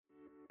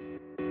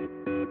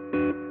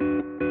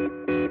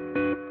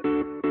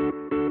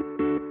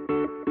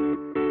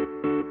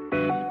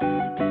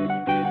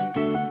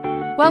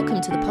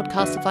Welcome to the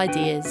Podcast of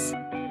Ideas.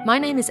 My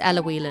name is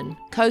Ella Whelan,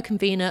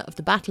 co-convener of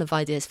the Battle of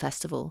Ideas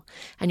Festival,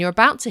 and you're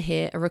about to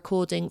hear a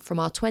recording from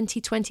our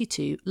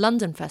 2022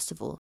 London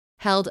Festival,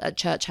 held at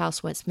Church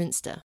House,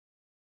 Westminster.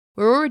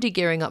 We're already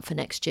gearing up for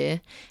next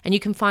year, and you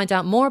can find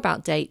out more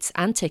about dates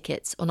and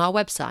tickets on our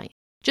website.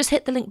 Just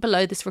hit the link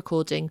below this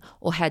recording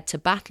or head to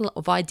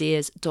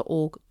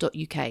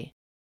battleofideas.org.uk.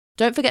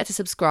 Don't forget to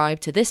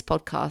subscribe to this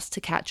podcast to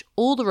catch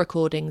all the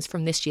recordings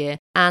from this year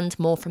and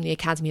more from the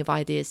Academy of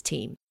Ideas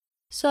team.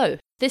 So,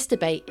 this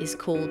debate is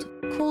called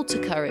Call to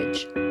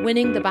Courage,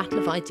 Winning the Battle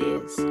of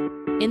Ideas.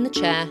 In the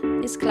chair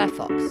is Claire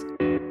Fox.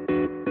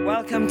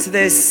 Welcome to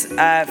this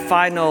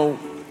final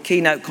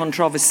keynote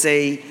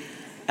controversy.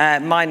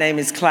 My name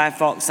is Claire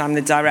Fox. I'm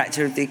the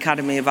director of the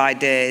Academy of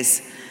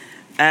Ideas.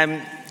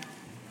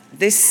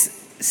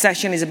 This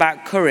session is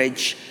about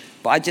courage,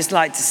 but I'd just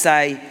like to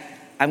say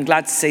I'm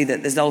glad to see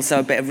that there's also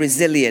a bit of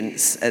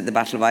resilience at the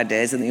Battle of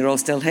Ideas and that you're all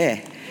still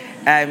here.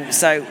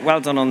 So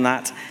well done on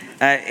that.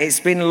 It's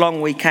been a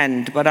long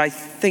weekend, but I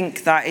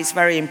think that it's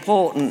very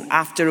important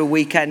after a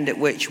weekend at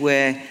which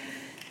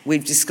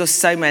we've discussed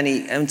so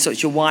many and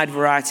such a wide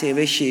variety of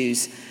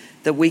issues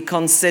that we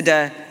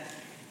consider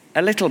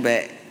a little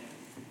bit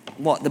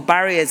what the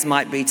barriers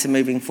might be to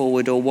moving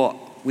forward or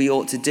what we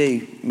ought to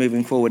do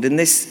moving forward. And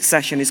this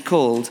session is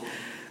called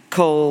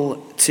Call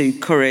to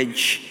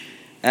Courage,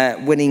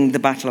 Winning the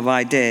Battle of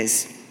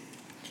Ideas.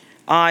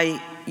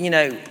 I,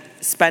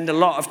 spend a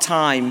lot of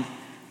time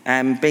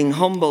being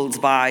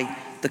humbled by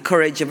the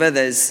courage of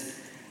others,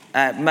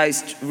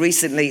 most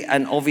recently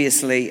and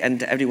obviously,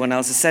 and everyone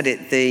else has said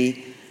it,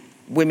 the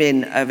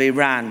women of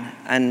Iran,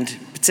 and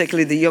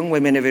particularly the young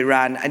women of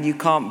Iran, and you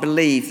can't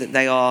believe that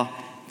they are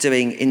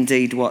doing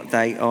indeed what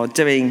they are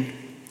doing,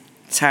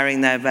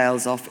 tearing their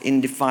veils off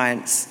in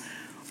defiance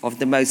of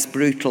the most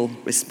brutal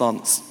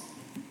response.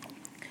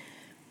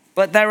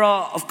 But there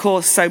are, of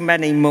course, so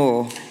many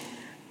more.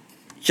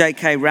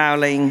 J.K.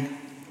 Rowling,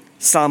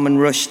 Salman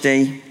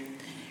Rushdie,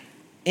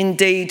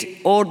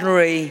 indeed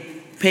ordinary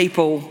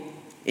people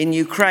in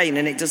Ukraine,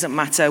 and it doesn't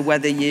matter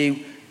what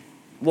view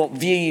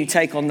you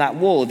take on that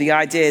war. The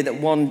idea that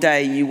one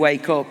day you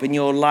wake up and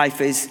your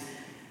life is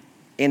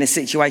in a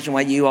situation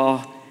where you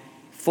are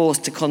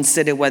forced to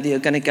consider whether you're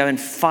going to go and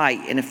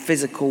fight in a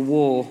physical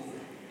war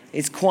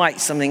is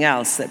quite something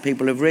else, that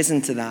people have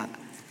risen to that.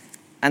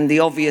 And the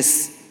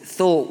obvious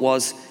thought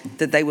was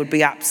that they would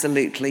be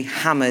absolutely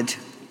hammered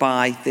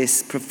by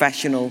this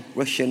professional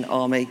Russian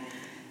army,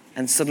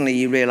 and suddenly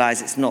you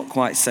realize it's not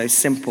quite so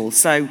simple.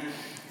 So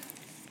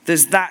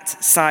there's that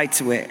side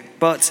to it,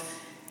 but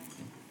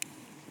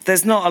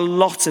there's not a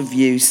lot of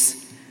use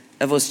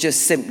of us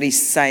just simply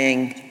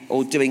saying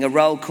or doing a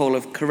roll call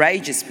of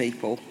courageous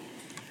people,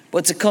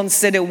 but to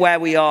consider where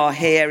we are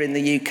here in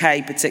the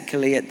UK,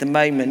 particularly at the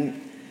moment,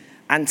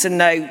 and to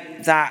note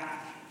that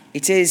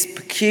it is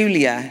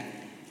peculiar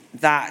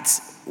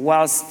that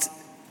whilst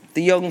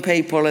the young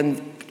people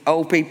and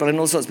old people and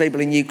all sorts of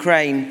people in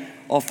Ukraine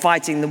are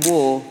fighting the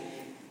war,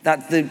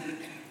 that the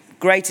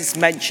greatest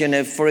mention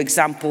of, for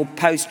example,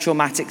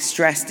 post-traumatic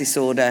stress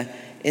disorder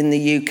in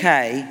the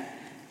UK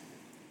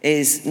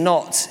is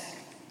not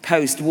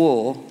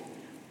post-war,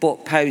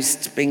 but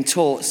post being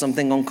taught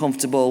something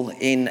uncomfortable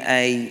in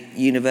a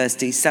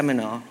university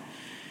seminar.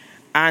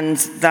 And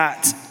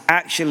that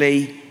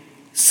actually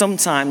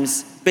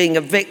sometimes being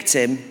a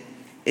victim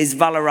is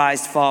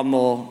valorized far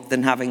more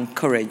than having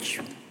courage.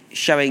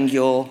 Showing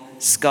your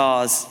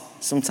scars,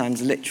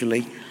 sometimes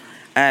literally,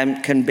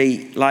 can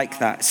be like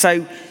that.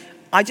 So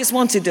I just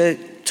wanted to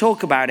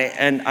talk about it,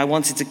 and I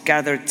wanted to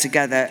gather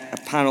together a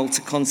panel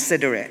to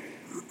consider it.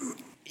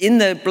 In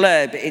the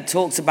blurb, it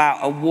talks about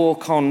a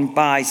walk-on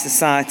by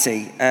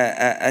society,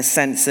 a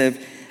sense of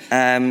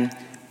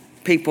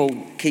people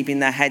keeping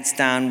their heads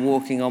down,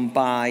 walking on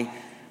by,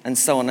 and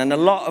so on. And a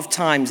lot of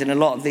times in a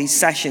lot of these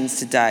sessions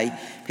today,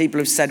 people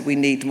have said we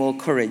need more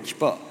courage.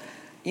 But,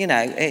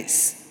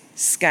 it's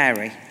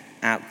scary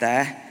out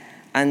there.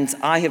 And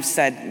I have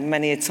said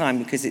many a time,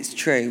 because it's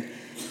true,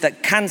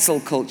 that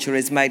cancel culture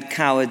has made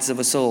cowards of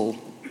us all.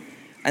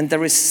 And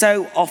there is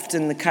so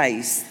often the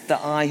case that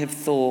I have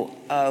thought,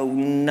 oh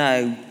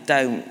no,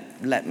 don't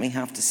let me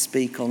have to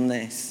speak on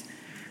this.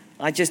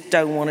 I just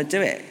don't want to do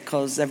it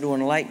because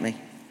everyone will hate me.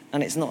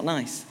 And it's not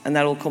nice. And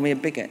they'll all call me a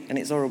bigot, and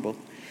it's horrible.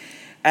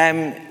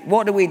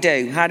 What do we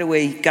do? How do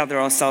we gather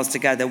ourselves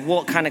together?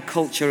 What kind of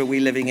culture are we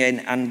living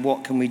in? And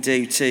what can we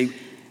do to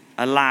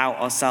allow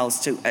ourselves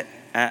to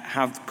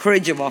have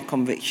courage of our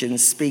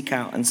convictions, speak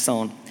out, and so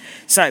on?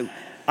 So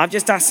I've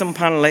just asked some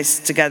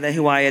panelists together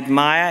who I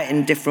admire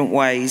in different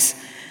ways,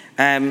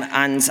 and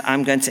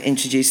I'm going to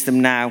introduce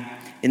them now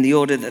in the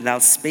order that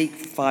they'll speak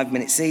for 5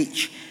 minutes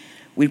each.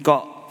 We've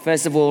got,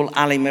 first of all,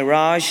 Ali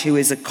Miraj, who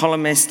is a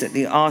columnist at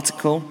The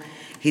Article.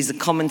 He's a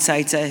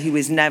commentator who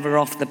is never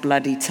off the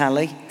bloody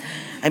telly.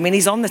 I mean,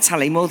 he's on the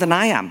telly more than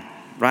I am,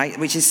 right?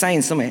 Which is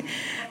saying something.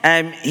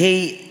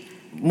 He,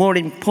 more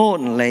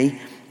importantly,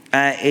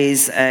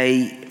 is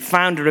a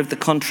founder of the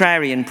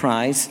Contrarian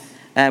Prize,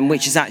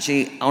 which is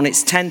actually on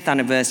its 10th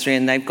anniversary,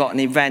 and they've got an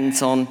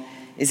event on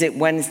is it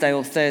Wednesday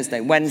or Thursday?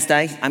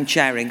 Wednesday, I'm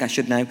chairing, I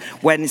should know,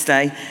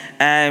 Wednesday,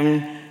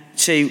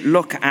 to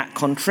look at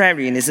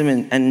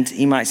contrarianism, and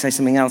he might say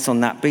something else on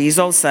that. But he's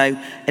also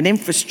an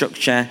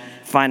infrastructure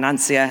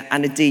financier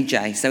and a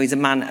DJ, so he's a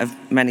man of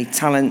many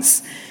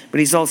talents, but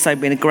he's also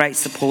been a great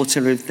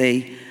supporter of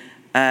the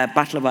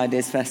Battle of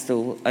Ideas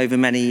Festival over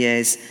many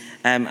years,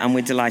 and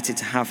we're delighted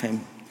to have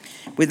him.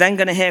 We're then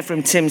going to hear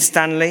from Tim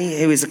Stanley,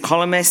 who is a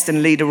columnist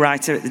and leader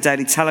writer at the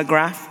Daily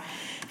Telegraph.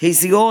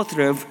 He's the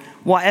author of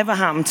Whatever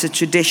Happened to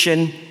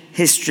Tradition,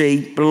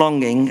 History,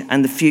 Belonging,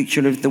 and the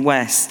Future of the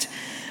West.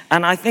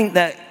 And I think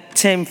that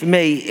Tim, for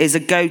me, is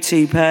a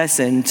go-to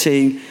person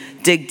to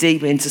dig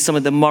deep into some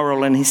of the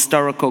moral and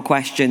historical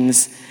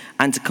questions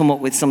and to come up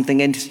with something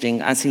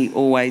interesting, as he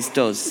always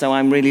does. So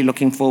I'm really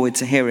looking forward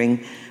to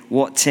hearing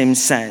what Tim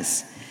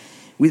says.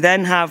 We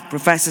then have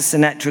Professor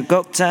Sunetra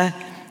Gupta,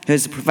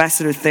 who's a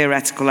professor of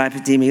theoretical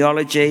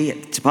epidemiology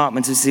at the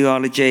Department of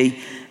Zoology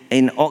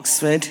in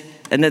Oxford,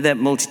 another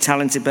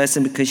multi-talented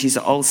person because she's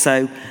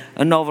also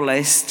a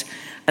novelist,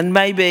 and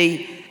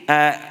maybe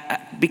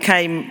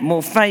became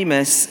more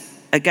famous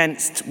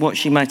against what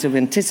she might have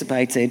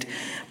anticipated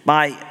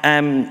by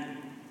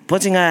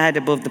putting her head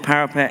above the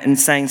parapet and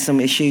saying some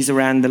issues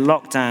around the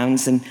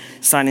lockdowns and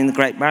signing the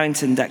Great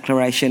Barrington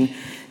Declaration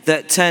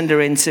that turned her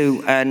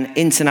into an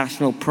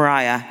international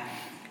pariah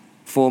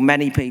for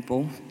many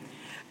people.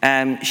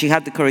 She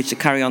had the courage to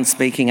carry on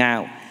speaking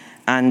out,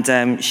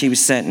 and she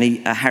was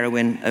certainly a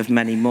heroine of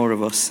many more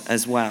of us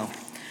as well.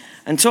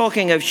 And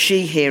talking of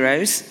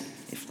she-heroes,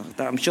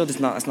 I'm sure that's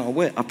not a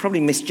word, I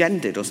probably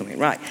misgendered or something,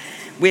 right.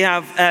 We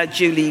have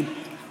Julie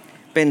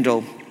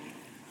Bindel,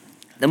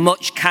 the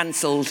much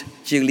cancelled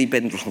Julie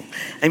Bindel.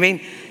 I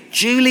mean,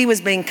 Julie was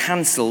being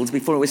cancelled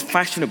before it was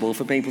fashionable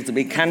for people to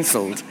be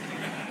cancelled.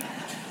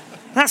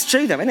 That's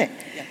true though, isn't it?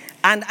 Yeah.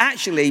 And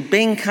actually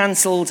being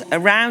cancelled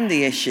around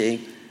the issue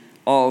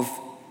of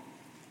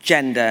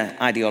gender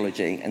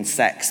ideology and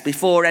sex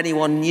before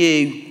anyone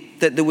knew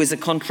that there was a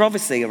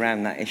controversy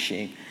around that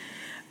issue.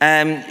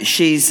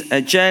 She's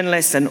a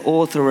journalist and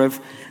author of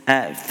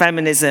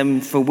Feminism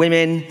for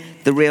Women,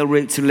 The Real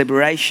Route to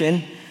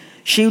Liberation.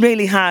 She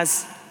really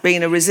has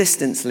been a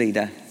resistance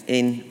leader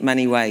in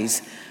many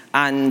ways.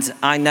 And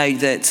I know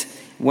that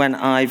when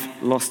I've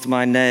lost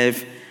my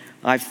nerve,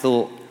 I've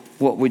thought,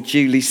 what would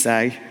Julie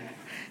say?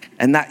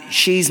 And that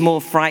she's more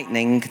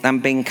frightening than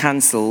being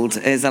cancelled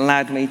has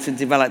allowed me to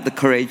develop the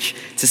courage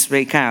to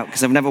speak out,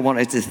 because I've never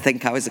wanted to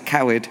think I was a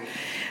coward.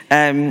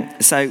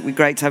 So we're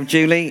great to have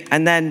Julie.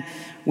 And then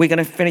we're going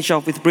to finish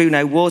off with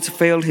Bruno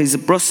Waterfield, who's a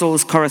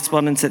Brussels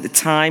correspondent at The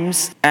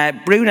Times.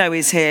 Bruno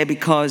is here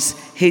because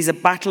he's a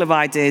Battle of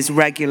Ideas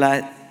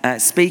regular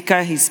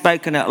speaker. He's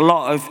spoken at a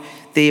lot of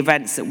the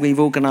events that we've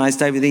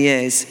organised over the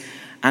years.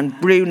 And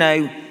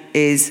Bruno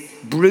is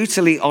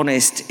brutally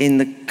honest in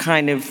the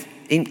kind of,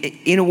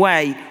 in a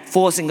way,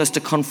 forcing us to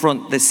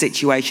confront the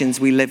situations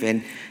we live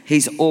in.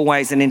 He's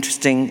always an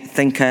interesting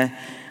thinker,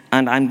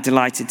 and I'm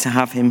delighted to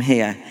have him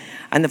here.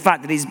 And the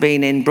fact that he's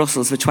been in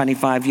Brussels for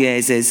 25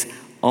 years is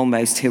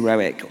almost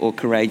heroic or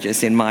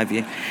courageous in my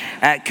view.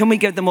 Can we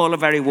give them all a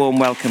very warm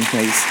welcome,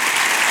 please?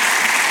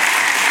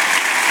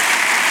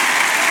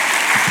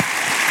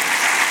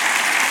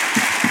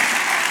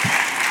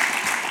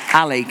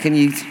 Ali, can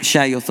you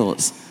share your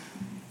thoughts?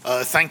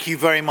 Thank you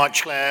very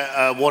much,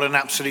 Claire. What an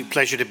absolute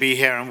pleasure to be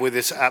here and with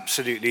this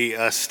absolutely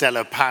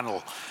stellar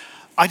panel.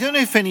 I don't know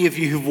if any of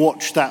you have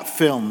watched that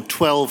film,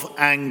 12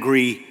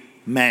 Angry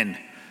Men,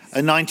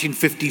 a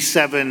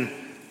 1957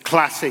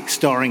 classic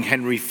starring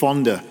Henry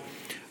Fonda.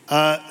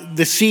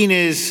 The scene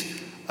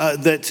is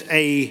that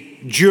a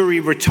jury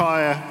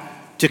retire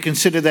to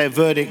consider their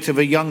verdict of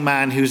a young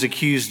man who's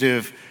accused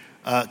of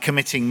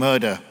committing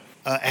murder.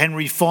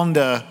 Henry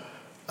Fonda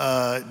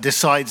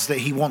decides that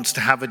he wants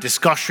to have a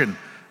discussion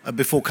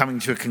before coming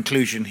to a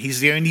conclusion. He's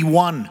the only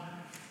one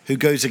who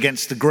goes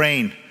against the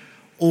grain.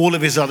 All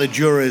of his other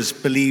jurors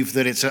believe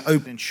that it's an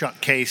open and shut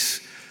case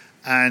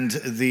and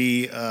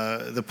the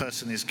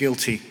person is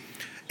guilty.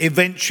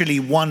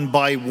 Eventually, one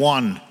by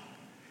one,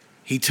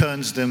 he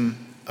turns them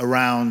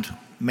around,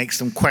 makes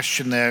them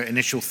question their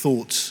initial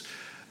thoughts,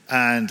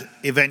 and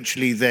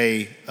eventually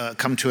they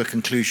come to a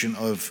conclusion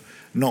of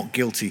not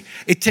guilty.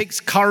 It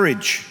takes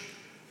courage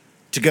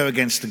to go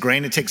against the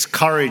grain. It takes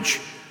courage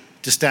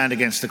to stand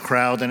against the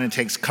crowd, and it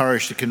takes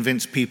courage to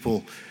convince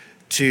people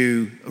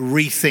to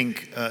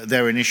rethink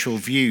their initial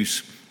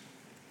views.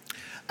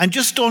 And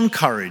just on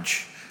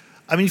courage,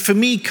 I mean, for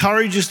me,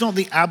 courage is not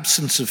the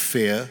absence of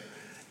fear,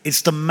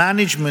 it's the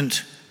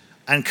management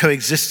and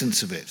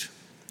coexistence of it,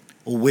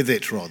 or with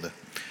it rather.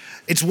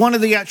 It's one of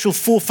the actual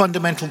 4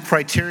 fundamental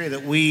criteria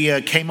that we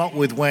came up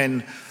with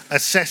when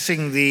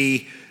assessing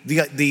the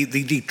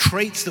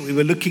traits that we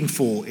were looking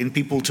for in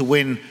people to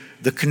win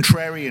the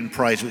Contrarian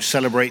Prize, which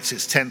celebrates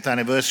its 10th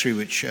anniversary,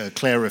 which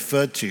Claire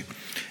referred to.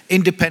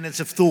 Independence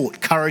of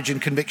thought, courage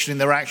and conviction in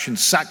their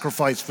actions,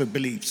 sacrifice for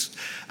beliefs,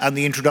 and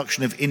the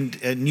introduction of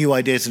new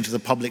ideas into the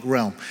public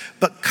realm.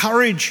 But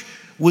courage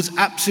was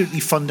absolutely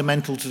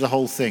fundamental to the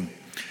whole thing.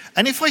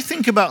 And if I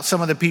think about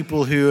some of the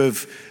people who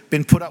have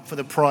been put up for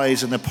the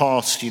prize in the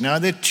past,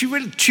 there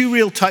are two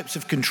real types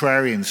of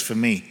contrarians for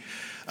me.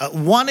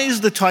 One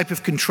is the type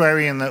of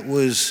contrarian that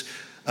was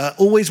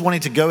always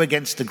wanting to go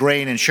against the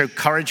grain and show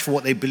courage for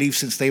what they believe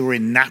since they were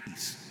in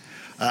nappies.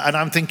 And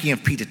I'm thinking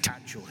of Peter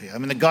Tatchell here. I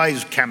mean, the guy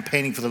who's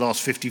campaigning for the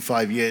last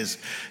 55 years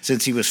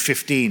since he was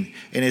 15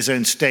 in his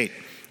own state.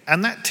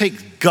 And that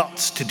takes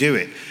guts to do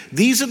it.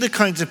 These are the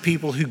kinds of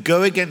people who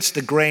go against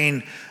the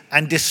grain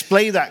and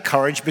display that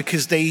courage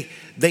because they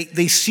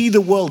see the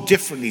world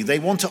differently. They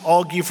want to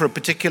argue for a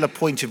particular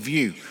point of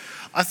view.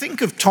 I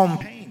think of Tom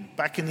Paine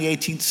back in the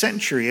 18th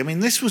century. I mean,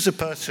 this was a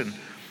person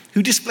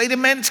who displayed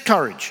immense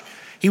courage.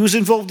 He was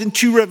involved in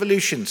two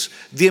revolutions.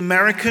 The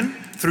American,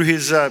 through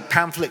his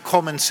pamphlet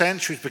Common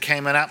Sense, which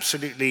became an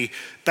absolutely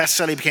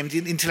bestseller, became the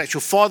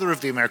intellectual father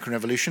of the American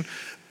Revolution,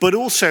 but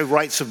also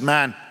Rights of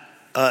Man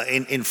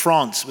in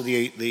France, with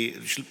the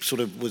sort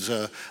of was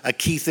a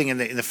key thing in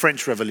the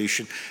French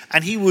Revolution.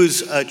 And he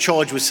was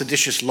charged with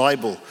seditious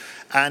libel.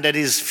 And at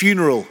his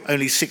funeral,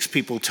 only 6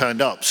 people turned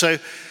up. So,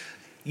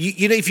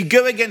 if you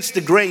go against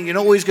the grain, you're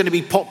not always going to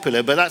be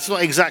popular, but that's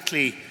not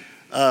exactly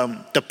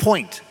the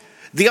point.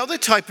 The other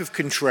type of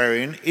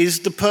contrarian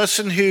is the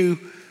person who,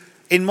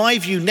 in my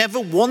view, never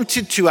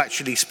wanted to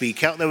actually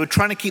speak out. They were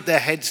trying to keep their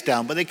heads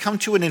down, but they come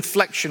to an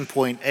inflection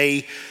point,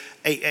 a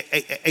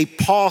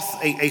path,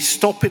 a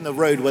stop in the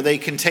road where they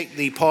can take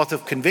the path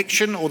of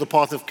conviction or the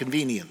path of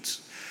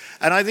convenience.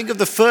 And I think of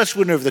the first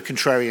winner of the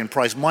Contrarian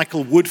Prize,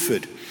 Michael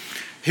Woodford,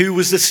 who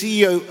was the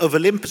CEO of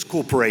Olympus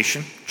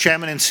Corporation,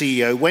 chairman and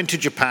CEO, went to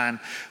Japan,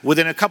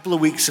 within a couple of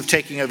weeks of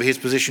taking over his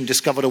position,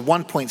 discovered a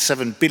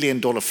 $1.7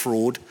 billion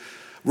fraud,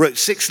 wrote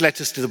 6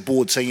 letters to the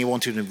board saying he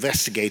wanted to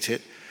investigate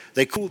it.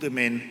 They called him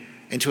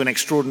into an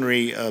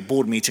extraordinary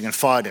board meeting and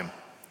fired him.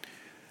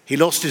 He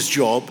lost his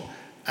job,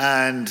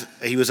 and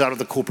he was out of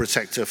the corporate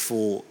sector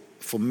for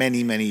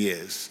many, many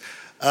years.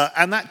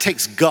 And that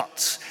takes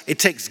guts. It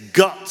takes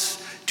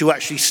guts to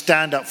actually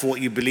stand up for what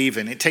you believe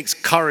in. It takes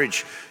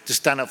courage to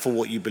stand up for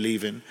what you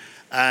believe in.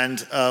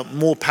 And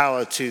more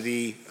power to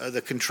the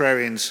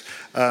contrarians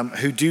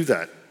who do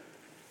that.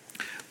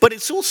 But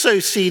it's also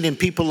seen in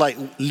people like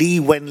Li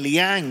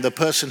Wenliang, the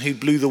person who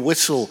blew the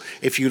whistle,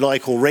 if you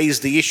like, or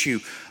raised the issue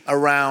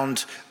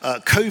around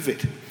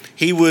COVID.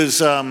 He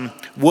was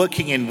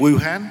working in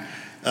Wuhan.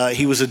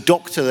 He was a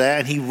doctor there,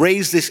 and he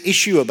raised this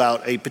issue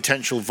about a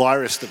potential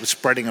virus that was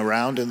spreading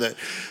around and that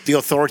the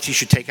authorities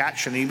should take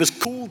action. He was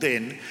called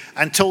in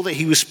and told that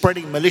he was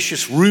spreading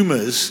malicious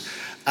rumors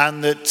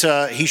and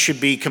that he should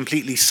be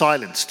completely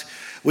silenced,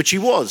 which he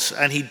was,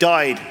 and he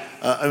died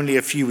only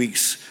a few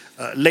weeks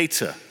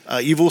later.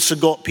 You've also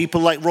got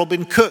people like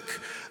Robin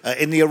Cook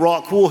in the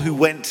Iraq War who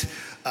went,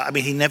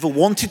 he never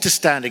wanted to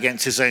stand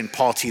against his own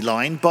party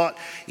line, but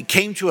he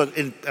came to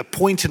a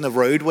point in the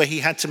road where he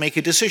had to make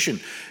a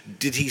decision.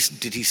 Did he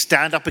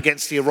stand up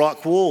against the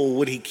Iraq War, or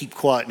would he keep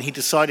quiet? And he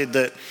decided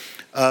that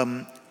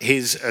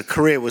his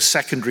career was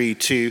secondary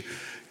to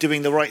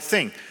doing the right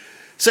thing.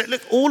 So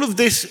look, all of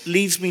this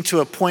leads me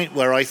to a point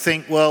where I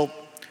think, well,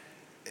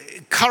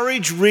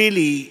 courage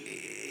really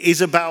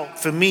is about,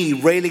 for me,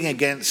 railing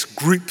against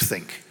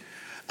groupthink.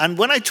 And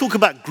when I talk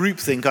about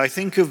groupthink, I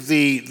think of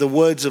the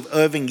words of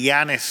Irving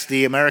Yannis,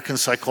 the American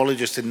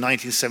psychologist in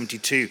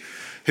 1972,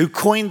 who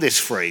coined this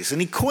phrase. And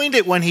he coined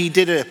it when he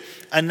did an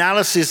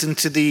analysis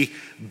into the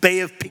Bay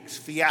of Pigs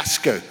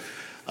fiasco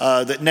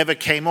that never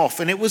came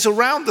off. And it was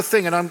around the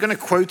thing, and I'm going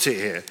to quote it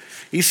here.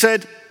 He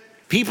said,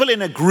 people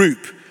in a group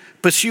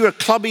pursue a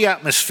clubby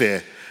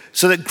atmosphere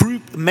so that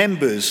group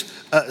members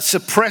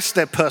suppress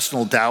their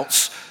personal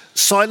doubts,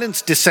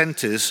 silence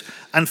dissenters,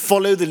 and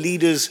follow the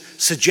leader's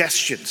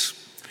suggestions.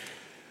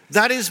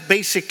 That is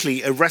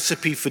basically a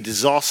recipe for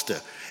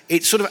disaster.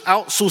 It sort of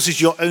outsources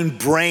your own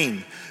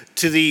brain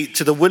to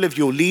the will of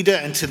your leader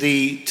and to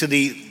the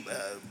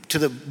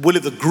will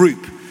of the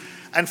group.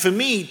 And for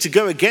me, to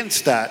go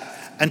against that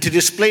and to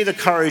display the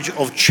courage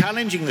of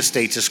challenging the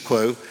status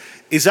quo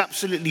is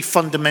absolutely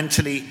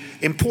fundamentally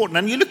important.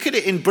 And you look at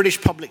it in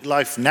British public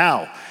life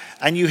now,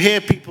 and you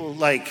hear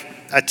people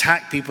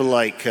attack people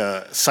like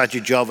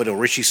Sajid Javid or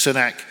Rishi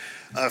Sunak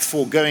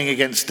for going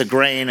against the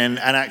grain and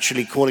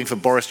actually calling for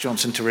Boris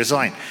Johnson to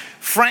resign.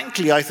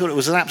 Frankly, I thought it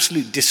was an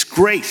absolute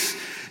disgrace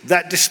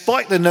that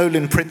despite the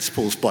Nolan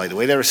principles, by the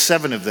way, there are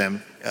 7 of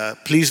them,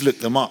 please look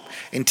them up: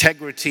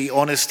 integrity,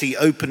 honesty,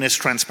 openness,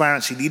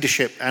 transparency,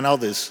 leadership, and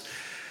others.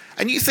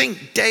 And you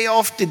think day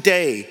after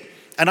day,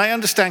 and I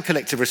understand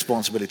collective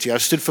responsibility.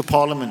 I've stood for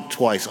Parliament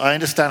twice. I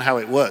understand how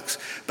it works.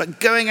 But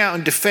going out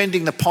and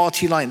defending the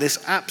party line,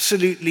 this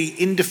absolutely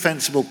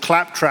indefensible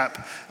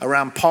claptrap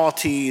around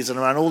parties and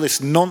around all this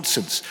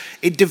nonsense,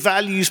 it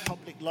devalues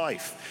public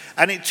life.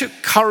 And it took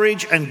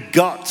courage and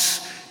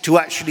guts to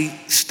actually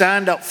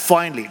stand up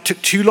finally. It took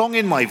too long,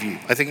 in my view.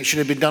 I think it should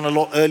have been done a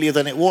lot earlier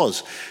than it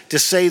was, to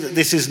say that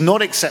this is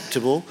not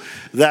acceptable,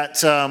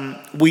 that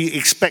we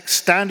expect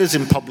standards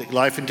in public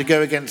life, and to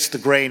go against the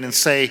grain and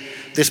say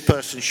this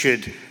person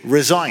should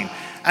resign.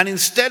 And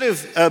instead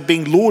of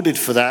being lauded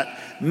for that,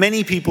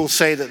 many people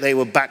say that they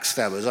were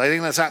backstabbers. I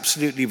think that's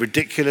absolutely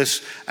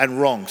ridiculous and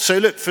wrong. So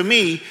look, for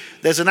me,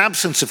 there's an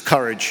absence of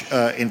courage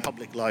in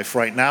public life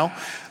right now.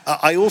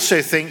 I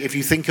also think, if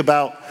you think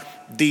about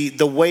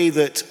the way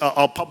that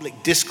our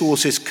public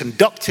discourse is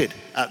conducted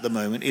at the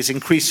moment, is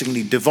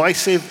increasingly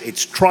divisive,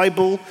 it's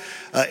tribal,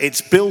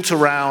 it's built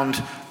around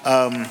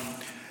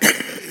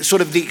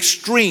sort of the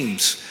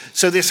extremes.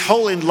 So this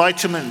whole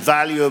Enlightenment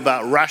value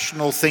about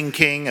rational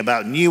thinking,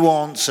 about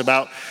nuance,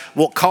 about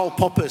what Karl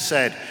Popper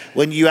said,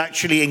 when you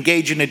actually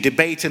engage in a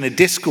debate and a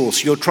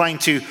discourse, you're trying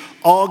to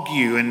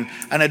argue and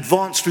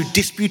advance through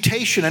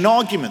disputation and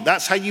argument.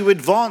 That's how you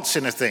advance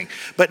in a thing.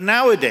 But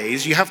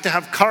nowadays, you have to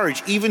have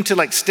courage even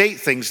to state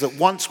things that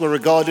once were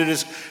regarded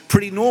as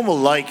pretty normal,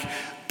 like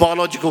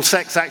biological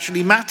sex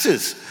actually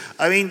matters.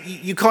 I mean,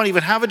 you can't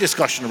even have a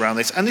discussion around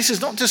this. And this is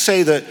not to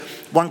say that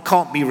one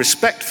can't be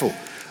respectful.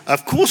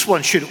 Of course,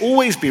 one should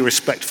always be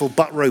respectful,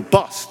 but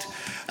robust.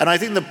 And I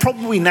think the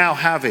problem we now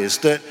have is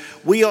that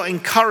we are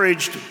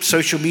encouraged,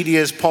 social media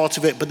is part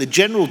of it, but the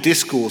general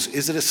discourse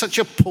is that it's such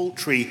a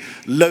paltry,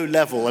 low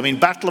level. I mean,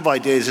 Battle of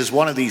Ideas is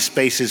one of these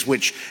spaces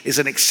which is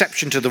an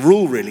exception to the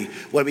rule, really,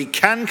 where we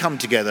can come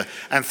together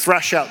and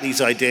thrash out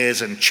these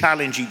ideas and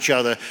challenge each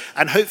other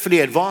and hopefully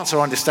advance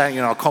our understanding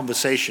in our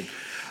conversation.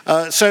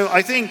 So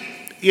I think,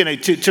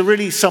 to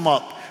really sum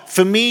up,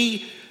 for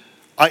me,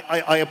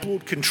 I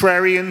applaud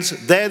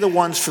contrarians. They're the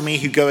ones for me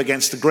who go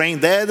against the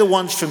grain. They're the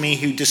ones for me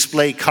who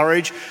display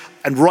courage,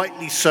 and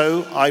rightly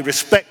so. I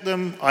respect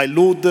them. I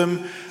laud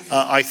them.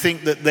 I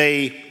think that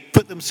they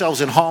put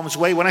themselves in harm's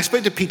way. When I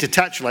spoke to Peter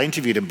Tatchell, I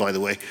interviewed him, by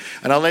the way,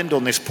 and I'll end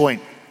on this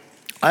point.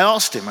 I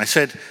asked him, I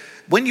said,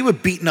 when you were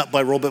beaten up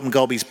by Robert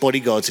Mugabe's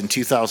bodyguards in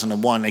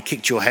 2001, they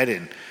kicked your head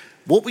in,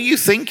 what were you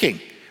thinking?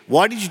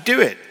 Why did you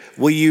do it?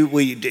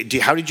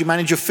 How did you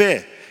manage your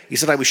fear? He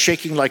said, I was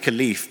shaking like a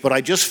leaf, but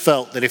I just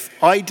felt that if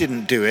I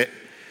didn't do it,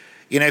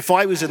 if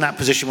I was in that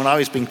position when I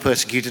was being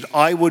persecuted,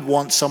 I would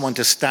want someone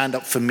to stand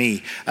up for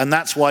me. And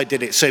that's why I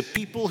did it. So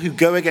people who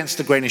go against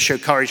the grain and show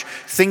courage,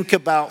 think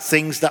about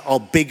things that are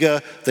bigger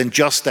than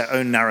just their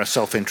own narrow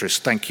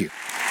self-interest. Thank you.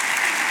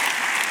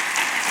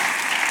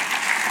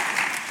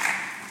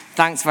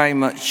 Thanks very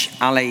much,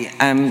 Ali.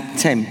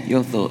 Tim,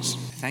 your thoughts?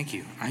 Thank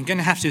you. I'm going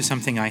to have to do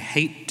something I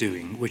hate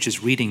doing, which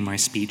is reading my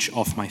speech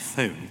off my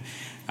phone.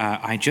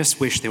 I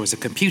just wish there was a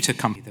computer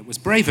company that was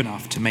brave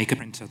enough to make a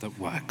printer that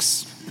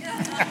works.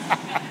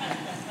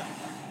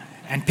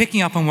 And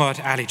picking up on what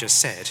Ali just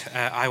said,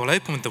 I will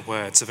open with the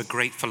words of a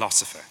great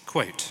philosopher.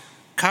 Quote,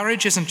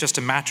 "Courage isn't just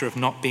a matter of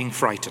not being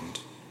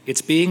frightened.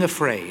 It's being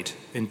afraid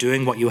and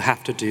doing what you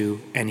have to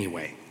do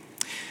anyway."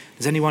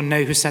 Does anyone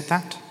know who said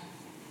that?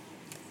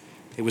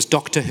 It was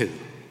Doctor Who.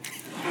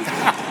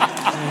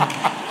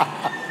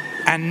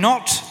 And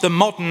not the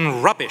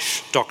modern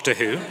rubbish Doctor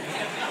Who,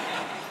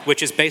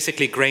 which is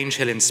basically Grange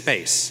Hill in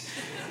space,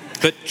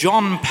 but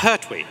Jon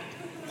Pertwee,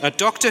 a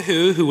Doctor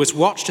Who was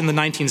watched in the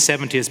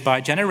 1970s by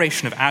a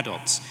generation of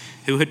adults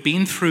who had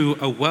been through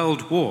a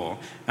world war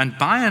and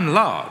by and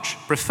large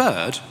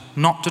preferred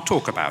not to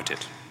talk about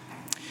it.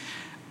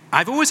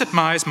 I've always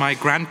admired my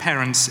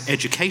grandparents'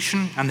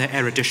 education and their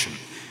erudition,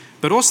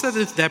 but also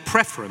their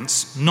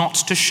preference not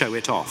to show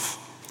it off.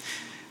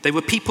 They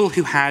were people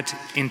who had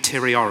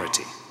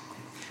interiority.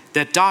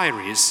 Their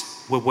diaries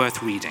were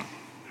worth reading.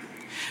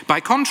 By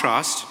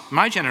contrast,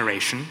 my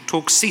generation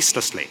talks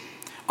ceaselessly,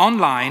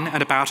 online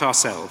and about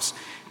ourselves,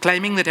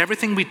 claiming that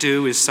everything we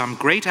do is some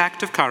great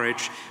act of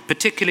courage,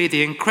 particularly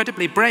the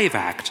incredibly brave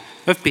act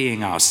of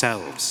being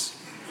ourselves.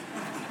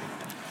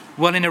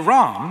 Well, in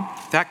Iran,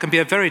 that can be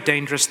a very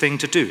dangerous thing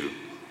to do.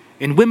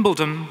 In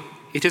Wimbledon,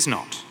 it is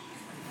not.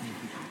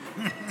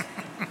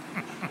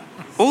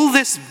 All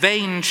this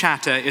vain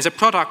chatter is a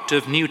product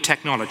of new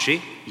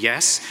technology,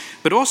 yes,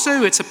 but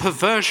also it's a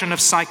perversion of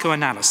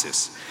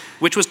psychoanalysis,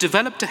 which was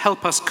developed to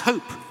help us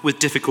cope with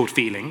difficult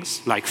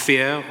feelings, like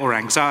fear or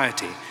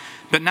anxiety,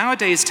 but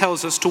nowadays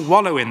tells us to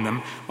wallow in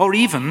them or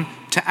even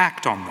to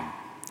act on them.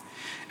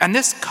 And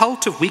this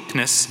cult of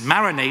weakness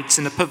marinates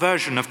in the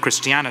perversion of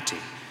Christianity,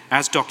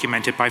 as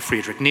documented by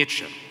Friedrich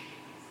Nietzsche.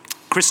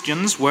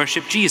 Christians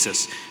worship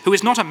Jesus, who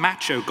is not a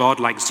macho god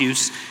like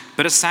Zeus,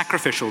 but a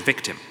sacrificial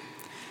victim.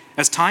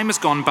 As time has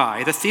gone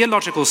by, the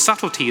theological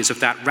subtleties of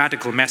that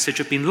radical message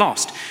have been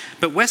lost,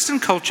 but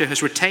Western culture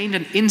has retained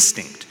an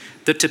instinct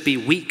that to be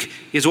weak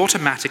is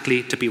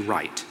automatically to be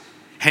right.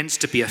 Hence,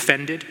 to be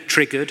offended,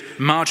 triggered,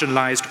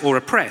 marginalized, or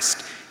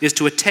oppressed is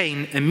to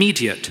attain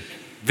immediate,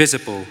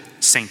 visible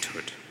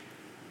sainthood.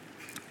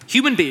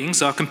 Human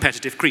beings are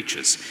competitive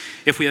creatures.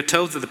 If we are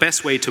told that the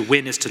best way to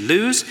win is to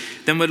lose,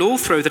 then we'll all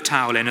throw the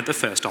towel in at the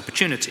first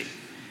opportunity.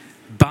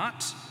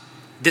 But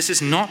this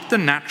is not the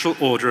natural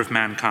order of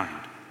mankind.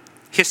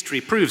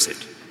 History proves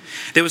it.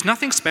 There was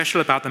nothing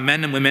special about the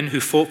men and women who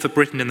fought for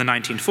Britain in the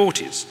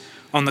 1940s.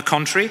 On the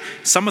contrary,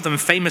 some of them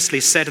famously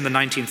said in the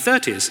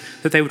 1930s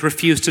that they would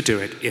refuse to do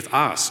it if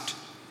asked.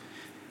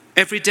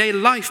 Everyday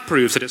life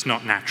proves that it's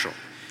not natural.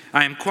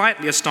 I am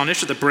quietly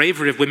astonished at the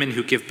bravery of women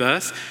who give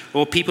birth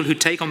or people who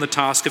take on the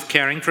task of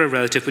caring for a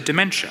relative with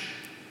dementia.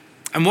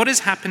 And what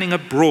is happening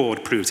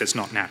abroad proves it's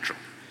not natural.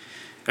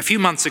 A few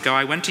months ago,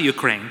 I went to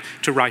Ukraine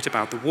to write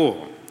about the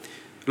war.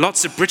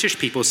 Lots of British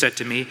people said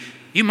to me,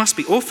 "You must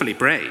be awfully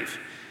brave,"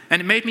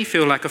 and it made me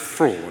feel like a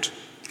fraud.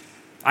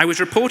 I was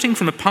reporting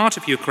from a part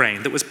of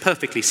Ukraine that was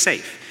perfectly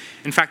safe.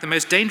 In fact, the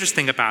most dangerous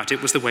thing about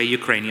it was the way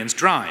Ukrainians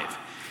drive.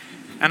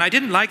 And I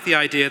didn't like the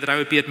idea that I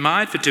would be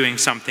admired for doing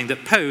something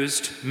that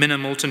posed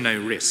minimal to no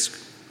risk.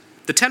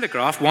 The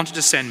Telegraph wanted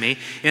to send me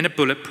in a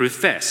bulletproof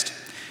vest,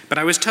 but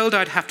I was told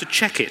I'd have to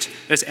check it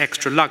as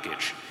extra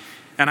luggage.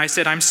 And I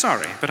said, "I'm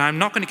sorry, but I'm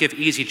not going to give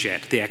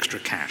EasyJet the extra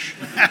cash."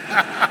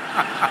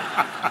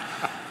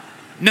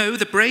 No,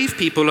 the brave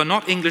people are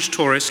not English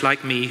tourists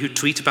like me who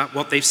tweet about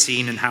what they've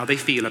seen and how they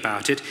feel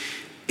about it.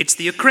 It's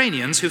the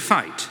Ukrainians who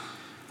fight,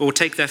 or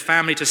take their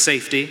family to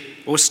safety,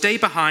 or stay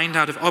behind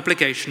out of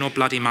obligation or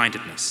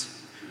bloody-mindedness.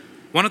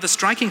 One of the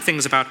striking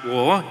things about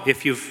war,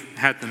 if you've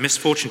had the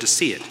misfortune to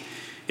see it,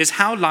 is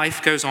how life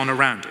goes on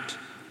around it.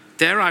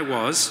 There I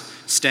was,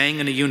 staying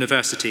in a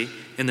university,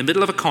 in the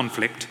middle of a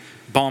conflict,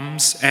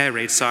 bombs, air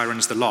raid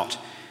sirens, the lot,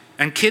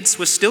 and kids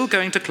were still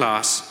going to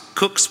class,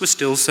 cooks were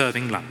still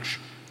serving lunch.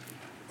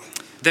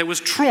 There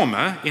was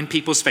trauma in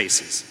people's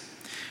faces,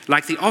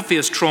 like the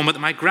obvious trauma that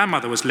my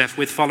grandmother was left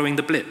with following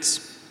the Blitz.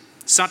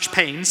 Such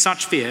pain,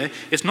 such fear,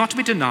 is not to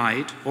be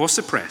denied or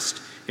suppressed.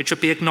 It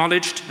should be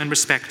acknowledged and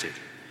respected.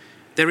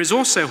 There is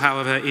also,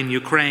 however, in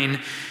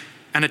Ukraine,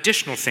 an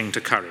additional thing to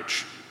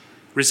courage: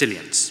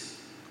 resilience.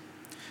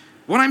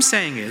 What I'm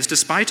saying is,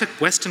 despite a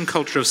Western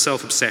culture of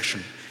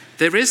self-obsession,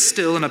 there is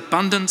still an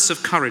abundance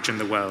of courage in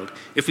the world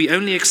if we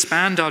only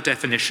expand our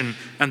definition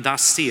and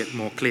thus see it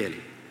more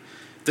clearly.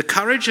 The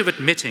courage of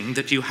admitting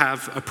that you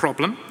have a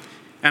problem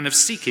and of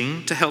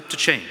seeking to help to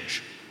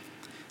change.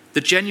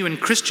 The genuine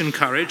Christian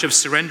courage of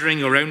surrendering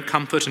your own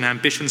comfort and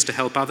ambitions to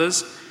help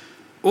others,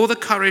 or the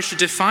courage to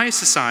defy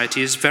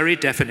society's very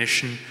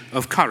definition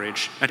of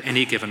courage at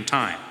any given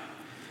time.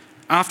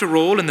 After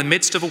all, in the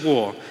midst of a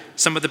war,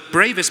 some of the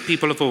bravest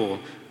people of all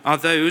are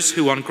those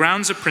who, on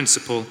grounds of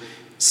principle,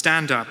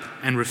 stand up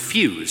and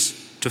refuse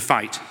to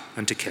fight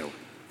and to kill.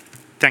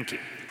 Thank you.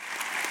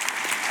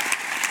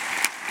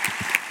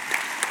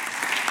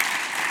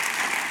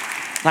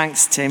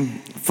 Thanks, Tim.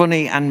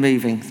 Funny and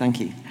moving.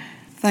 Thank you.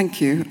 Thank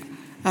you.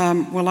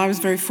 Well, I was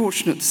very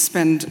fortunate to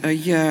spend a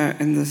year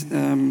in the,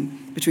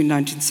 between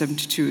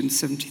 1972 and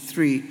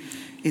 73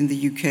 in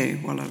the UK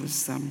while I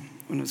was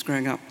when I was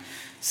growing up.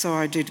 So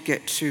I did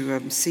get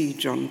to see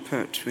Jon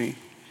Pertwee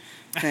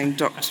playing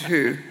Doctor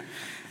Who,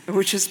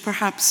 which is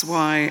perhaps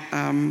why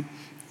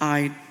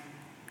I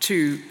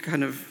too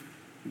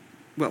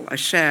I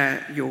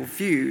share your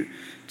view,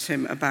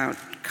 Tim, about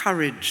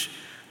courage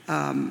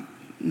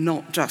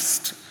not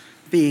just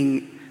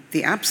being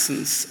the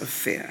absence of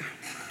fear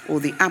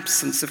or the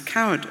absence of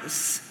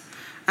cowardice.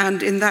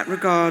 And in that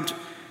regard,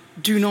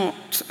 do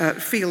not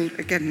feel,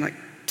 again, like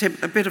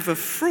a bit of a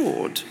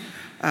fraud,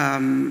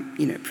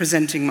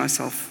 presenting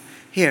myself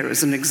here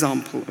as an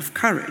example of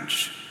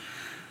courage.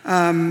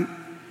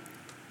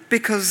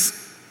 Because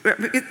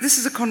this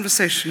is a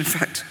conversation, in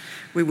fact,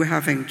 we were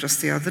having just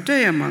the other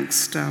day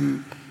amongst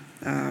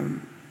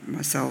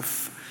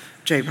myself,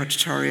 Jay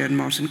Bhattacharya and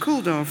Martin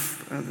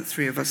Kulldorff, the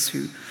three of us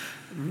who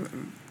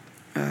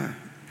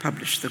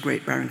published the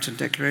Great Barrington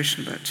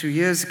Declaration about 2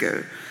 years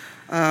ago.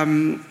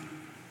 And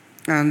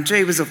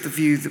Jay was of the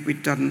view that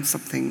we'd done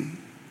something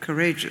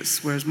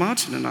courageous, whereas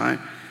Martin and I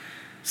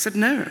said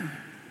no.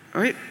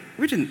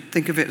 We didn't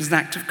think of it as an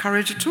act of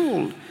courage at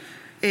all.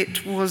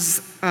 It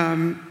was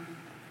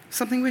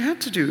something we had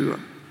to do.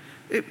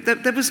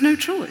 There was no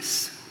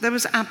choice. There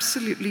was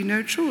absolutely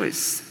no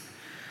choice.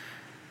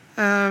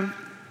 And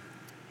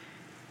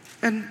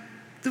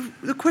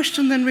the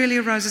question then really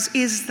arises,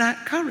 is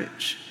that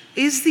courage?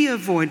 Is the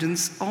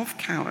avoidance of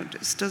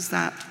cowardice, does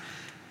that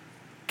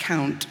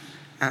count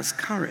as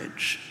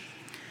courage?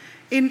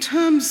 In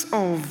terms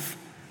of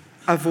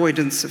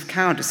avoidance of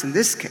cowardice, in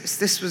this case,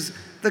 this was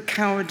the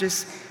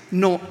cowardice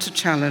not to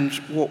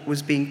challenge what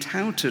was being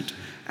touted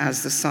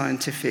as the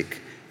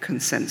scientific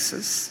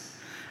consensus.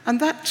 And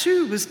that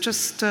too was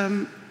just,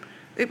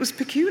 it was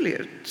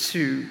peculiar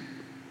to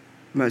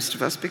most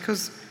of us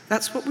because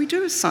that's what we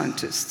do as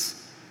scientists.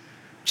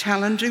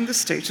 Challenging the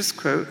status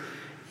quo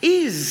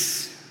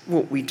is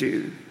what we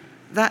do.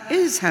 That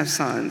is how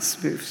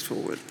science moves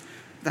forward.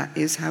 That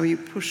is how you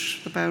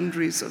push the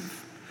boundaries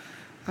of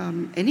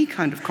any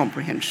kind of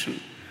comprehension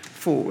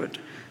forward.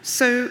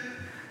 So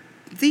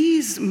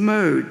these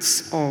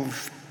modes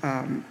of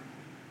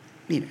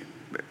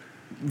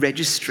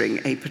registering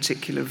a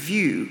particular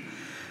view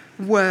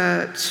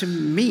were, to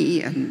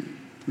me and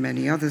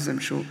many others, I'm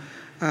sure,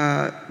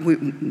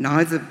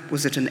 neither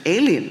was it an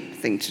alien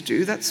thing to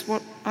do. That's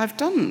what I've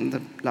done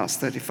the last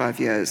 35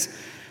 years.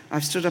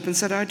 I've stood up and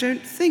said, I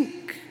don't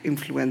think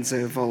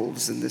influenza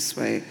evolves in this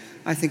way.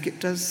 I think it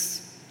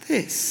does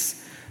this.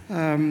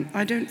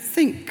 I don't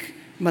think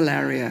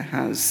malaria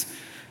has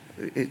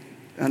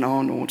an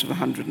R-naught of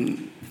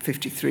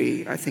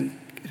 153. I think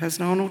it has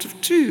an R-naught of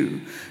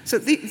 2. So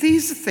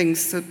these are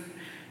things that,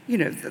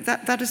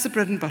 that is the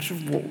bread and butter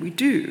of what we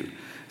do.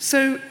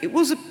 So it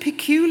was a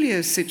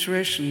peculiar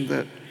situation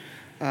that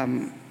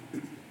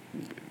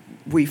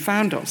we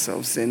found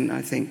ourselves in,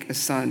 I think, as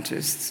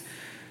scientists,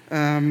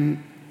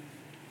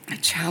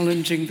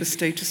 challenging the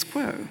status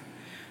quo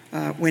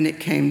when it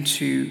came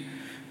to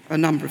a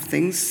number of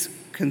things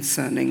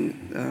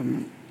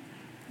concerning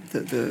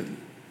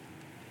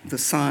the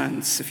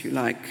science, if you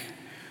like,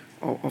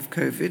 of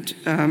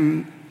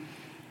COVID,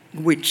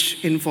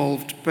 which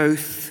involved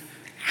both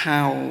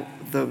how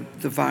the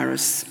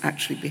virus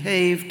actually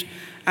behaved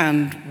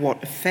and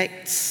what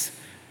effects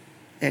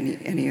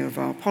any of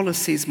our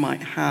policies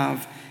might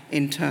have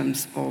in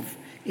terms of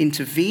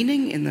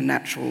intervening in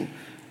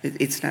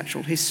its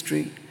natural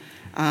history,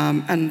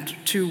 and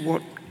to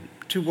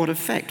what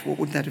effect, what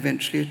would that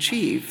eventually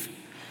achieve.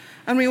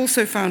 And we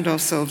also found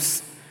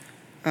ourselves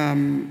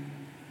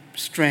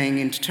straying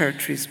into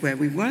territories where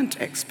we weren't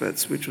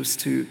experts, which was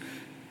to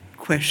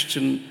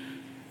question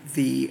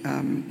the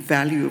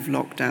value of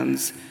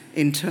lockdowns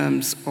in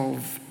terms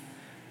of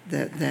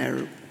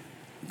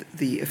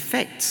the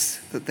effects,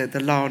 the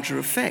larger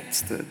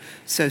effects, the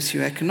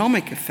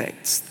socioeconomic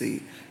effects,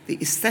 the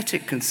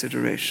aesthetic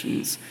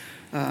considerations,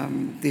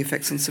 the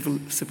effects on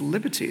civil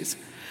liberties.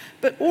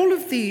 But all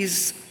of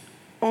these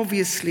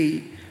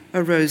obviously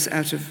arose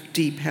out of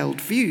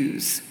deep-held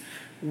views,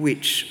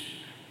 which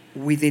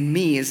within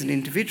me as an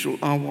individual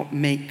are what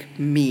make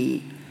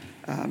me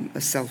a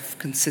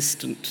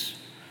self-consistent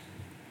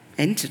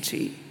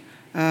entity.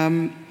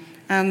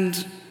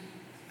 And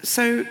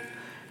so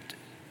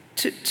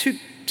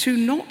to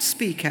not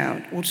speak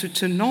out, or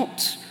to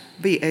not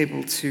be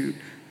able to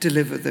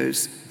deliver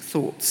those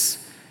thoughts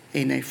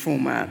in a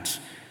format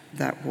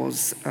that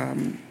was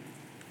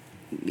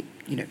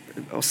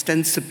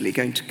ostensibly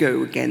going to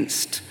go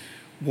against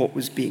what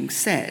was being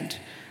said,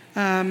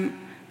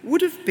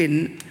 would have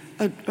been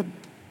a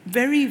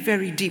very,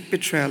 very deep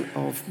betrayal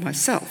of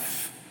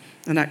myself.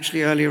 And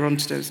actually earlier on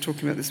today I was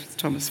talking about this with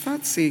Thomas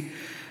Fazzi,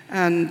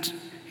 and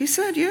he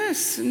said,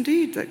 yes,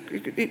 indeed, that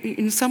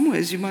in some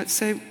ways you might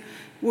say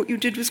what you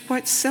did was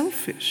quite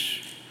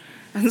selfish.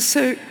 And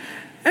so,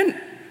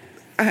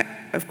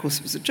 of course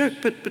it was a joke,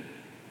 but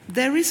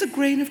there is a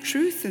grain of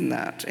truth in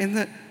that,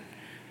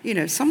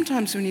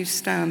 sometimes when you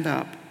stand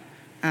up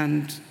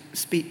and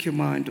speak your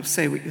mind or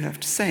say what you have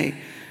to say,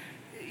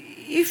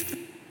 if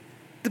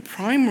the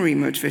primary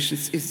motivation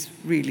is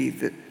really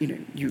that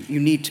you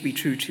need to be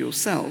true to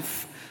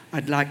yourself,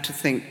 I'd like to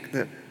think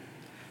that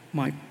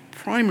my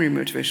primary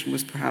motivation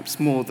was perhaps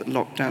more that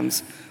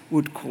lockdowns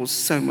would cause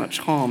so much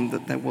harm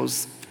that it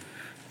was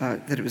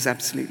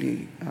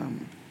absolutely,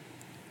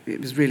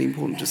 it was really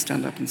important to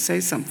stand up and say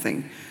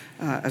something.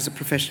 As a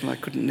professional, I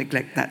couldn't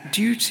neglect that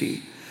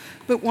duty.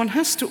 But one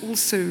has to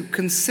also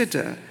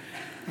consider,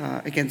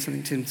 again,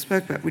 something Tim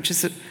spoke about, which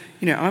is that,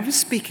 I was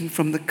speaking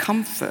from the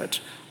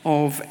comfort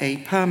of a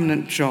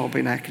permanent job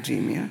in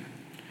academia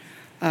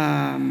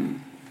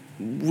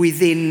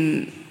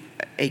within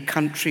a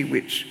country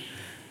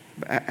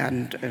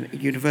and a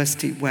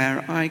university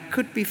where I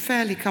could be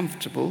fairly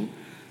comfortable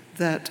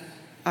that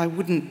I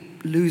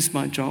wouldn't lose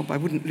my job, I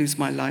wouldn't lose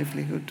my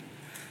livelihood,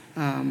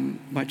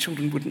 my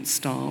children wouldn't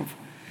starve.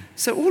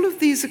 So all of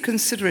these are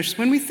considerations.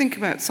 When we think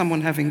about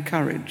someone having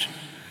courage,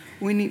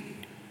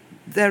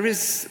 there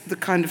is the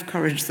kind of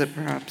courage that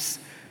perhaps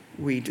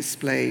we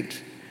displayed,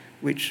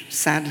 which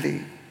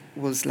sadly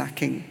was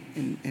lacking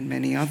in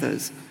many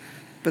others.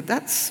 But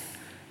that's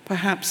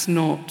perhaps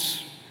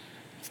not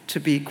to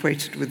be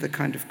equated with the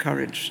kind of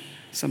courage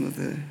of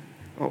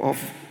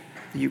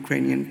the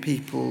Ukrainian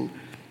people,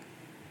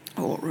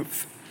 or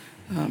of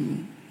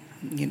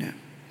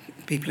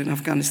people in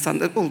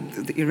Afghanistan, or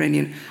the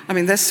Iranian. I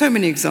mean, there's so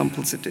many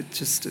examples.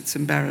 It's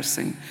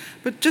embarrassing.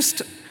 But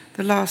just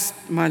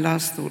my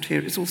last thought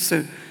here is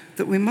also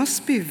that we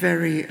must be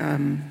very,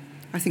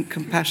 I think,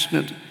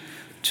 compassionate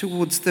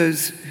towards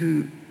those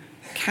who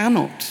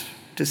cannot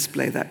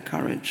display that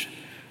courage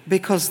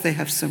because they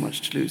have so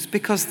much to lose,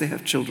 because they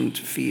have children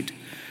to feed,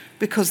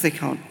 because they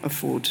can't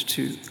afford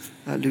to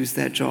lose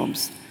their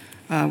jobs.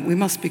 We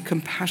must be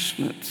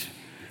compassionate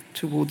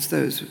towards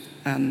those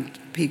and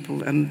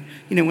people. And,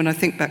 when I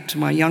think back to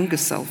my younger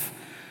self,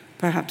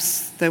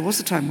 perhaps there was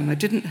a time when I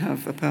didn't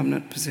have a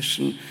permanent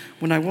position,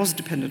 when I was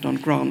dependent on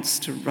grants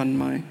to run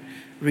my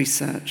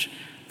research,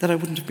 that I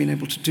wouldn't have been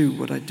able to do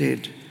what I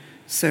did.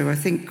 So I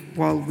think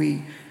while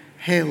we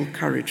hail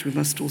courage, we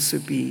must also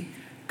be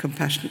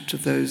compassionate to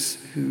those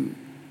who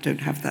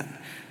don't have that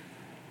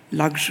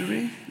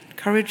luxury.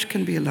 Courage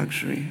can be a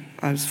luxury.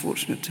 I was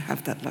fortunate to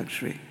have that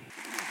luxury.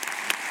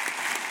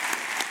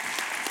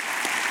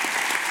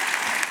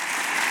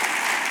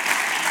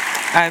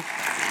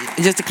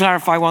 Just to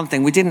clarify one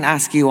thing, we didn't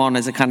ask you on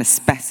as a kind of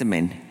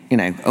specimen,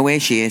 here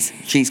she is,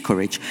 she's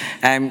courage,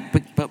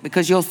 but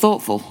because you're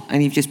thoughtful,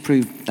 and you've just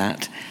proved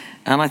that.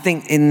 And I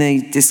think in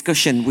the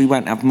discussion, we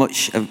won't have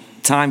much of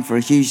time for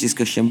a huge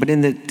discussion, but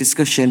in the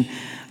discussion,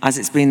 as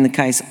it's been the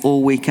case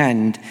all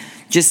weekend,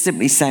 just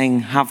simply saying,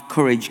 have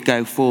courage,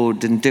 go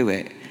forward and do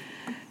it,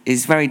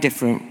 is very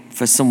different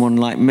for someone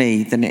like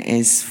me than it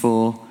is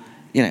for,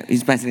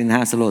 who's better in the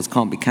House of Lords,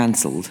 can't be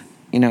cancelled.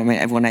 you know, I mean,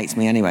 everyone hates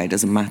me anyway, it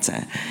doesn't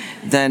matter,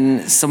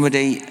 then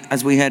somebody,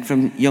 as we heard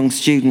from young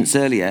students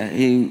earlier,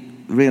 who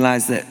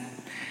realise that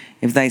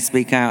if they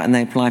speak out and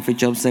they apply for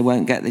jobs, they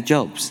won't get the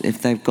jobs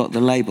if they've got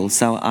the label.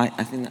 So I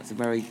think that's a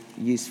very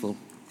useful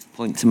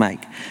point to make.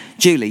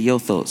 Julie, your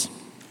thoughts?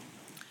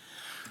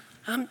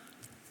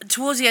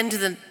 Towards the end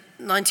of the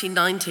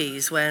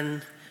 1990s,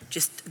 when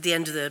just at the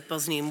end of the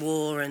Bosnian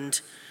War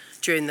and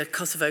during the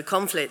Kosovo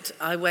conflict,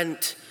 I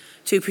went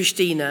to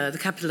Pristina, the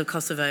capital of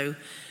Kosovo,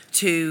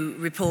 to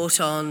report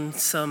on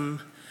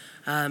some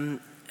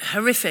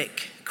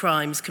horrific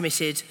crimes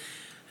committed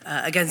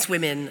against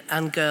women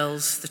and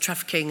girls, the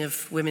trafficking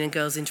of women and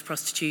girls into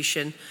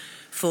prostitution,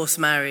 forced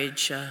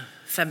marriage,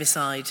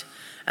 femicide,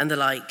 and the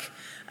like.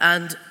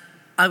 And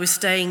I was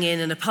staying in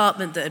an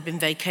apartment that had been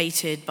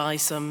vacated by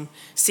some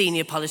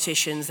senior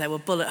politicians. There were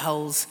bullet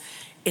holes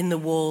in the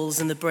walls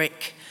and the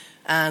brick,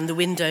 and the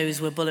windows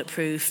were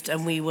bulletproofed,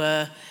 and we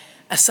were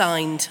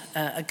assigned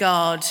a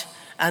guard,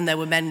 and there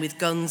were men with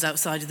guns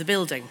outside of the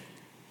building.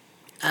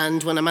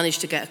 And when I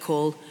managed to get a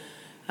call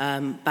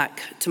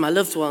back to my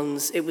loved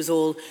ones, it was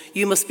all,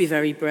 "You must be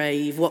very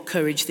brave, what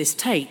courage this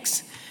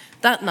takes."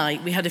 That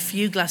night, we had a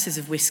few glasses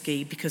of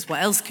whiskey, because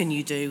what else can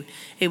you do?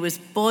 It was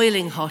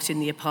boiling hot in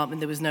the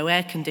apartment, there was no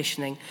air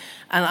conditioning,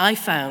 and I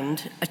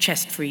found a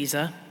chest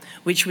freezer,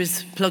 which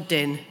was plugged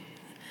in,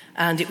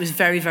 and it was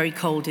very, very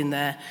cold in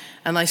there,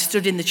 and I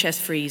stood in the chest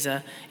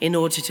freezer in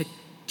order to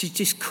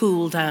just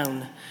cool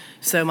down.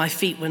 So my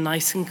feet were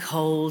nice and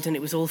cold, and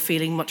it was all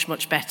feeling much,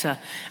 much better.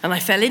 And I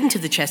fell into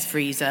the chest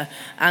freezer,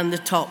 and the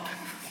top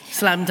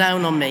slammed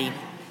down on me.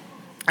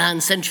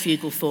 And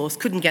centrifugal force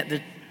couldn't get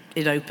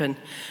it open.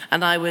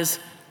 And I was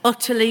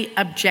utterly,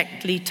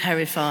 abjectly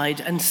terrified.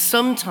 And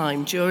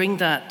sometime during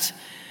that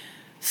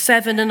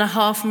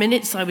 7.5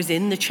 minutes I was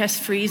in the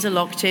chest freezer,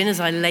 locked in, as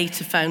I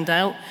later found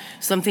out,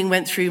 something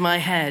went through my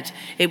head.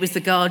 It was the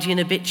Guardian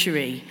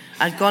obituary.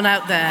 I'd gone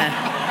out there,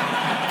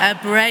 a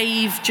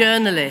brave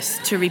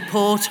journalist, to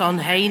report on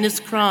heinous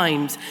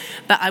crimes,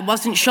 but I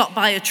wasn't shot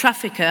by a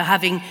trafficker.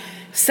 Having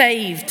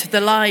saved the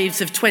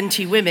lives of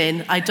 20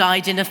 women, I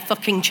died in a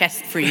fucking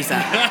chest freezer,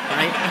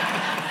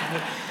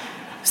 right?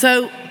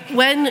 So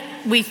when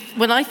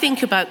I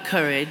think about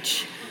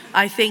courage,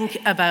 I think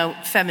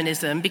about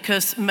feminism,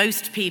 because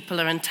most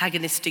people are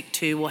antagonistic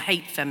to or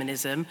hate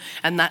feminism,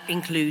 and that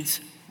includes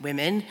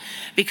women,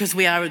 because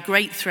we are a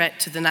great threat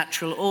to the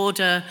natural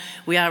order,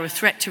 we are a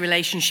threat to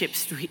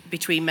relationships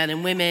between men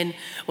and women.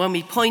 When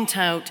we point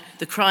out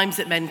the crimes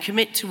that men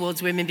commit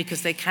towards women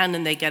because they can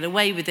and they get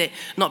away with it,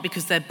 not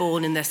because they're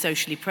born and they're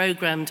socially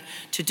programmed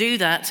to do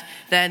that,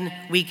 then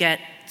we get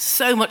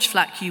so much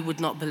flack you would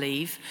not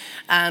believe.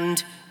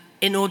 And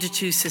in order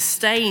to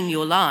sustain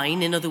your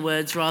line, in other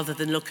words, rather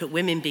than look at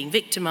women being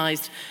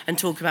victimised and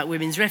talk about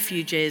women's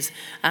refuges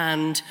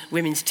and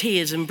women's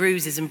tears and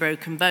bruises and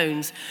broken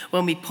bones,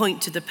 when we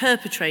point to the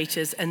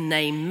perpetrators and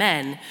name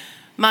men,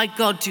 my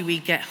God, do we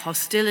get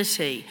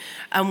hostility.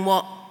 And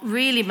what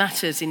really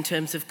matters in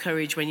terms of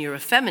courage when you're a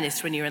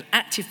feminist, when you're an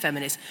active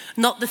feminist,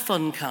 not the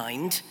fun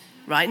kind,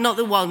 right? Not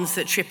the ones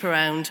that trip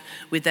around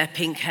with their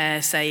pink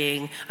hair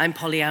saying, "I'm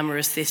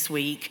polyamorous this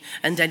week,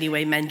 and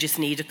anyway, men just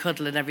need a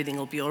cuddle and everything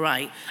will be all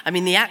right." I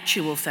mean, the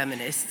actual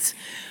feminists.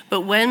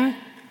 But when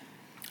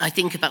I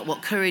think about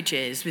what courage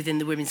is within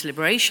the women's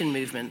liberation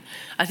movement,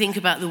 I think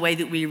about the way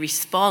that we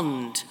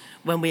respond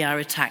when we are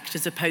attacked,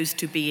 as opposed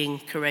to being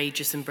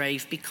courageous and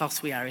brave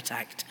because we are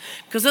attacked.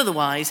 Because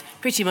otherwise,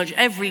 pretty much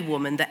every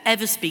woman that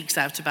ever speaks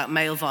out about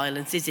male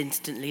violence is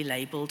instantly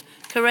labelled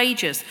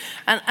courageous.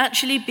 And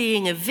actually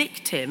being a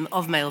victim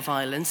of male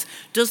violence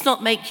does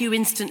not make you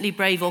instantly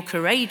brave or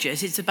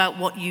courageous. It's about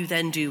what you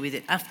then do with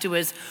it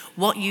afterwards,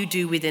 what you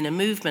do within a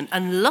movement.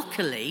 And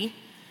luckily,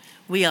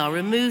 we are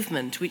a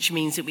movement, which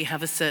means that we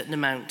have a certain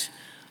amount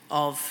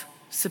of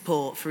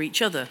support for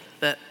each other.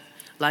 But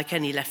like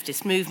any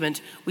leftist movement,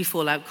 we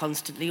fall out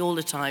constantly all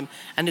the time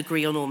and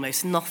agree on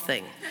almost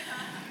nothing.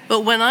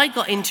 But when I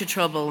got into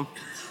trouble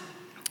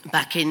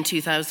back in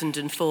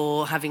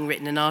 2004, having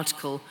written an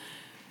article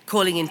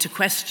calling into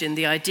question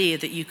the idea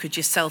that you could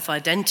just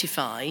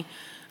self-identify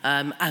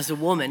as a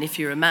woman if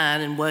you're a man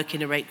and work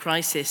in a rape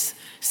crisis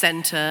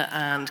centre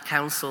and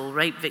counsel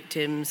rape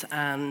victims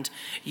and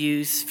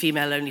use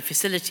female-only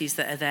facilities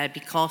that are there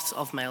because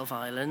of male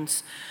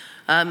violence,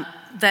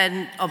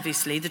 then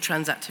obviously the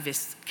trans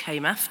activists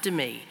came after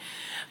me.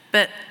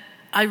 But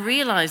I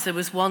realised there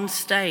was one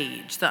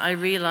stage that I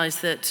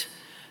realised that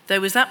there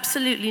was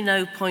absolutely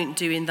no point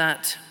doing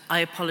that. I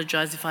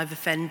apologise if I've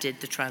offended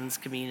the trans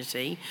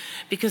community,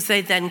 because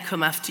they then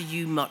come after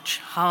you much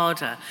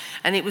harder.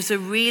 And it was a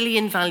really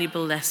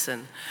invaluable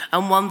lesson,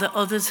 and one that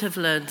others have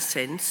learned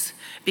since,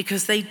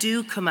 because they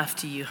do come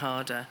after you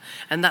harder,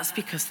 and that's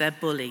because they're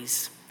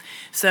bullies.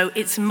 So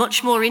it's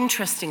much more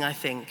interesting, I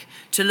think,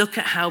 to look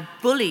at how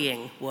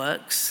bullying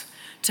works,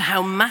 to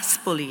how mass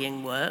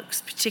bullying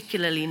works,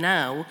 particularly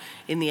now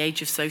in the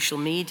age of social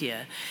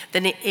media,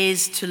 than it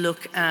is to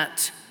look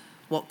at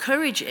what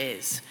courage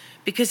is,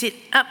 because it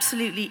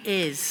absolutely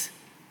is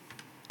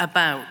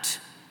about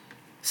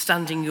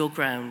standing your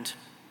ground.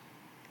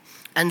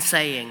 and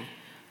saying,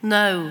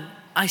 no,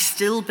 I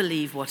still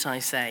believe what I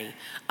say.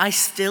 I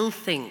still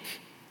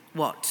think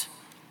what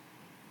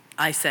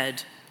I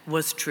said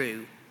was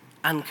true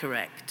and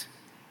correct.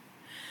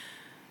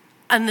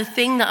 And the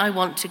thing that I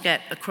want to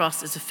get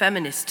across as a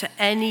feminist to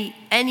any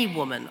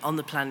woman on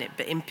the planet,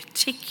 but in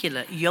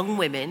particular young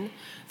women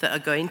that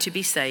are going to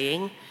be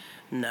saying,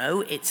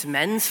 no, it's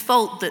men's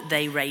fault that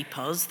they rape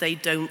us. They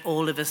don't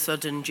all of a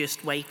sudden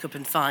just wake up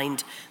and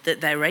find that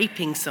they're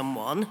raping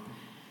someone.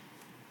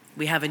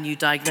 We have a new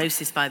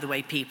diagnosis, by the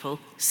way, people,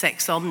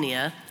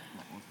 sexomnia,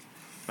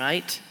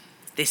 right?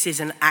 This is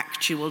an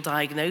actual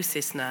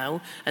diagnosis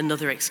now,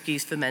 another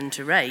excuse for men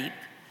to rape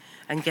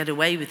and get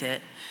away with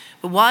it.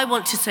 But what I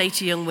want to say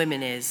to young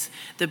women is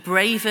the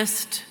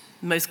bravest,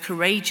 most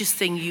courageous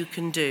thing you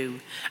can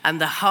do,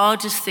 and the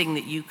hardest thing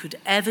that you could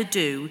ever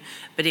do,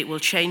 but it will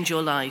change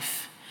your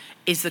life,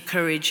 is the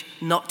courage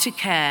not to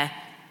care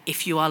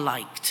if you are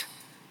liked.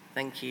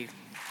 Thank you.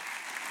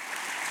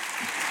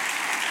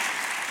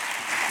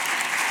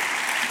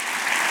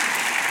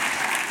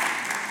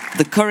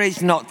 The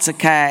courage not to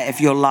care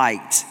if you're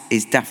liked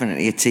is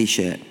definitely a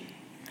T-shirt.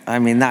 I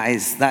mean, that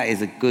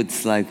is a good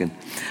slogan.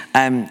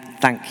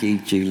 Thank you,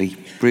 Julie.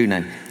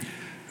 Bruno.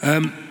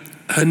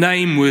 Her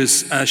name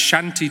was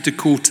Shanti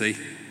DeCourty.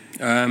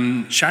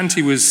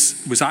 Shanti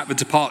was at the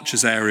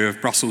departures area of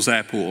Brussels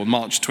Airport on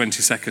March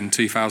 22nd,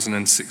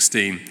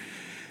 2016,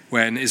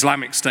 when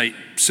Islamic State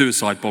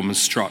suicide bombers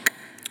struck.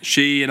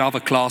 She and other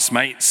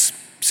classmates,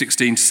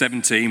 16 to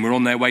 17, were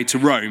on their way to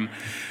Rome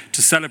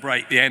to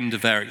celebrate the end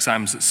of their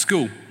exams at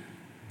school.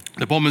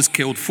 The bombers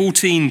killed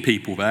 14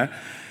 people there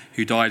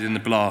who died in the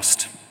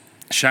blast.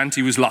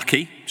 Shanti was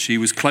lucky. She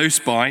was close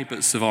by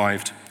but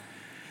survived.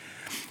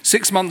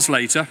 6 months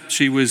later,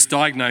 she was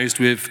diagnosed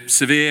with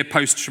severe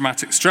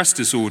post-traumatic stress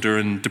disorder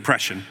and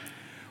depression.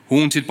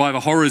 Haunted by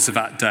the horrors of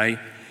that day,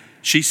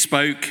 she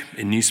spoke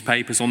in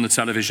newspapers, on the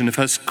television, of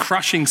her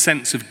crushing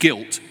sense of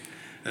guilt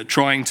at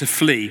trying to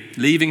flee,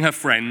 leaving her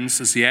friends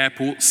as the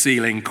airport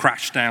ceiling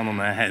crashed down on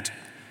their head.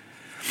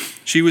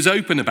 She was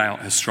open about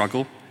her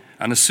struggle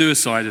and a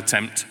suicide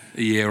attempt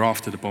a year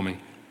after the bombing.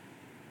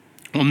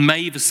 On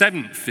May the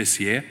 7th this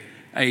year,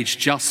 aged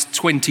just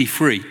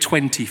 23,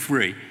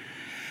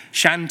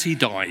 Shanti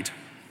died.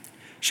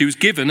 She was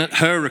given, at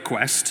her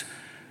request,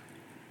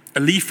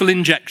 a lethal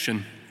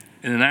injection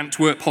in an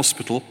Antwerp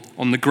hospital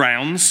on the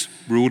grounds,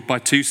 ruled by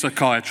 2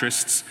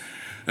 psychiatrists,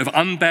 of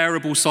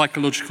unbearable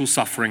psychological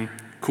suffering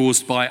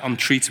caused by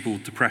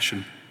untreatable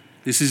depression.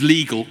 This is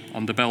legal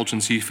under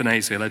Belgium's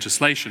euthanasia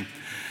legislation.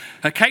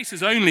 Her case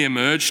has only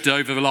emerged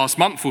over the last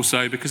month or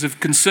so because of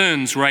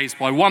concerns raised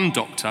by one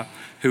doctor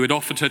who had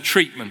offered her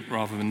treatment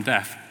rather than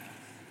death.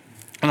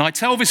 And I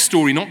tell this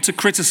story not to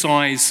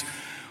criticise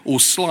or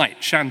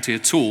slight Shanti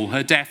at all.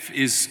 Her death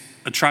is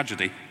a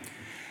tragedy.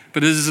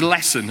 But it is a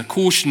lesson, a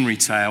cautionary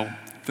tale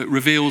that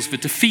reveals the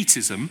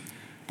defeatism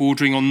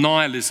bordering on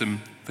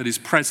nihilism that is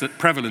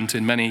prevalent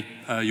in many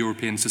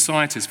European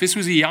societies. This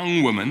was a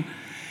young woman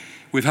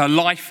with her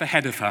life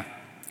ahead of her.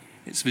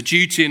 It's the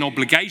duty and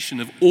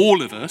obligation of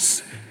all of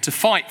us to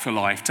fight for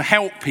life, to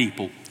help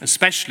people,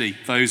 especially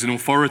those in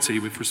authority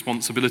with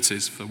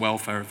responsibilities for the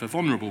welfare of the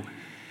vulnerable.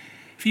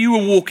 If you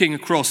were walking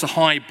across a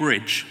high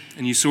bridge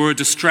and you saw a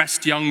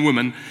distressed young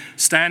woman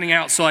standing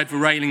outside the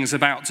railings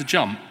about to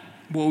jump,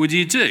 what would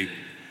you do?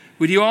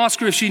 Would you ask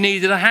her if she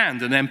needed a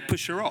hand and then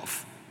push her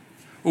off?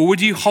 Or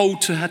would you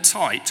hold to her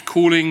tight,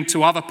 calling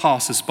to other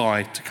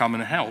passers-by to come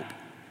and help?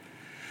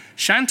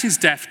 Shanti's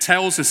death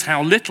tells us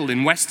how little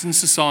in Western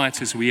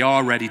societies we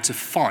are ready to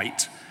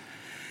fight.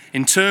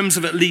 In terms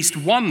of at least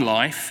one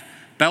life,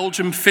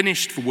 Belgium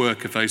finished the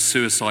work of those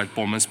suicide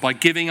bombers by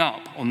giving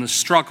up on the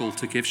struggle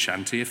to give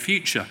Shanti a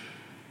future.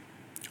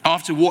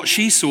 After what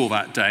she saw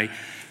that day,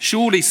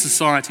 surely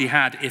society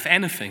had, if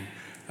anything,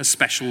 a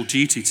special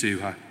duty to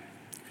her.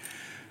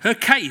 Her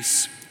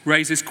case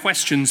raises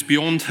questions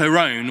beyond her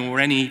own or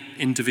any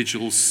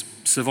individual's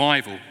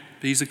survival.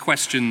 These are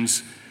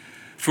questions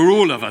for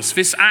all of us.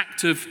 This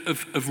act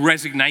of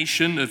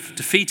resignation, of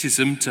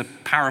defeatism, to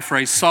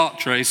paraphrase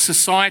Sartre, is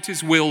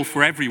society's will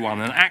for everyone,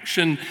 an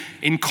action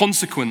in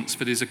consequence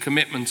that is a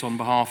commitment on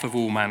behalf of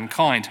all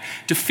mankind.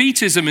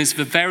 Defeatism is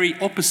the very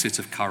opposite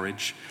of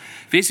courage.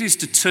 This is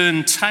to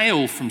turn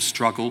tail from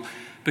struggle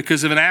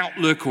because of an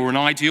outlook or an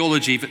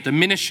ideology that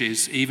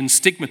diminishes, even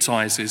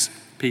stigmatizes,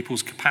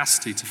 people's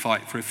capacity to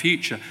fight for a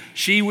future.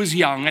 She was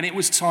young and it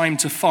was time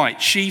to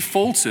fight. She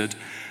faltered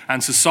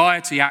and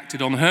society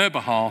acted on her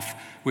behalf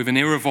with an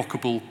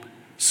irrevocable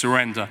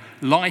surrender.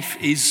 Life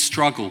is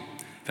struggle.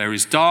 There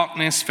is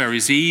darkness, there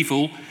is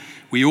evil.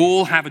 We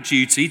all have a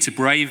duty to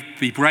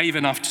be brave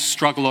enough to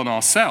struggle on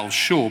ourselves,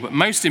 sure, but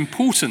most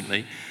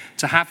importantly,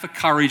 to have the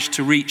courage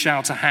to reach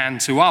out a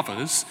hand to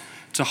others,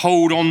 to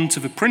hold on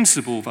to the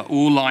principle that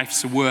all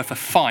lives are worth a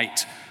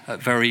fight,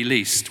 at very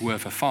least,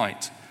 worth a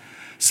fight.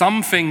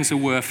 Some things are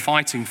worth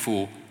fighting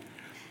for,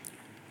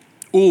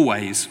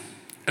 always,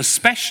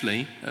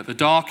 especially at the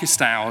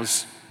darkest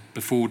hours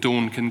before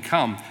dawn can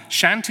come.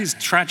 Shanti's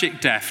tragic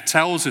death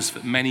tells us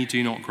that many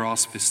do not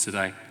grasp this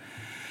today.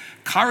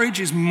 Courage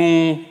is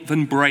more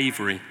than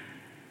bravery.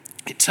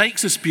 It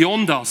takes us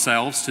beyond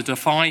ourselves to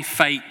defy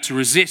fate, to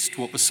resist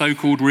what the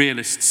so-called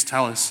realists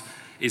tell us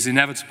is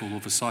inevitable, or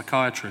the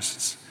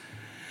psychiatrists.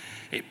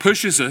 It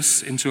pushes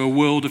us into a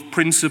world of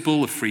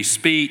principle, of free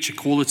speech,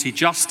 equality,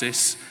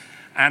 justice,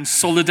 and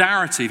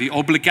solidarity, the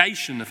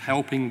obligation of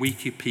helping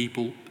weaker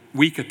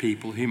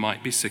people who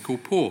might be sick or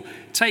poor.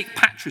 Take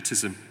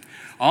patriotism.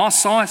 Our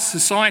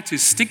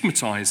societies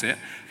stigmatize it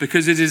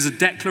because it is a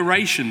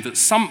declaration that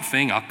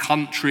something, our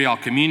country, our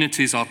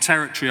communities, our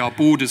territory, our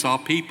borders, our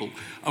people,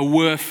 are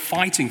worth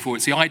fighting for.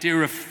 It's the idea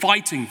of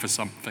fighting for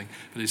something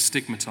that is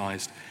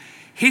stigmatized.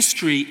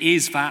 History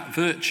is that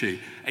virtue,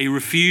 a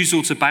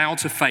refusal to bow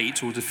to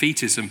fate or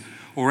defeatism,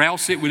 or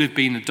else it would have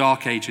been the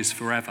Dark Ages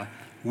forever.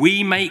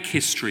 We make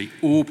history,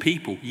 all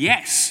people.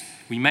 Yes,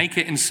 we make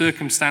it in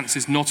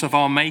circumstances not of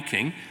our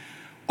making,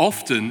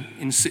 often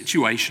in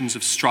situations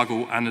of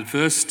struggle and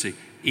adversity,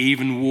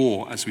 even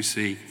war, as we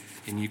see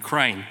in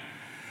Ukraine.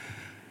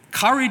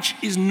 Courage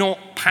is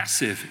not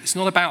passive. It's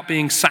not about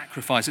being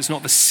sacrificed. It's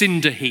not the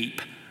cinder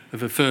heap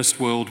of the First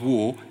World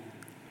War.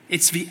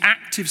 It's the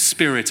active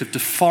spirit of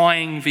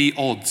defying the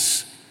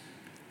odds,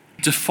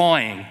 to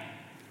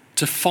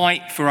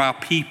fight for our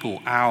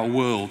people, our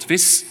world.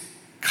 This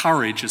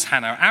courage, as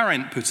Hannah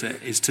Arendt put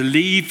it, is to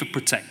leave the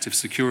protective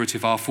security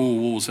of our four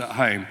walls at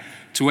home,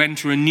 to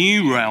enter a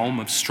new realm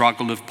of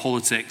struggle, of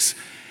politics,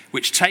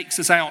 which takes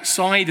us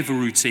outside of the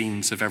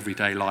routines of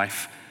everyday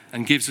life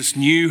and gives us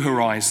new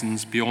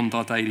horizons beyond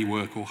our daily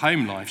work or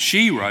home life.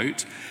 She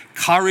wrote,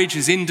 "Courage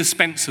is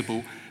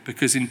indispensable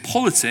because in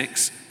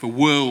politics, the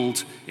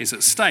world is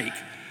at stake."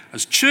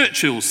 As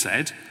Churchill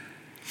said,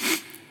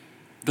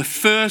 "The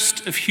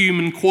first of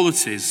human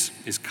qualities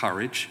is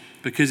courage,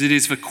 because it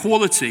is the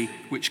quality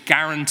which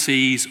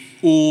guarantees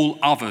all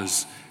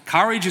others."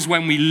 Courage is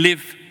when we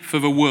live for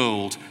the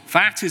world.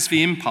 That is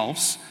the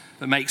impulse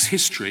that makes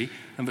history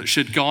and that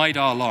should guide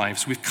our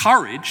lives. With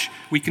courage,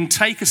 we can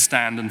take a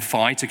stand and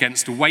fight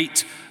against the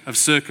weight of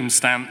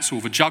circumstance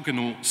or the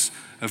juggernauts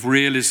of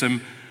realism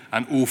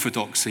and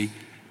orthodoxy.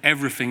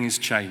 Everything is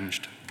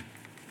changed.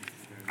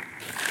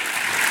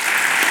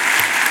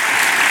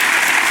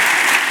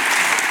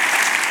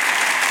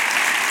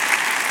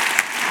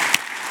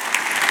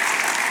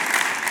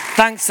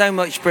 Thanks so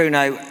much,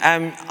 Bruno.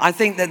 I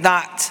think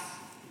that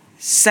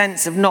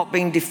sense of not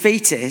being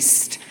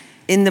defeatist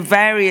in the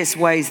various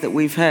ways that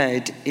we've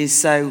heard is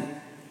so,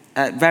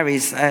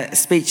 various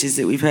speeches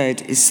that we've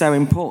heard is so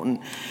important.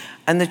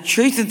 And the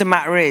truth of the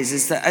matter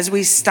is that as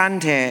we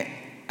stand here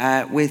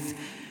with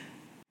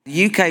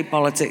UK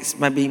politics,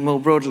 maybe more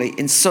broadly,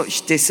 in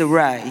such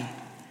disarray,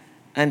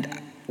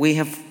 and we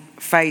have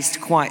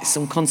faced quite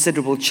some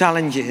considerable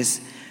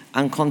challenges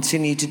and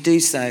continue to do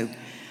so,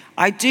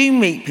 I do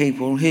meet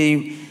people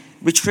who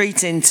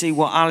retreat into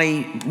what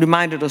Ali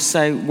reminded us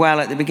so well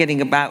at the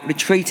beginning about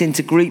retreat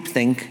into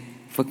groupthink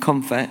for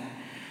comfort,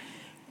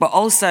 but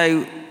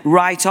also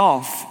write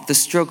off the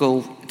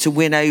struggle to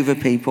win over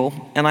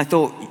people. And I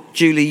thought,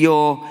 Julie,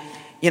 your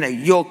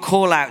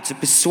call out to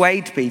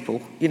persuade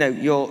people,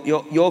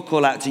 your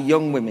call out to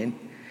young women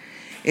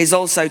is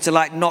also to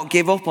not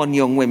give up on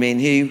young women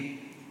who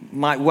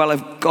might well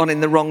have gone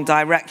in the wrong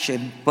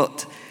direction,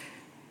 but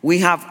we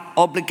have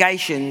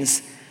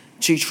obligations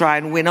to try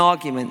and win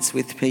arguments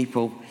with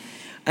people.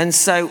 And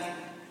so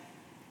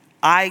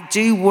I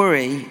do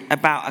worry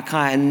about a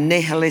kind of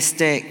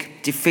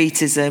nihilistic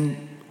defeatism,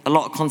 a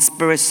lot of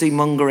conspiracy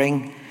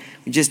mongering.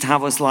 We just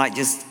have us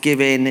just give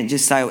in and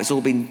just say, it's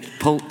all been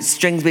pulled,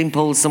 strings been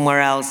pulled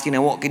somewhere else,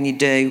 what can you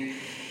do?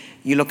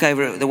 You look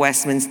over at the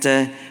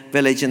Westminster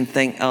Village and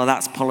think, oh,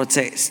 that's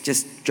politics,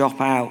 just drop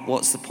out,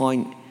 what's the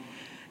point?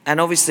 And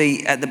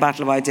obviously at the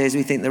Battle of Ideas,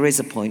 we think there is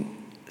a point.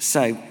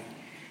 So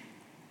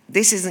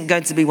this isn't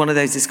going to be one of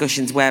those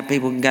discussions where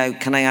people can go,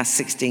 can I ask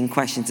 16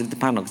 questions of the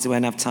panel because we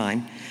won't have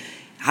time.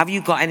 Have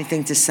you got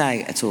anything to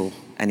say at all,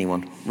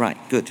 anyone? Right,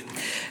 good.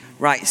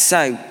 Right,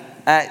 so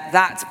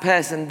that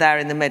person there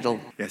in the middle.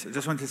 Yes, I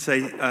just wanted to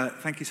say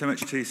thank you so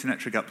much to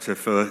Sunetra Gupta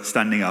for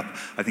standing up.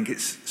 I think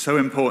it's so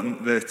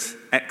important that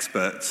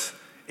experts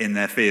in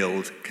their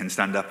field can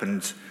stand up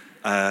and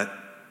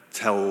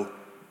tell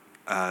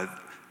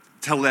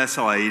their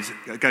side,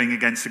 going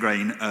against the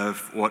grain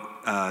of what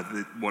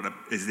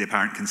is the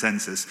apparent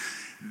consensus.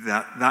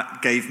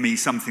 That gave me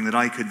something that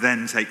I could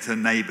then take to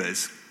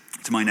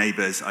my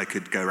neighbours. I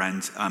could go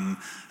around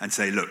and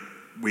say, look,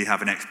 we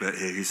have an expert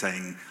here who's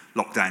saying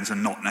lockdowns are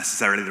not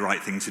necessarily the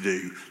right thing to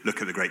do.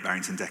 Look at the Great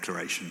Barrington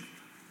Declaration.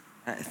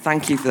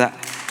 Thank you for that.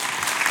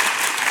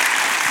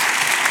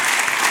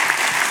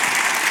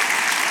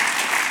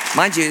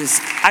 Mind you,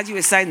 as you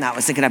were saying that, I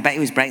was thinking, I bet he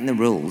was breaking the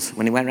rules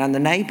when he went around the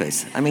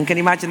neighbours. I mean, can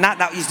you imagine that?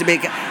 That used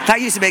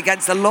to be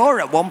against the law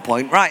at one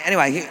point. Right,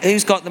 anyway,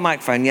 who's got the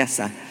microphone? Yes,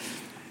 sir.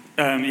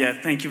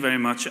 Thank you very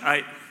much.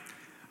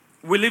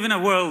 We live in a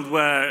world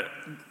where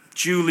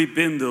Julie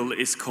Bindel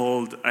is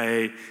called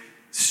a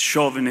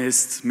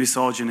chauvinist,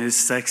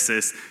 misogynist,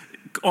 sexist,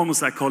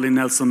 almost like calling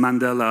Nelson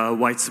Mandela a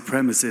white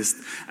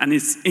supremacist. And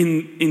it's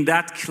in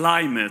that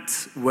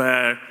climate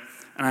where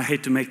and I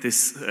hate to make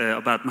this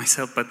about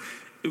myself, but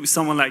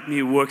someone like me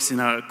who works in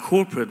a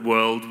corporate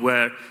world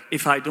where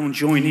if I don't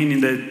join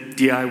in the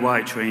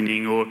DIY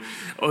training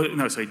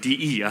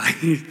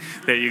DEI,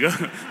 there you go,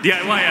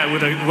 DIY I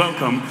would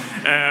welcome,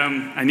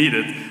 I need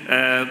it.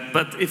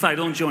 But if I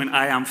don't join,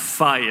 I am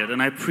fired.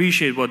 And I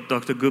appreciate what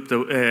Dr.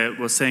 Gupta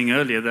was saying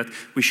earlier, that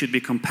we should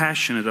be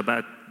compassionate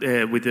about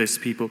with these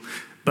people.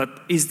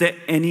 But is there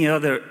any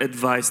other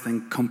advice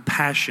than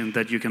compassion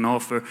that you can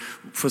offer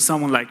for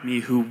someone like me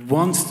who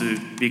wants to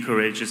be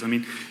courageous? I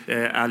mean,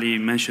 Ali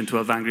mentioned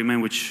 12 Angry Men,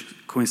 which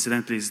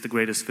coincidentally is the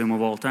greatest film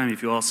of all time,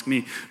 if you ask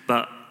me.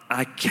 But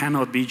I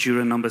cannot be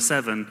juror number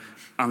 7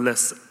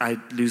 unless I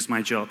lose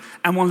my job.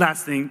 And one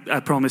last thing,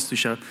 I promise to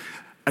shut.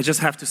 I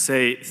just have to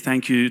say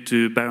thank you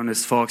to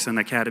Baroness Fox and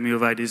Academy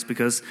of Ideas,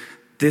 because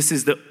this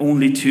is the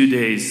only 2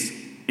 days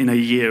in a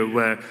year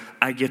where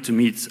I get to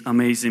meet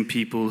amazing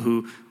people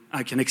who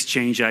I can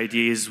exchange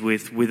ideas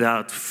with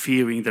without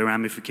fearing the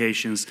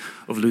ramifications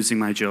of losing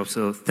my job.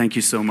 So thank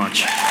you so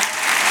much.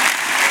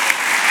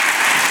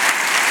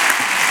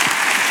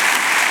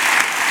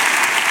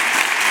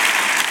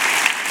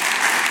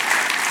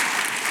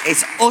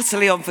 It's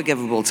utterly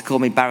unforgivable to call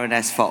me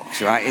Baroness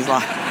Fox, right? It's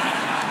like...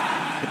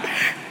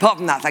 Apart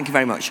from that, thank you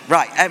very much.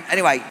 Right,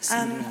 anyway.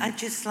 I'd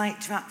just like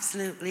to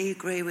absolutely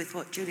agree with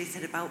what Julie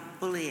said about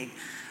bullying.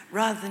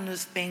 Rather than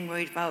us being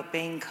worried about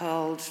being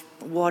called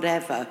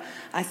whatever,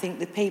 I think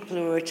the people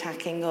who are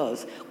attacking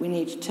us, we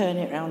need to turn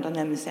it around on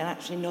them and say,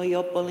 actually, no,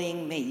 you're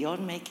bullying me. You're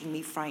making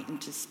me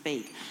frightened to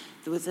speak.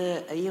 There was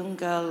a young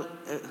girl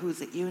who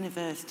was at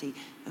university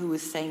who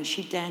was saying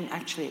she daren't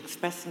actually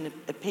express an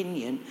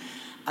opinion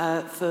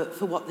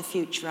for what the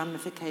future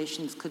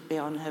ramifications could be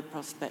on her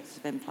prospects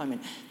of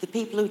employment. The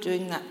people who are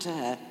doing that to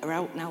her are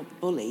out and out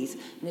bullies,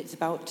 and it's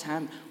about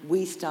time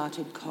we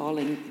started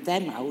calling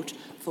them out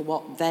for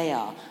what they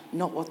are,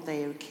 not what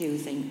they are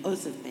accusing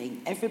us of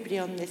being. Everybody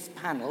on this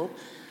panel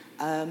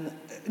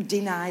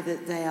deny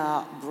that they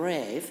are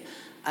brave,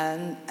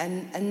 and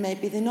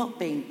maybe they're not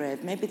being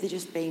brave, maybe they're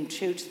just being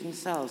true to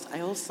themselves.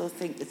 I also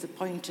think there's a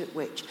point at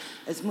which,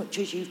 as much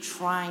as you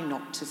try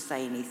not to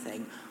say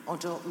anything or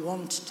don't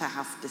want to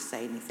have to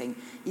say anything,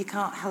 you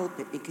can't help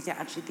it because it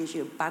actually gives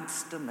you a bad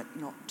stomach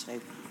not to.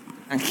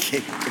 Thank you.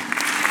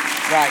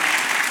 Right.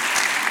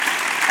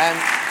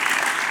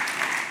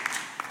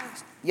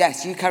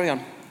 Yes, you carry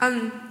on.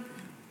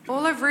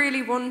 All I've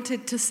really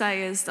wanted to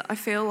say is that I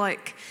feel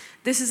like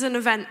this is an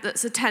event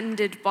that's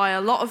attended by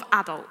a lot of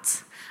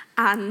adults.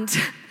 And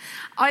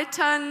I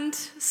turned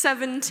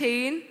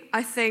 17,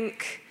 I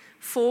think,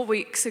 4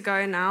 weeks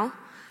ago now.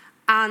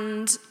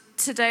 And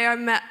today I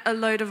met a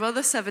load of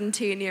other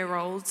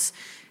 17-year-olds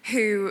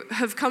who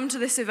have come to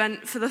this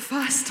event for the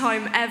first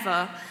time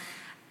ever.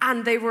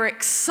 And they were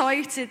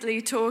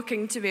excitedly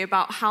talking to me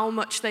about how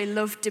much they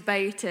loved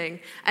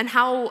debating and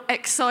how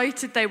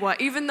excited they were,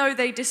 even though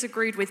they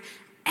disagreed with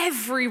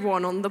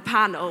everyone on the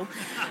panel,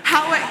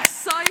 how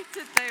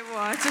excited they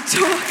were to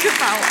talk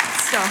about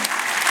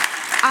stuff.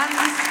 And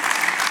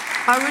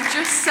I would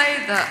just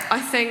say that I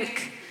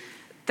think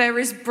there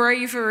is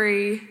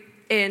bravery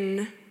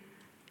in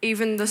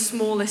even the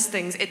smallest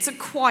things. It's a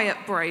quiet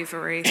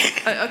bravery,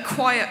 a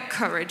quiet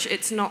courage.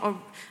 It's not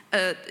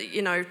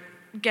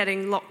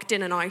getting locked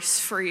in an ice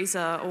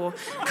freezer or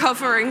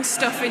covering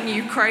stuff in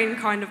Ukraine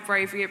kind of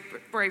bravery,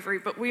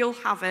 but we all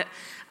have it.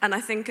 And I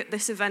think at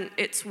this event,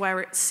 it's where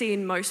it's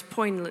seen most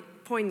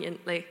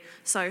poignantly.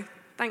 So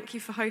thank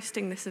you for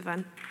hosting this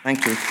event.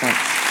 Thank you. Thanks.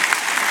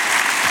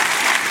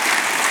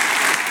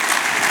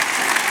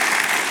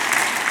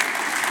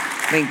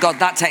 I mean, God,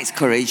 that takes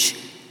courage.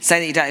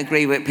 Saying that you don't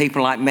agree with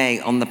people like me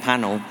on the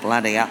panel,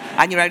 bloody hell.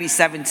 And you're only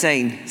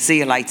 17. See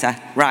you later.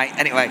 Right,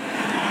 anyway.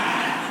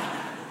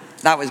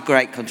 That was a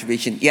great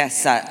contribution.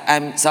 Yes, sir.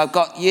 So I've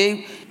got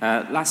you.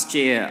 Last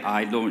year,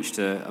 I launched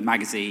a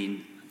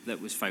magazine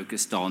that was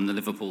focused on the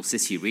Liverpool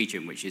City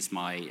region, which is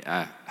my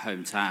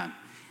hometown.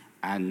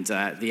 And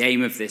the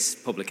aim of this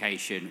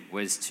publication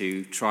was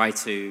to try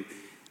to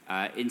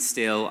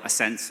instill a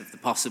sense of the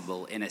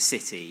possible in a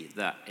city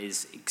that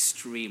is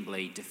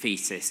extremely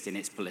defeatist in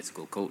its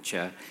political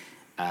culture,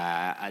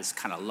 has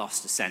kind of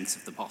lost a sense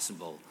of the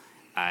possible,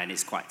 and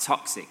is quite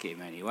toxic in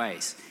many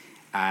ways.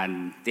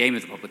 And the aim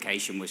of the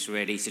publication was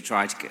really to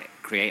try to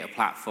create a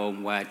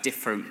platform where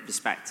different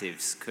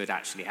perspectives could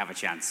actually have a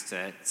chance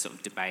to sort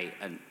of debate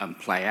and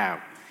play out.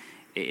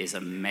 It is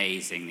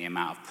amazing the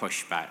amount of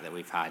pushback that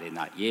we've had in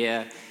that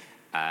year,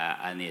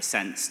 and the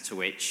sense to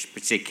which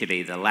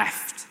particularly the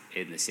left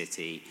in the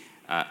city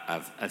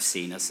have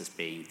seen us as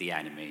being the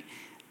enemy.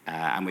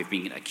 And we've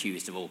been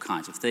accused of all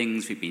kinds of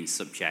things. We've been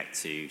subject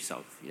to sort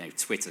of,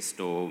 Twitter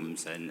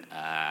storms and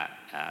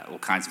all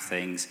kinds of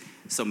things.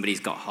 Somebody's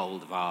got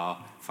hold of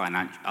our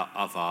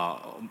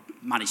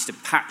managed to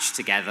patch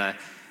together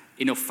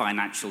enough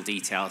financial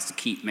details to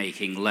keep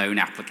making loan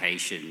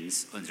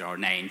applications under our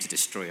name to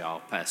destroy our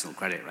personal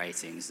credit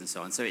ratings and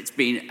so on. So it's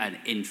been an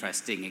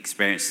interesting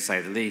experience, to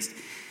say the least.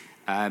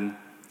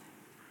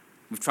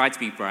 We've tried to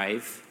be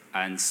brave,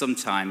 and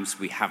sometimes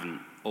we haven't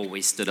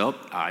always stood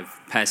up. I've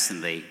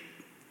personally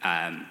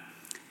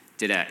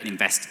did an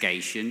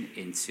investigation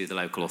into the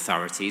local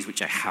authorities,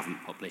 which I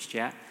haven't published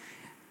yet,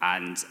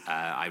 and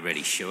I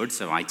really should,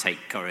 so I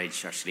take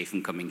courage actually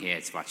from coming here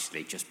to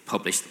actually just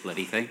publish the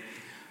bloody thing.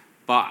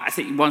 But I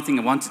think one thing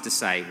I wanted to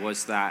say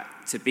was that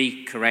to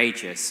be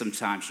courageous,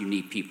 sometimes you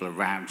need people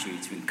around you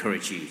to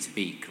encourage you to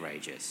be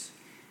courageous.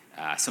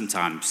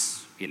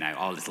 Sometimes, you know,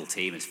 our little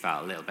team has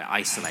felt a little bit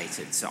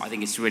isolated, so I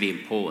think it's really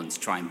important to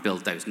try and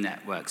build those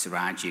networks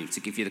around you to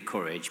give you the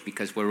courage,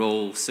 because we're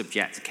all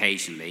subject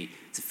occasionally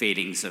to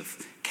feelings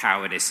of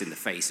cowardice in the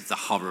face of the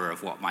horror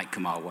of what might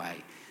come our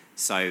way.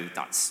 So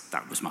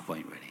that was my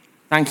point, really.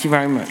 Thank you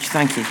very much.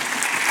 Thank you.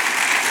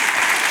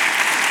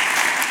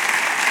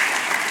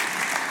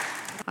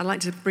 I'd like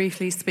to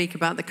briefly speak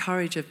about the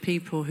courage of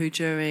people who,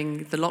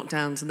 during the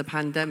lockdowns and the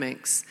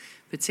pandemics,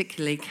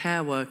 particularly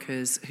care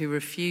workers who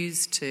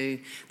refused to,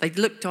 they'd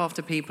looked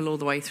after people all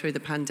the way through the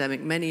pandemic.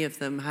 Many of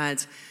them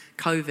had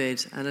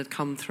COVID and had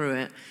come through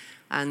it.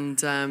 And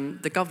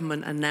the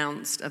government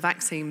announced a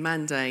vaccine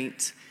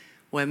mandate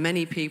where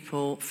many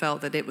people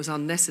felt that it was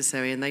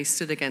unnecessary, and they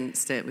stood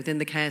against it within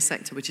the care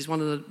sector, which is one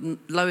of the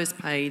lowest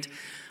paid,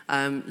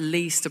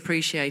 least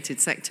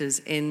appreciated sectors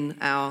in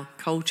our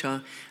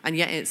culture, and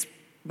yet it's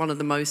one of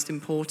the most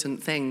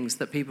important things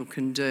that people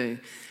can do.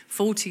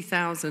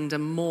 40,000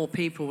 and more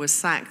people were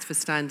sacked for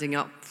standing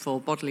up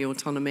for bodily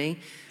autonomy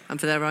and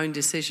for their own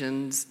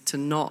decisions to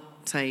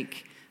not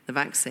take the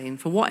vaccine,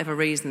 for whatever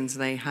reasons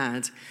they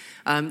had.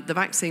 The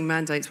vaccine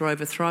mandates were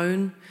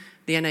overthrown.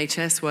 The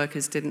NHS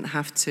workers didn't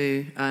have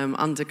to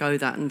undergo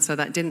that, and so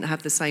that didn't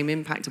have the same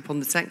impact upon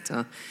the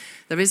sector.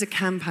 There is a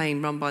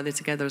campaign run by the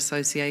Together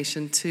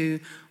Association to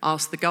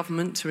ask the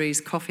government,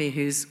 Therese Coffey,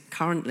 who's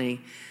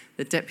currently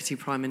the Deputy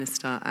Prime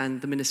Minister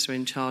and the Minister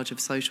in charge of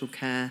social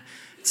care,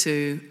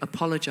 to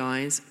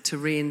apologise, to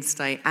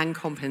reinstate and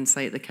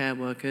compensate the care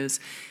workers.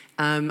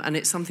 And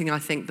it's something I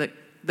think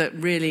that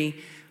really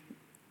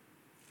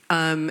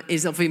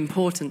is of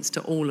importance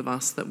to all of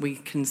us, that we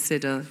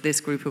consider this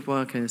group of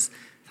workers.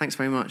 Thanks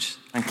very much.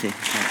 Thank you.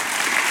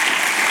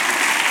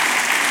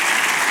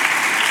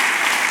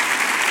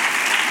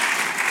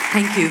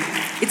 Thank you.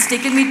 It's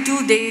taken me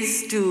 2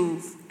 days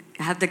to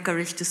have the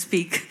courage to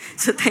speak,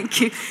 so thank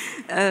you.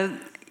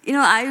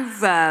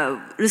 I've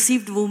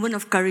received the Woman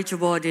of Courage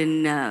Award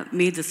in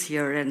May this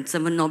year, and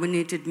someone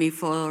nominated me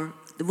for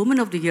the Woman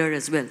of the Year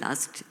as well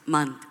last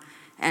month,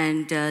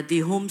 and the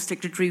Home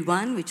Secretary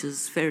won, which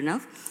is fair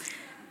enough.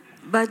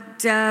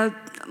 But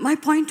my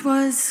point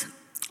was,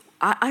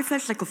 I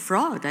felt like a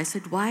fraud. I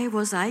said, why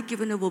was I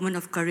given a Woman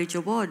of Courage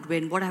Award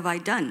when what have I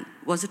done?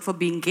 Was it for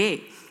being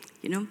gay?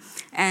 You know?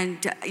 And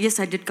yes,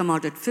 I did come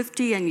out at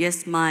 50, and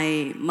yes,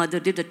 my mother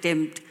did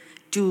attempt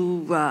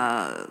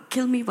to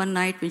kill me one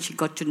night when she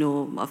got to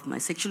know of my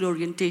sexual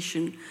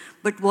orientation.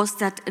 But was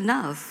that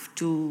enough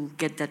to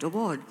get that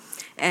award?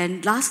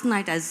 And last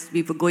night, as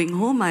we were going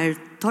home, I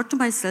thought to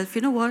myself,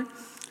 you know what?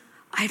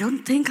 I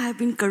don't think I've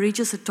been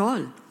courageous at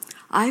all.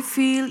 I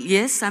feel,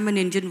 yes, I'm an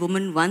Indian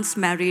woman, once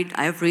married,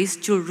 I've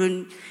raised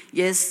children.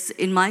 Yes,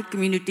 in my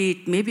community,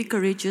 it may be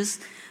courageous.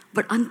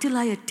 But until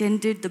I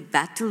attended the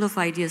Battle of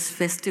Ideas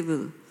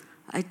Festival,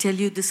 I tell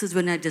you, this is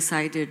when I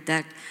decided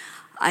that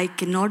I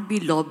cannot be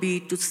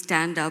lobbied to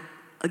stand up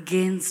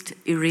against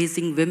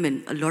erasing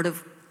women. A lot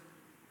of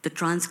the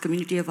trans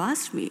community have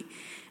asked me.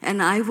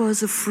 And I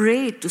was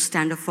afraid to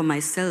stand up for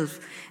myself.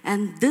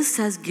 And this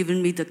has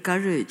given me the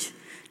courage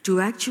to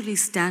actually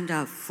stand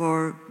up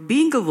for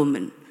being a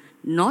woman,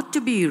 not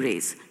to be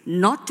erased,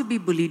 not to be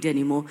bullied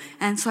anymore.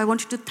 And so I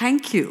wanted to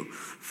thank you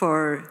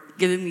for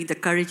giving me the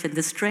courage and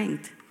the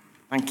strength.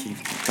 Thank you.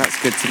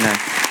 That's good to know.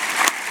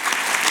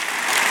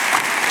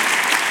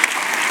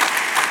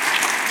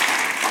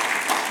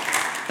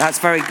 That's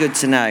very good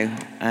to know.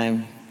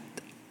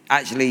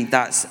 Actually,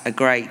 that's a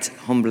great,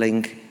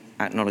 humbling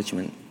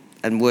acknowledgement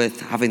and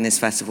worth having this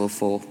festival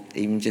for,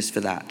 even just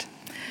for that.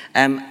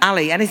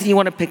 Ali, anything you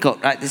want to pick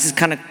up? This is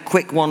kind of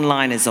quick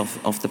one-liners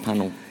off the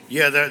panel.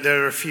 Yeah,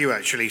 there are a few,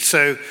 actually.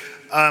 So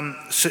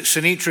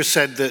Sunetra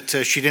said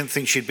that she didn't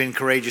think she'd been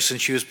courageous and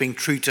she was being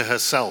true to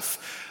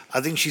herself. I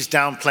think she's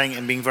downplaying it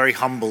and being very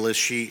humble, as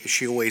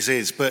she always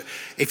is. But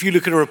if you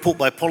look at a report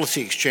by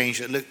Policy Exchange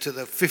that looked at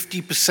that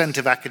 50%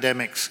 of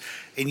academics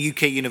in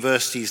UK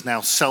universities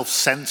now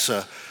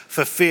self-censor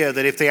for fear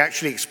that if they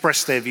actually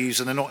express their views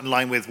and they're not in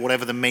line with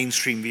whatever the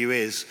mainstream view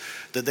is,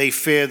 that they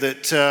fear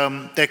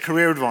that their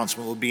career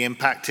advancement will be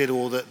impacted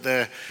or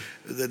that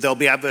they'll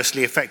be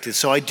adversely affected.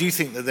 So I do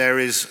think that there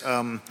is,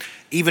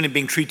 even in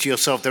being true to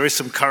yourself, there is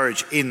some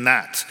courage in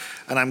that.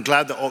 And I'm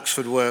glad that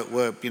Oxford were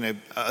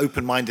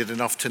open-minded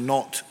enough to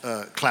not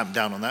clamp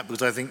down on that,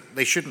 because I think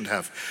they shouldn't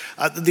have.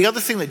 The other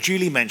thing that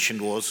Julie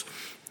mentioned was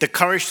the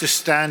courage to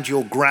stand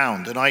your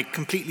ground. And I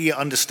completely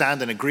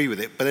understand and agree with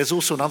it, but there's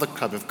also another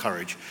type of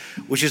courage,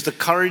 which is the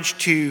courage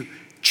to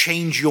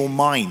change your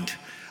mind.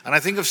 And I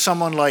think of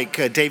someone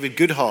like David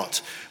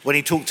Goodhart, when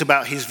he talked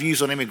about his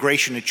views on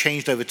immigration had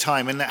changed over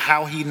time, and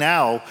how he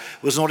now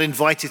was not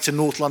invited to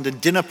North London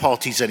dinner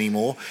parties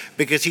anymore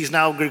because he's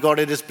now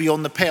regarded as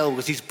beyond the pale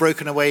because he's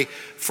broken away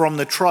from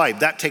the tribe.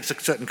 That takes a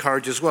certain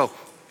courage as well.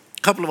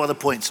 A couple of other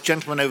points.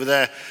 Gentleman over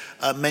there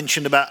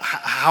mentioned about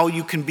how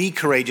you can be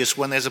courageous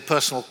when there's a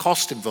personal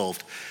cost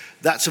involved.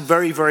 That's a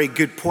very, very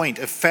good point,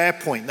 a fair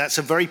point. That's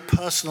a very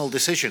personal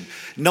decision.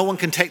 No one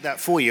can take that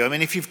for you. I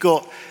mean, if you've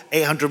got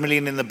 800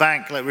 million in the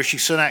bank, like Rishi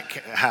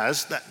Sunak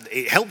has,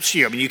 it helps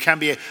you. I mean, you can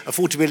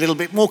afford to be a little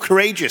bit more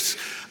courageous.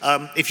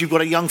 If you've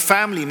got a young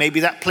family,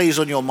 maybe that plays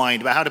on your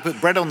mind about how to put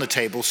bread on the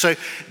table. So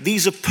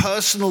these are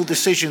personal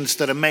decisions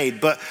that are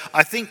made. But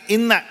I think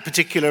in that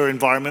particular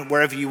environment,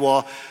 wherever you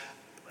are,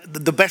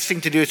 the best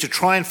thing to do is to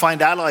try and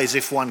find allies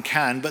if one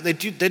can, but there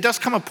does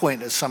come a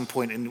point at some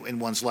point in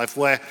one's life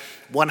where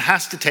one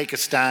has to take a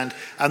stand,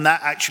 and that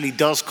actually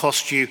does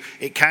cost you.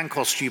 It can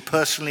cost you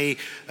personally,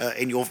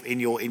 in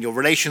your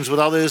relations with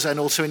others, and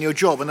also in your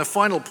job. And the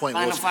final point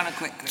was,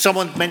 quick.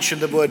 Someone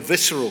mentioned the word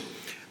visceral.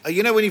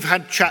 You know, when you've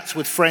had chats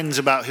with friends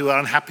about who are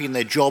unhappy in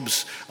their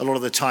jobs a lot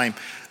of the time,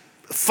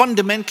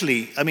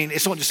 fundamentally, I mean,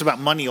 it's not just about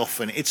money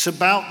often. It's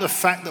about the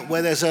fact that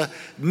where there's a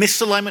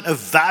misalignment of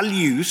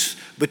values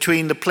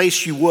between the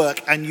place you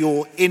work and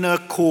your inner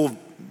core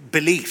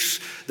beliefs,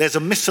 there's a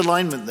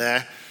misalignment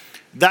there.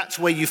 That's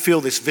where you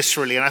feel this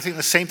viscerally. And I think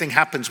the same thing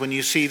happens when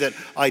you see that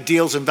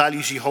ideals and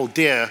values you hold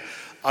dear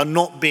are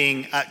not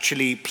being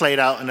actually played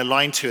out and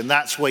aligned to. And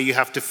that's where you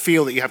have to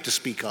feel that you have to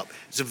speak up.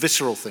 It's a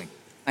visceral thing.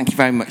 Thank you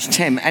very much.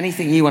 Tim,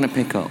 anything you want to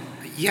pick up?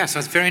 Yes, I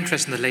was very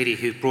interested in the lady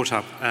who brought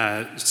up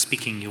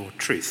speaking your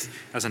truth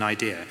as an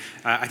idea.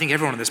 I think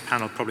everyone on this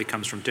panel probably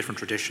comes from different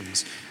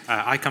traditions.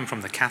 I come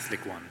from the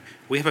Catholic one.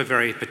 We have a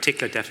very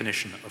particular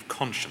definition of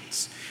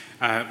conscience.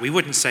 We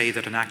wouldn't say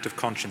that an act of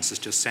conscience is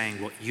just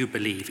saying what you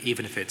believe,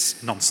 even if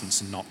it's nonsense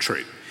and not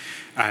true.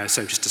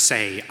 So just to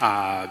say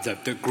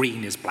the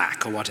green is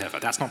black or whatever,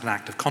 that's not an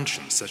act of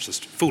conscience, that's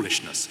just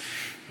foolishness.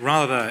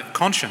 Rather,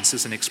 conscience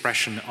is an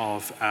expression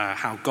of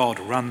how God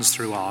runs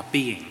through our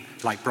being,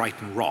 like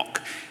Brighton Rock.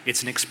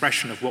 It's an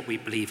expression of what we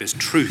believe is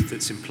truth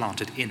that's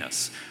implanted in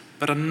us.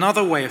 But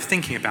another way of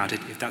thinking about it,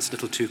 if that's a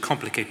little too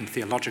complicated and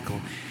theological,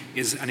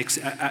 is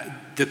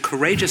the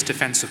courageous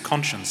defense of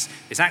conscience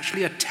is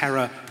actually a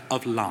terror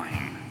of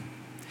lying.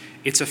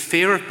 It's a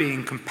fear of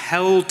being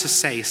compelled to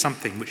say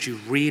something which you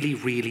really,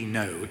 really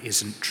know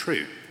isn't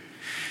true.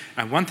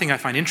 And one thing I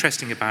find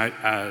interesting about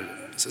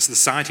the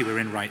society we're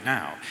in right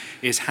now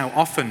is how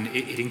often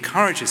it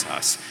encourages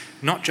us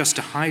not just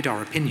to hide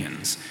our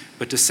opinions,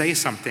 but to say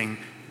something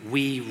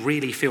we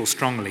really feel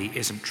strongly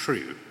isn't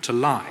true, to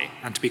lie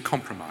and to be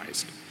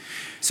compromised.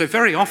 So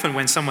very often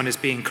when someone is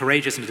being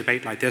courageous in a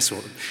debate like this,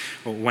 or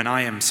when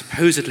I am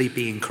supposedly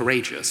being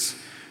courageous,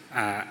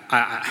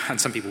 and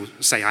some people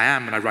say I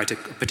am when I write a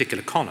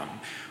particular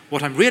column,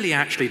 what I'm really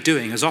actually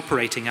doing is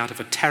operating out of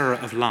a terror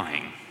of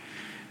lying,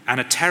 and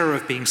a terror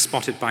of being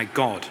spotted by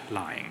God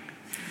lying.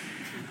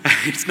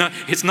 It's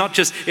not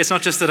just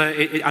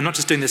that I'm not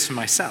just doing this for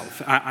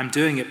myself. I'm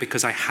doing it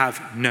because I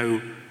have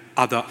no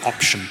other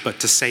option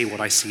but to say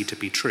what I see to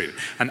be true.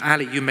 And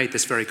Ali, you made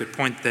this very good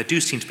point. There do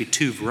seem to be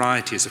two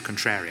varieties of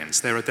contrarians.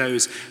 There are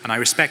those, and I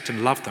respect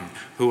and love them,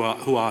 who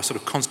are sort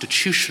of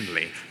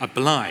constitutionally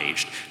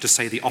obliged to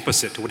say the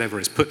opposite to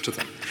whatever is put to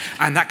them.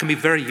 And that can be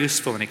very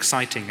useful and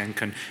exciting and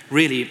can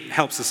really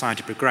help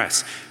society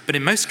progress. But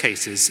in most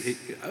cases,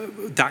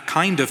 that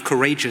kind of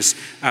courageous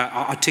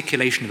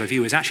articulation of a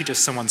view is actually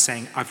just someone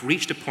saying, I've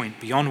reached a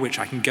point beyond which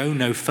I can go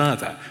no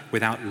further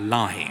without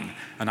lying,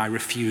 and I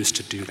refuse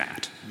to do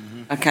that.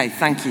 Okay,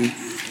 thank you.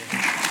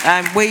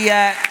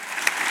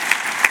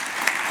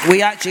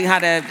 We actually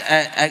had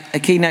a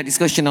keynote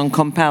discussion on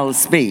compelled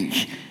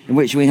speech, in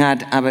which we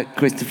had Abbot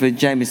Christopher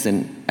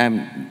Jameson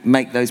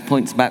make those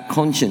points about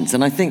conscience.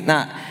 And I think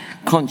that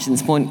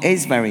conscience point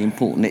is very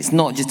important. It's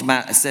not just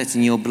about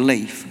asserting your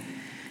belief,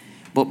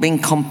 but being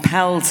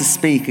compelled to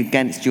speak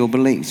against your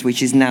beliefs,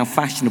 which is now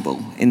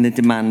fashionable in the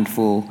demand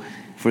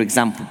for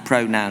example,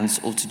 pronouns,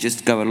 or to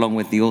just go along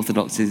with the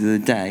orthodoxies of the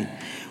day,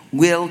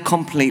 will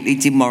completely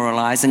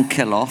demoralise and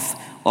kill off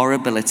our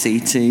ability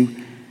to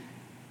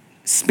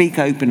speak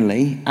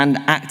openly and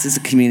act as a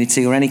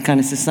community or any kind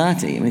of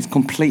society. I mean, it's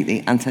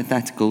completely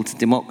antithetical to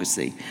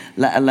democracy,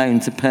 let alone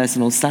to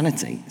personal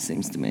sanity, it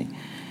seems to me.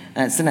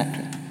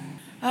 Sinetra.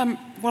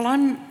 Well,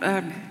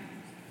 I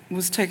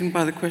was taken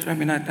by the question. I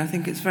mean, I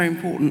think it's very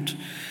important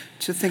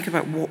to think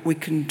about what we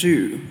can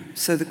do.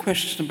 So the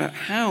question about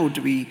how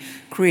do we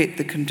create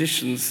the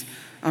conditions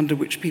under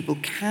which people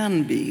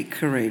can be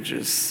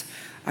courageous,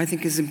 I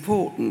think is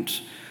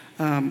important,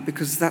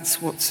 because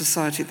that's what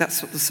society,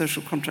 that's what the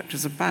social contract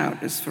is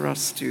about, is for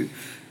us to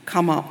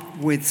come up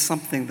with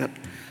something that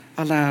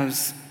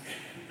allows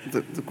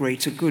the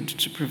greater good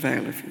to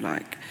prevail, if you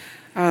like.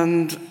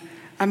 And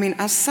I mean,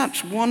 as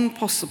such, one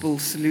possible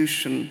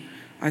solution,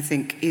 I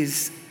think,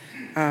 is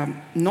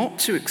not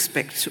to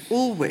expect to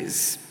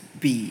always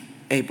be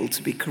able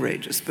to be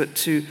courageous, but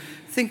to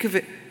think of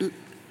it,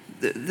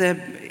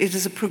 it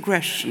is a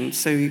progression.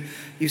 So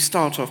you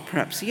start off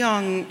perhaps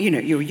young,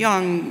 you're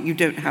young, you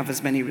don't have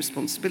as many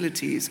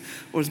responsibilities,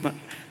 or as much,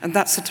 and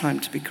that's the time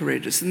to be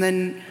courageous. And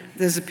then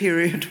there's a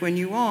period when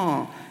you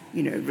are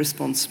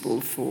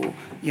responsible for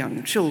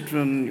young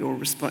children.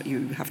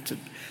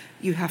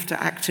 You have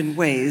to act in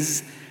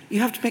ways. You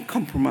have to make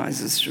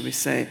compromises, shall we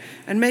say?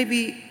 And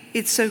maybe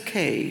it's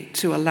okay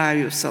to allow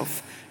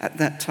yourself at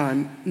that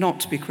time not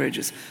to be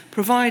courageous,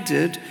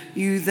 provided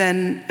you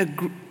then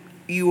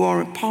you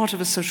are a part of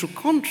a social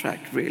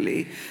contract,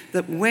 really,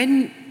 that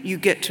when you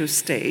get to a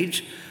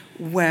stage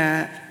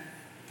where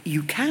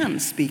you can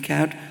speak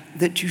out,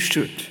 that you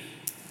should.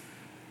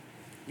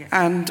 Yes.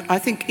 And I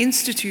think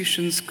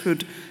institutions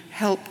could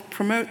help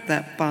promote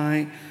that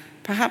by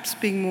perhaps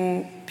being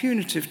more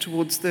punitive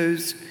towards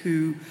those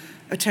who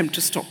attempt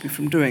to stop you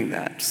from doing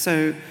that.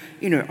 So,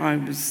 I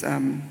was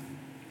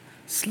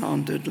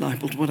slandered,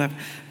 libelled, whatever,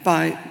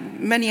 by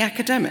many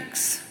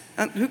academics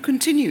who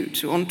continue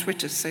to, on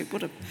Twitter, say,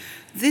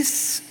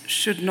 this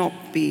should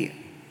not be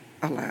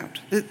allowed.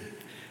 The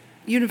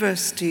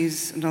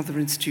universities and other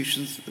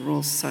institutions, the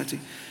Royal Society,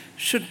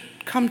 should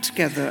come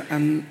together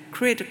and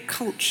create a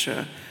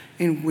culture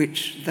in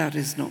which that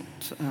is not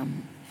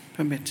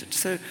permitted.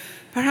 So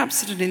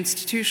perhaps at an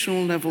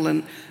institutional level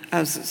and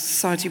as a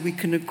society we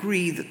can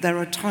agree that there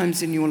are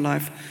times in your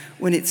life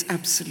when it's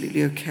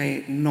absolutely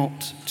okay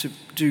not to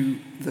do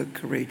the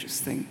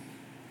courageous thing.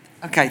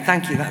 Okay,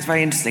 thank you. That's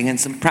very interesting, and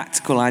some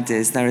practical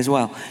ideas there as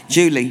well.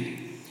 Julie?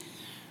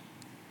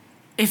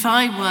 If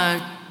I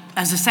were,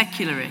 as a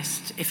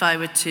secularist, if I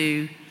were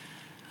to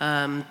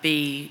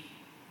be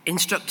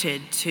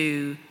instructed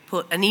to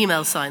put an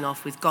email sign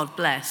off with God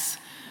bless,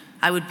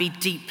 I would be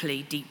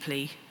deeply,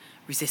 deeply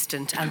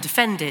resistant and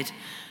offended,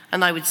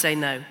 and I would say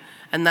no.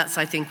 And that's,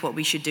 I think, what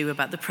we should do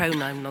about the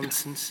pronoun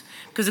nonsense.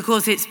 Because, of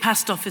course, it's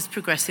passed off as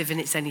progressive and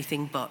it's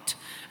anything but.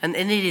 And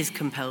it is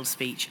compelled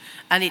speech.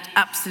 And it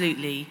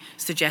absolutely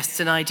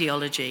suggests an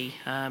ideology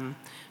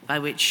by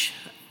which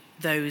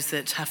those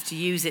that have to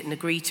use it and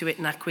agree to it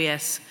and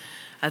acquiesce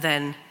are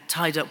then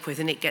tied up with,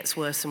 and it gets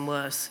worse and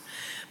worse.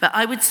 But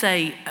I would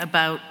say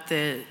about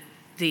the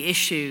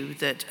issue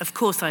that, of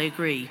course, I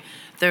agree,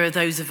 there are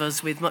those of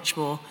us with much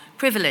more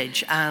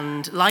privilege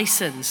and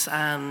license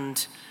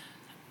and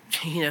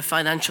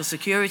financial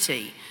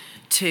security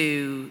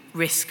to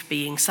risk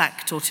being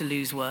sacked or to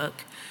lose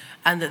work,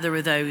 and that there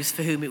are those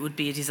for whom it would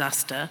be a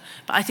disaster.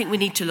 But I think we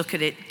need to look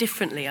at it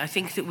differently. I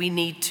think that we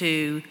need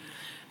to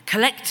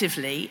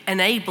collectively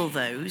enable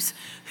those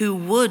who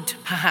would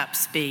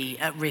perhaps be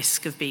at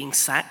risk of being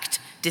sacked,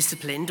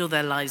 disciplined, or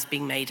their lives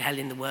being made hell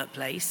in the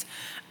workplace,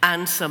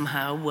 and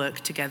somehow work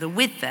together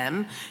with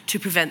them to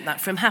prevent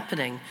that from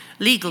happening.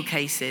 Legal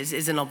cases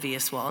is an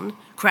obvious one.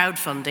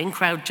 Crowdfunding,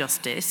 crowd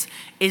justice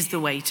is the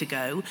way to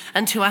go,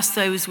 and to ask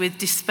those with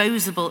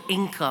disposable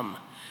income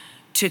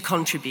to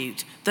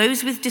contribute.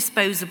 Those with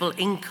disposable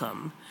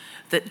income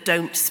that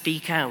don't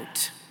speak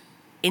out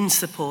in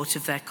support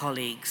of their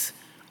colleagues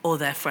or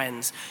their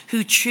friends,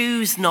 who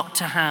choose not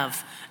to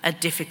have a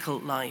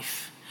difficult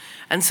life.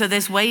 And so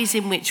there's ways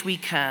in which we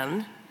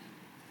can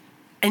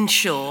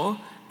ensure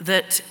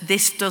that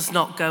this does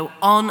not go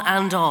on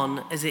and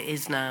on as it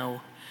is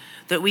now,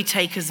 that we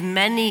take as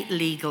many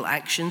legal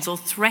actions or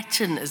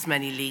threaten as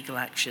many legal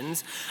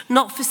actions,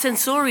 not for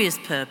censorious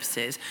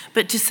purposes,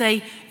 but to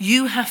say,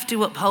 you have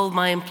to uphold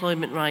my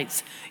employment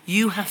rights,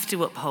 you have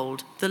to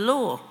uphold the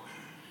law.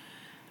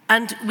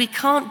 And we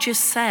can't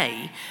just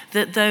say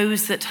that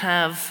those that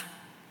have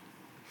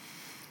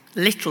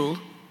little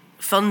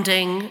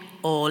funding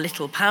or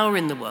little power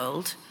in the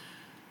world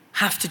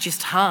have to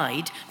just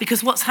hide,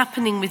 because what's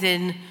happening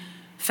within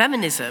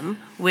feminism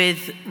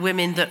with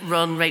women that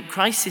run rape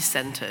crisis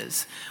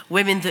centres,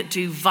 women that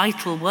do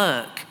vital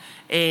work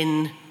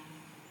in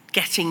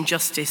getting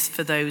justice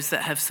for those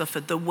that have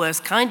suffered the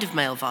worst kind of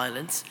male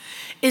violence,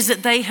 is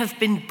that they have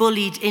been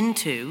bullied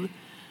into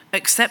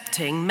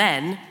accepting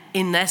men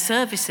in their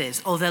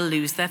services, or they'll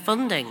lose their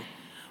funding.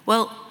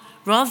 Well,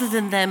 rather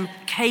than them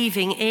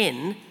caving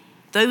in,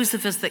 those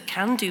of us that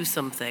can do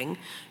something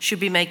should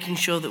be making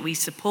sure that we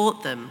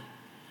support them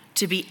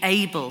to be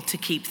able to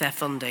keep their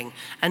funding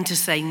and to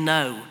say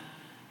no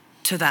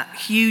to that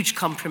huge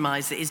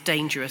compromise that is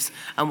dangerous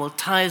and will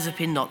tie us up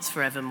in knots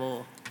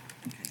forevermore.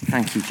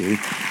 Thank you, Jude.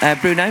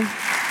 Bruno?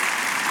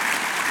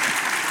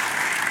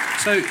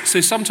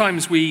 So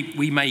sometimes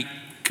we make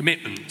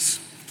commitments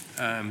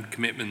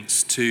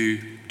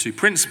to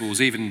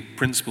principles, even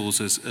principles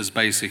as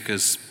basic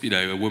as,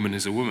 a woman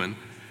is a woman,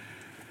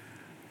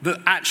 that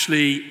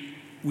actually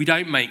we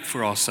don't make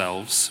for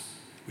ourselves.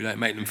 We don't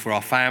make them for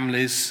our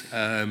families.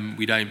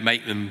 We don't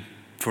make them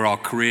for our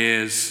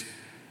careers.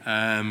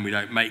 We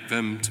don't make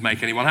them to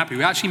make anyone happy.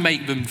 We actually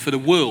make them for the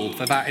world.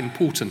 They're that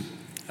important.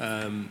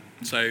 The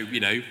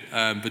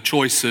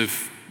choice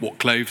of what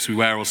clothes we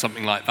wear or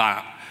something like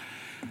that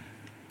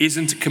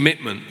isn't a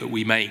commitment that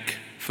we make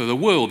for the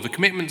world. The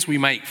commitments we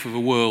make for the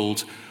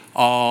world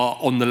are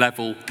on the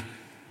level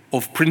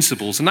of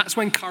principles. And that's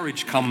when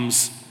courage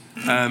comes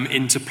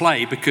into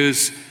play,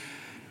 because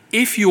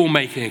if you're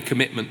making a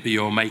commitment that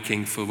you're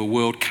making for the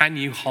world, can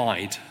you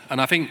hide? And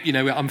I think,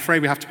 I'm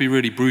afraid we have to be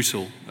really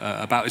brutal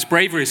about this.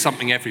 Bravery is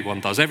something everyone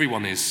does.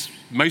 Everyone is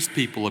most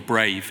people are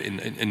brave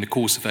in the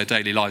course of their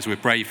daily lives. We're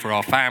brave for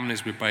our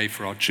families, we're brave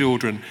for our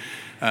children,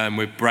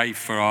 we're brave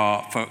for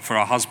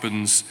our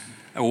husbands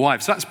or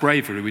wives. That's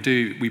bravery. We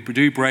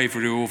do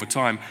bravery all the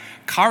time.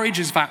 Courage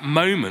is that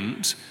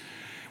moment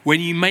when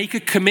you make a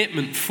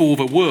commitment for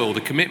the world,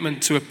 a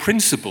commitment to a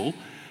principle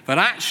that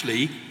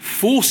actually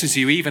forces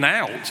you even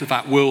out of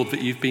that world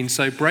that you've been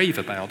so brave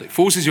about. It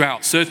forces you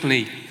out,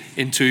 certainly,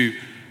 into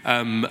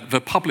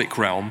the public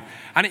realm.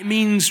 And it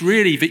means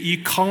really that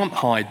you can't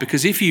hide,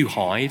 because if you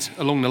hide,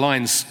 along the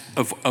lines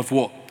of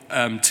what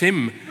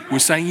Tim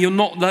was saying, you're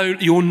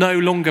no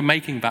longer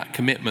making that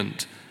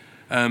commitment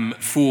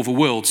for the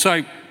world.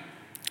 So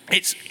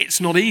it's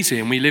not easy,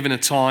 and we live in a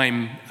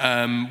time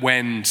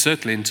when,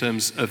 certainly in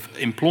terms of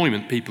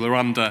employment, people are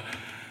under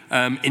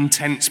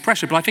intense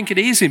pressure. But I think it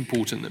is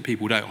important that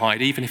people don't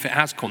hide, even if it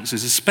has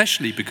consequences,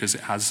 especially because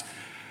it has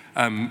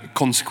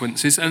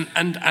consequences.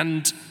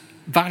 And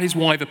that is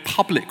why the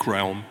public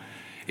realm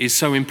is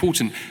so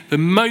important. The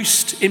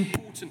most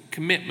important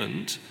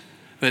commitment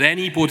that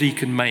anybody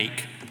can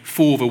make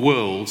for the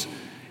world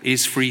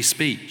is free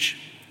speech.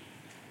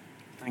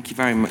 Thank you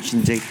very much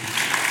indeed.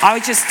 I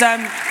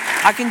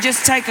can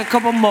just take a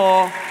couple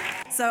more.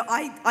 So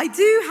I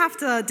do have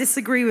to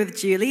disagree with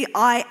Julie.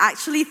 I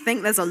actually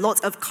think there's a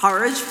lot of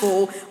courage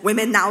for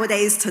women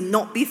nowadays to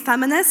not be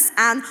feminists.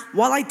 And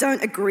while I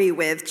don't agree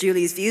with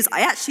Julie's views,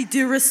 I actually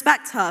do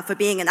respect her for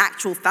being an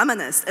actual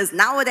feminist, as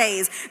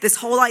nowadays this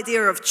whole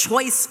idea of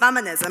choice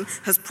feminism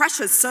has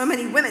pressured so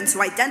many women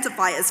to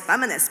identify as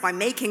feminists by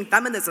making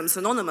feminism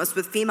synonymous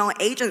with female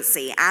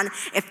agency. And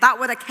if that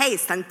were the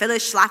case, then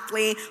Phyllis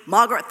Schlafly,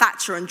 Margaret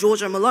Thatcher and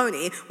Georgia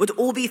Maloney would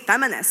all be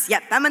feminists.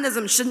 Yet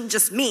feminism shouldn't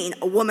just mean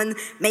a woman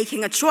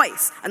making a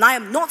choice. And I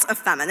am not a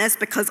feminist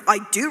because I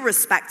do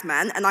respect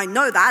men, and I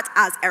know that,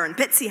 as Erin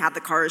Pitsey had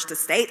the courage to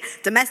state,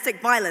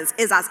 domestic violence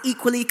is as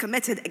equally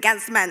committed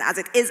against men as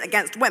it is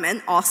against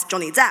women, ask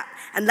Johnny Depp.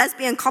 And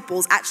lesbian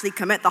couples actually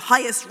commit the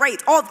highest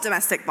rate of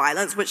domestic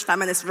violence, which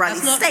feminists rarely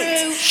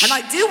state. And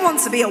I do want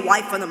to be a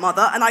wife and a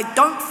mother, and I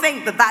don't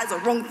think that that is a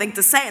wrong thing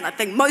to say. And I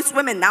think most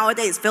women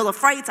nowadays feel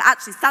afraid to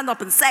actually stand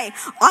up and say,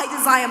 I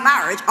desire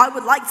marriage, I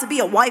would like to be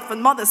a wife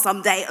and mother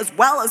someday, as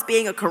well as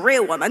being a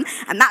career woman,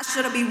 and that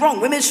shouldn't be wrong.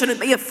 Women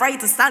shouldn't be afraid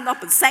to stand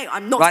up and say,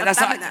 I'm not a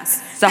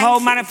feminist. The whole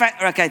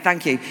manifesto. Okay,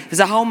 thank you. There's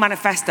a whole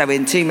manifesto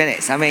in 2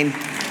 minutes. I mean,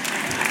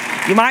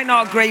 you might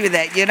not agree with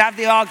it. You'd have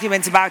the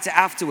argument about it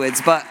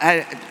afterwards, but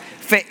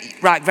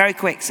right, very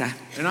quick, sir.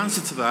 In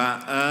answer to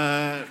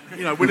that,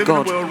 we live in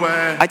a world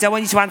where... I don't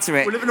want you to answer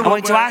it. I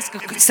want you to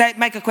ask,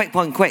 make a quick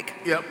point, quick.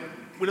 Yep.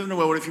 We live in a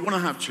world where if you want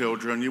to have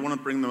children, you want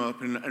to bring them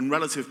up in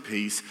relative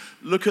peace,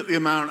 look at the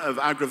amount of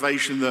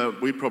aggravation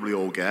that we probably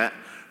all get,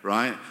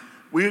 right?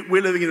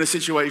 We're living in a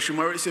situation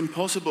where it's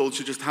impossible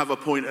to just have a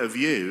point of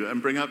view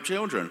and bring up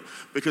children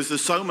because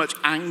there's so much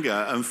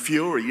anger and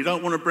fury. You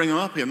don't want to bring them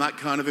up in that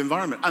kind of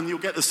environment. And you'll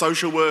get the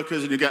social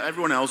workers and you get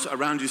everyone else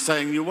around you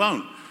saying you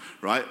won't,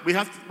 right? We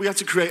have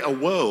to create a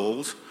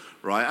world,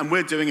 right? And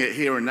we're doing it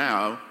here and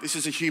now. This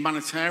is a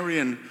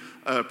humanitarian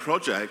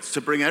project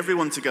to bring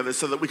everyone together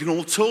so that we can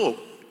all talk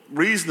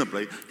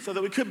reasonably, so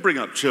that we could bring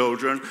up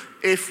children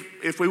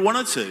if we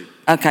wanted to.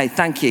 Okay,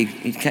 thank you.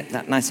 You kept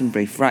that nice and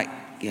brief. Right,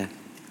 yeah.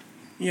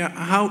 Yeah,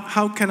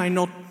 how can I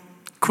not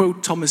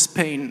quote Thomas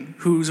Paine,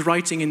 who's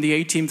writing in the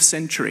 18th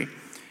century?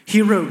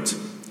 He wrote,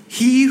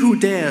 "He who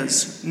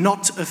dares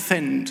not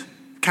offend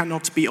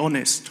cannot be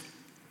honest."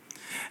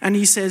 And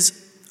he says,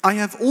 "I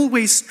have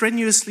always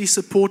strenuously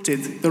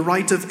supported the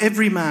right of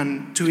every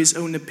man to his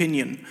own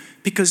opinion,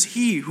 because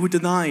he who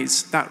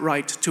denies that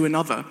right to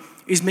another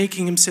is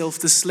making himself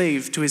the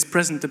slave to his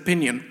present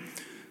opinion."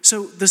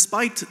 So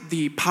despite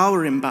the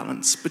power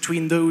imbalance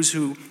between those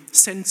who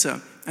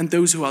censor and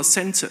those who are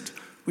censored,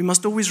 we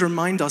must always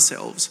remind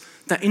ourselves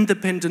that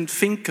independent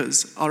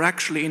thinkers are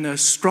actually in a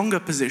stronger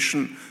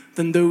position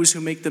than those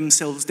who make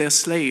themselves their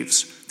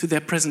slaves to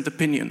their present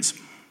opinions.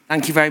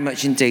 Thank you very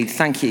much indeed.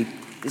 Thank you.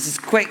 This is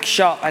quick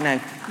shot, I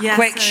know. Yeah,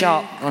 quick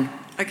shot. On.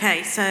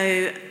 Okay,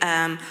 so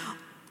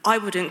I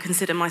wouldn't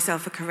consider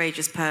myself a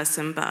courageous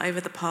person, but over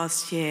the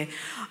past year,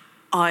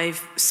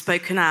 I've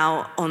spoken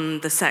out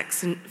on the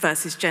sex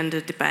versus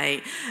gender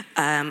debate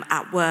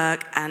at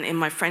work and in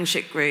my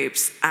friendship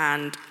groups,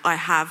 and I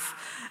have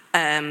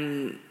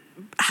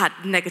had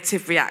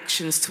negative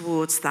reactions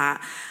towards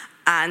that.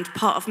 And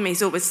part of me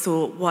has always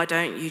thought, why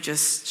don't you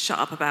just shut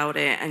up about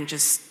it and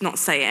just not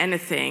say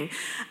anything?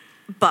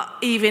 But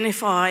even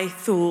if I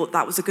thought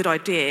that was a good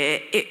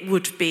idea, it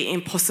would be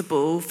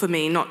impossible for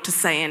me not to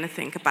say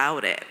anything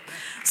about it.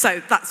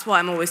 So that's why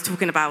I'm always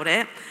talking about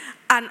it.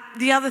 And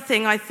the other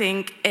thing I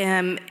think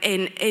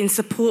in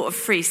support of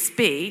free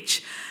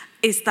speech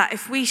is that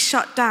if we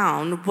shut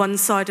down one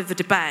side of the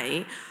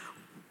debate,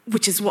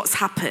 which is what's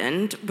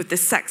happened with the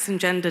sex and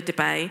gender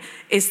debate,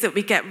 is that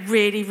we get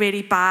really,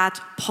 really bad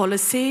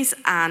policies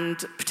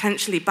and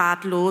potentially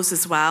bad laws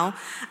as well.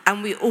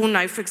 And we all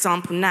know, for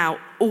example, now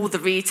all the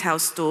retail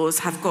stores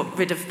have got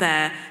rid of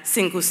their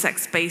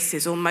single-sex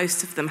spaces, or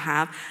most of them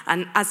have,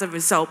 and as a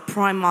result,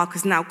 Primark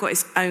has now got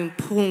its own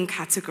porn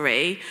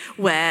category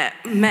where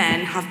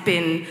men have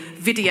been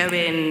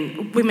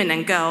videoing women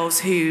and girls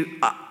who,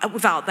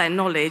 without their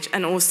knowledge,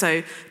 and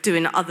also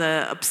doing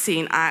other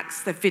obscene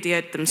acts. They've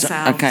videoed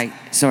themselves. Okay,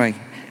 sorry.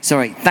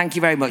 Thank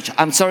you very much.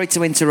 I'm sorry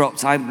to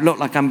interrupt. I look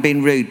like I'm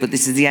being rude, but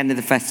this is the end of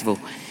the festival.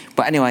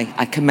 But anyway,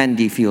 I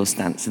commend you for your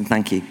stance, and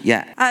thank you.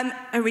 Yeah.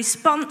 A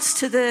response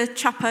to the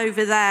chap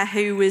over there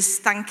who was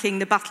thanking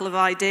the Battle of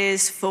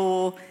Ideas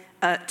for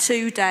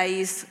 2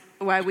 days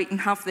where we can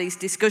have these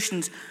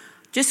discussions.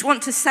 Just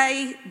want to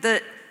say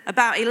that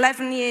about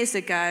 11 years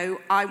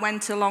ago, I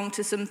went along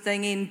to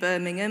something in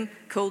Birmingham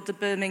called the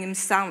Birmingham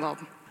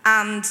Salon.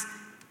 And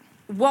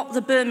what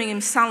the Birmingham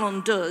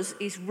Salon does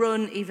is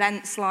run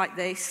events like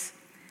this.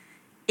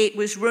 It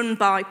was run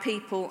by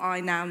people I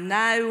now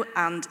know,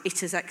 and it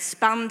has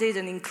expanded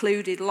and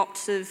included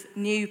lots of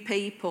new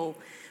people.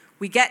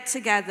 We get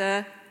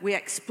together, we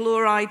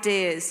explore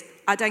ideas.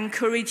 I'd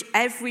encourage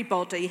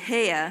everybody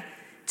here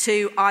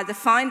to either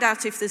find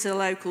out if there's a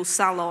local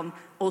salon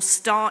or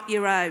start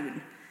your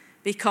own,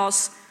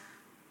 because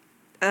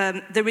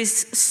there is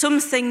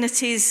something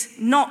that is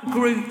not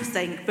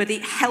groupthink, but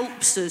it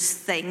helps us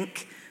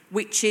think,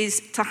 which is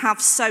to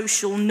have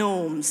social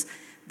norms.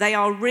 They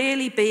are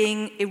really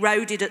being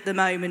eroded at the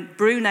moment.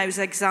 Bruno's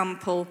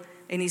example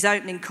in his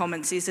opening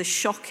comments is a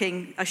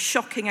shocking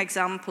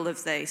example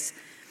of this.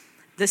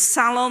 The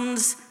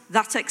salons,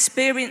 that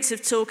experience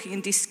of talking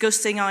and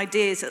discussing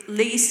ideas at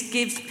least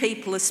gives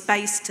people a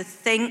space to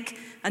think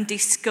and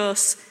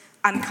discuss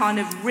and kind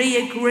of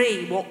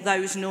re-agree what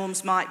those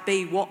norms might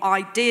be, what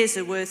ideas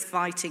are worth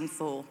fighting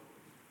for.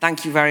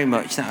 Thank you very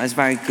much. That was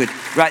very good.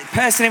 Right,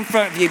 person in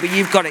front of you, but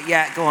you've got it.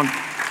 Yeah, go on.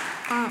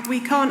 We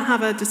can't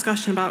have a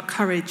discussion about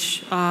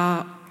courage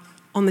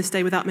on this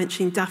day without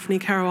mentioning Daphne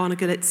Caruana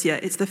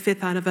Galizia. It's the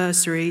 5th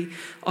anniversary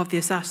of the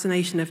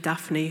assassination of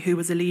Daphne, who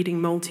was a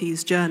leading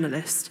Maltese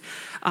journalist.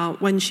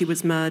 When she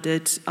was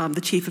murdered,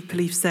 the chief of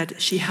police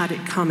said she had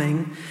it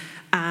coming.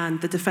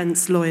 And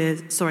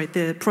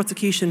the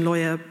prosecution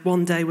lawyer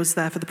one day was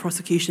there for the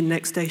prosecution,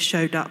 next day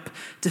showed up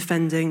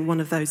defending one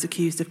of those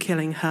accused of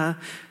killing her.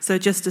 So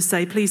just to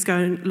say, please go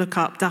and look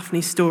up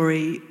Daphne's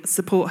story,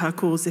 support her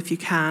cause if you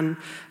can,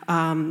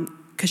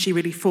 because she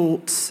really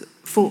fought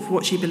for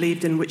what she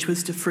believed in, which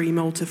was to free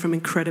Malta from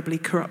incredibly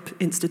corrupt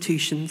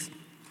institutions.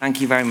 Thank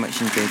you very much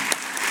indeed.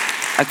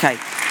 Okay.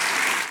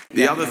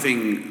 The other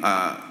thing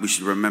we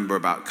should remember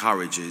about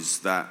courage is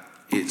that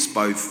it's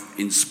both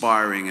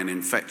inspiring and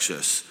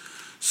infectious.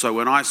 So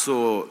when I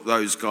saw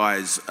those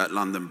guys at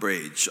London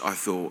Bridge, I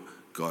thought,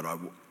 God,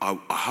 I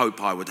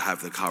hope I would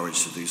have the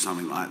courage to do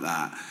something like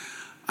that.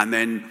 And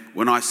then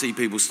when I see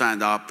people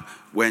stand up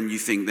when you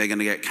think they're going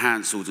to get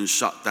cancelled and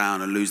shut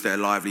down and lose their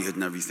livelihood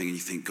and everything, and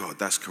you think, God,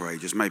 that's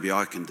courageous, maybe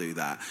I can do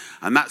that.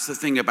 And that's the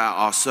thing about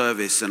our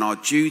service and our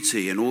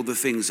duty and all the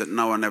things that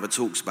no one ever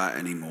talks about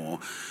anymore,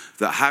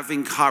 that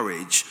having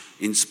courage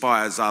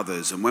inspires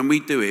others. And when we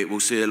do it, we'll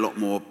see a lot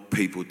more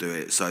people do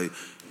it. So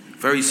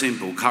very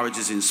simple, courage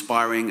is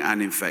inspiring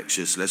and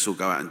infectious. Let's all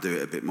go out and do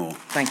it a bit more.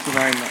 Thank you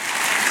very much.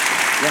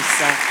 Yes,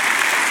 sir.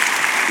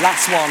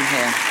 Last one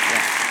here.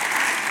 Yeah.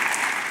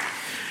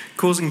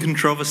 Causing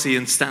controversy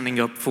and standing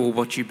up for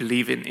what you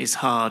believe in is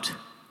hard.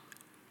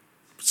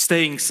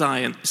 Staying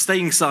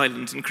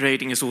silent and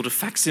creating a sort of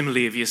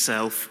facsimile of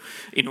yourself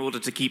in order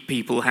to keep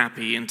people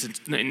happy and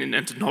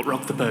to not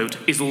rock the boat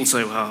is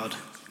also hard.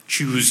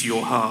 Choose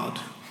your hard.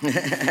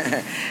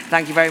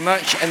 Thank you very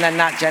much. And then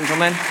that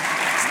gentleman.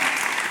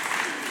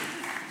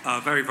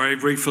 Very, very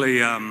briefly,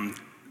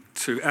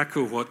 to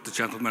echo what the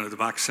gentleman at the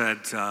back said,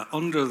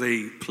 under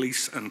the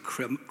Police and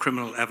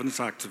Criminal Evidence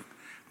Act of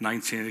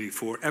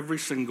 1984, every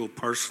single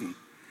person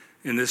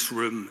in this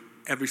room,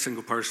 every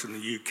single person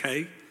in the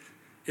UK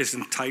is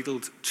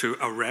entitled to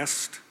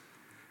arrest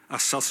a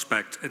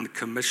suspect in the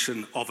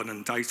commission of an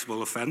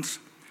indictable offence.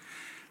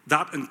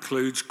 That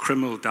includes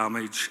criminal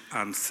damage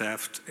and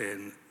theft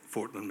in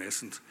Fortnum &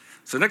 Masons.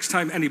 So next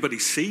time anybody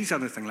sees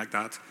anything like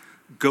that,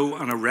 go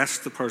and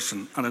arrest the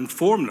person and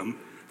inform them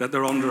that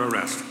they're under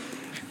arrest.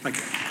 Thank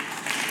you.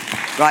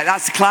 Right,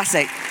 that's a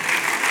classic.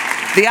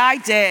 The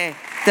idea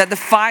that the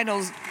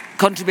final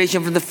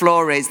contribution from the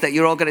floor is that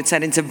you're all going to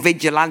turn into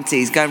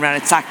vigilantes going around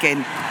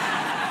attacking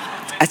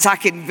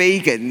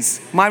vegans.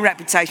 My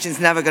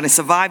reputation's never going to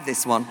survive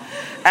this one.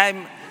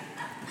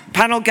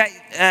 Panel,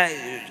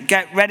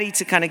 get ready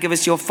to kind of give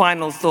us your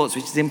final thoughts,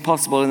 which is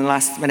impossible in the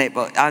last minute,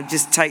 but I'll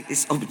just take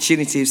this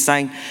opportunity of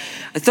saying,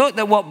 I thought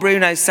that what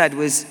Bruno said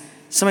was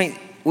something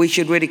we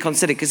should really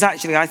consider, because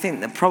actually I think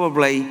that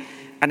probably,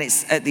 and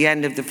it's at the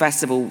end of the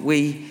festival,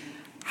 we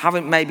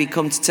haven't maybe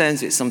come to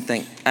terms with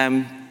something,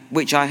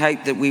 which I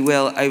hope that we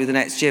will over the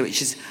next year,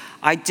 which is,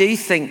 I do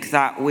think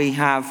that we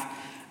have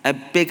a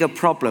bigger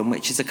problem,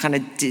 which is a kind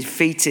of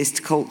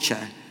defeatist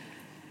culture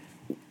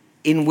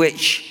in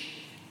which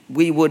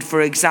we would,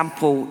 for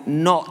example,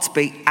 not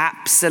be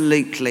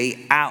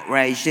absolutely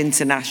outraged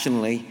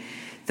internationally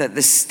that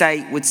the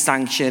state would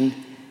sanction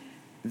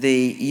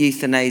the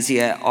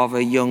euthanasia of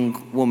a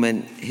young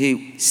woman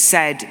who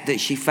said that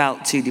she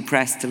felt too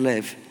depressed to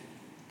live.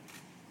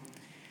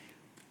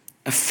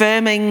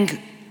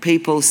 Affirming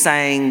people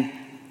saying,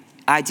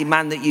 I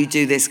demand that you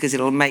do this because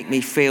it'll make me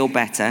feel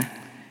better,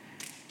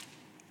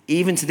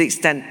 even to the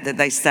extent that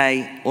they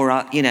say,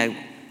 or, you know,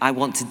 I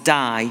want to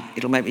die,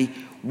 it'll make me...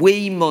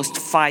 We must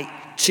fight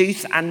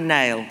tooth and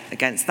nail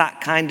against that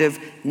kind of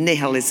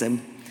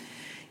nihilism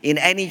in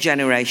any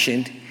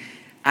generation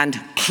and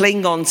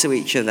cling on to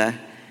each other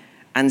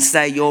and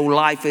say your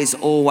life is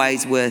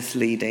always worth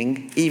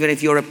leading, even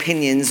if your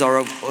opinions are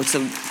of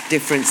some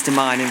difference to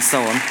mine and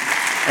so on.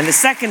 And the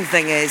second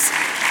thing is,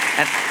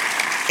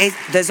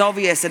 there's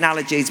obvious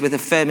analogies with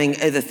affirming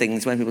other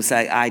things when people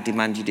say, I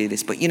demand you do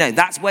this. But, you know,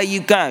 that's where you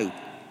go,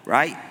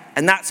 right?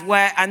 And that's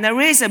where, and there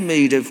is a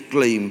mood of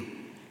gloom.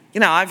 You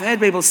know, I've heard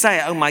people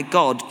say, oh my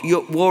God,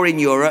 war in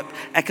Europe,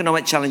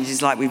 economic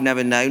challenges like we've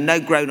never known,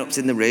 no grown-ups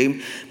in the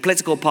room,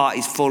 political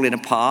parties falling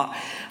apart.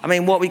 I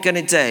mean, what are we going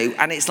to do?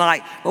 And it's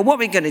like, well, what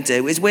we're going to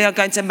do is we are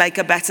going to make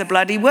a better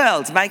bloody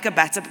world, make a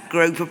better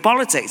group of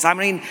politics. I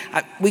mean,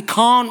 we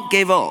can't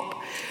give up.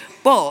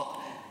 But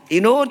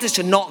in order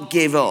to not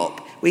give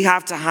up, we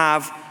have to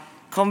have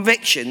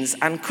convictions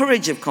and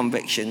courage of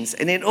convictions.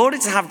 And in order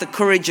to have the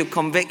courage of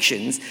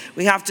convictions,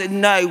 we have to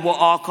know what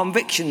our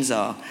convictions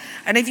are.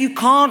 And if you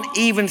can't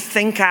even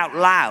think out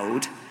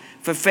loud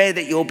for fear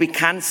that you'll be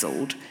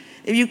cancelled,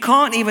 if you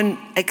can't even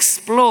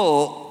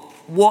explore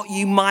what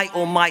you might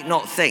or might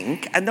not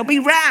think, and there'll be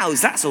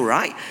rows, that's all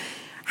right,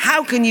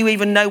 how can you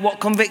even know what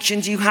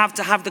convictions you have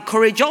to have the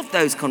courage of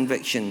those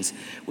convictions?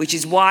 Which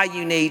is why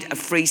you need a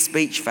free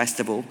speech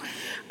festival.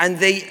 And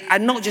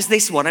not just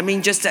this one, I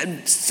mean, just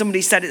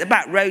somebody said at the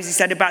back, Rosie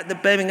said about the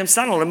Birmingham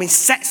Salon, I mean,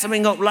 set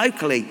something up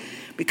locally.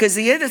 Because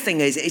the other thing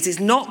is, it is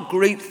not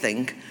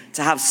groupthink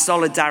to have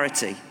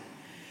solidarity.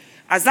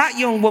 As that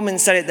young woman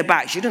said at the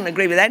back, she doesn't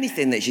agree with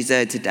anything that she's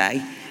heard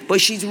today,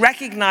 but she's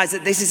recognised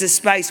that this is a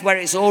space where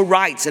it's all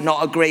right to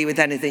not agree with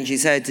anything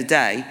she's heard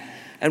today,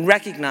 and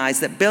recognise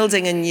that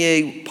building a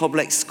new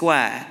public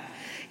square,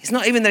 it's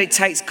not even that it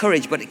takes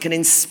courage, but it can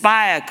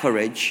inspire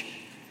courage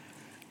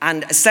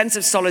and a sense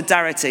of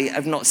solidarity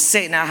of not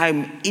sitting at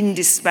home in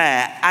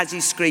despair as you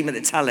scream at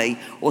the telly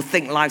or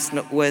think life's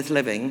not worth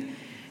living.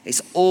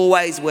 It's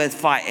always worth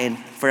fighting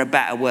for a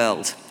better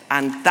world.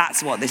 And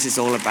that's what this is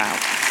all about.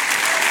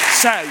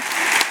 So,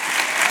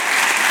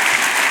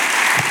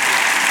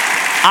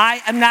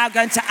 I am now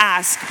going to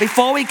ask,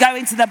 before we go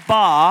into the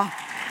bar,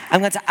 I'm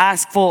going to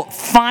ask for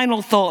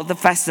final thought of the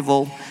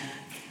festival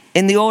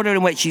in the order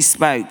in which you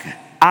spoke.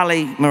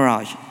 Ali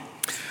Miraj.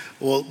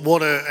 Well,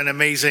 what an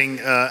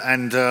amazing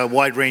and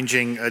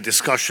wide-ranging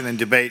discussion and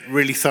debate.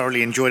 Really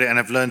thoroughly enjoyed it and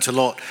have learned a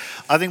lot.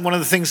 I think one of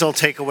the things I'll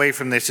take away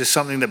from this is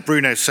something that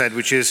Bruno said,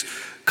 which is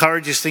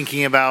courage is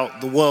thinking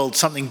about the world,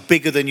 something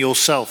bigger than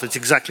yourself. It's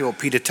exactly what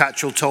Peter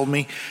Tatchell told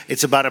me.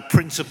 It's about a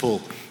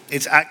principle.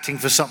 It's acting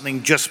for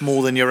something just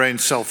more than your own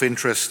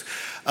self-interest.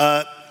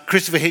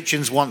 Christopher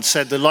Hitchens once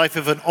said, the life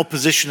of an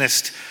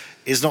oppositionist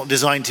is not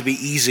designed to be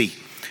easy.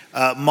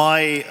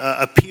 My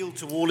appeal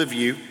to all of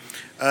you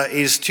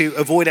is to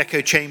avoid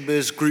echo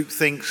chambers,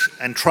 groupthinks,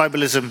 and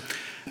tribalism.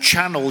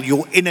 Channel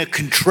your inner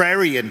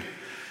contrarian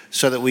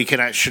so that we can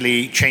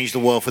actually change the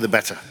world for the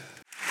better.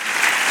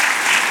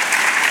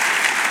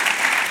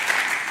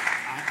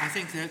 I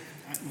think that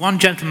one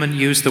gentleman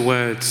used the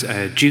words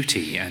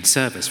duty and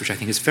service, which I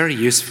think is very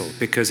useful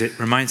because it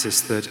reminds us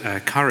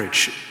that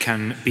courage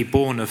can be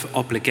born of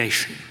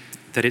obligation,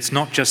 that it's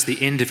not just the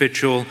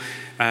individual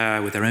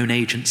with their own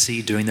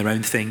agency, doing their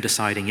own thing,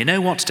 deciding, you know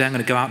what, today I'm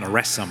going to go out and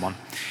arrest someone.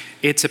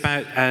 It's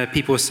about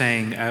people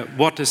saying,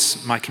 what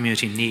does my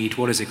community need,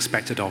 what is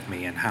expected of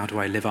me, and how do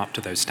I live up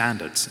to those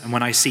standards? And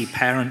when I see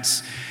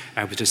parents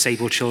with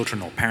disabled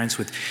children or parents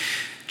with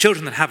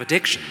children that have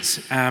addictions,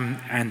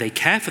 and they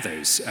care for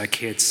those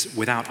kids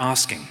without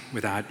asking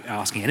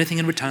anything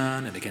in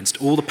return, and against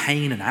all the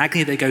pain and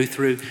agony they go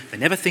through, they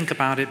never think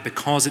about it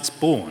because it's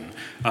born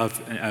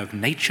of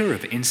nature,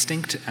 of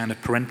instinct, and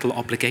of parental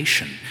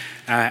obligation.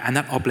 And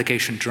that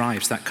obligation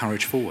drives that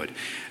courage forward.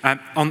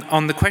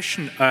 On the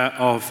question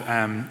of,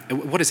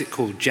 what is it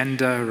called,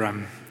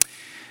 gender...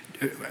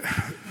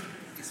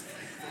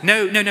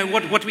 No.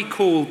 What do we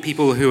call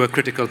people who are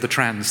critical of the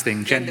trans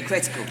thing? Gender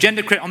critical.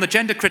 On the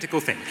gender critical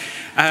thing.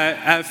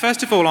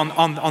 First of all,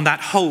 on that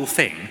whole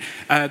thing,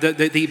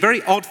 the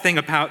very odd thing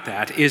about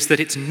that is that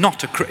it's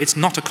not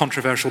a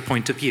controversial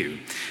point of view.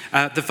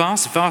 The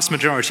vast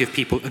majority of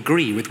people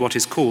agree with what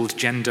is called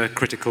gender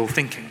critical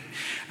thinking.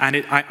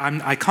 And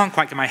I can't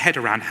quite get my head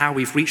around how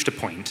we've reached a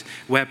point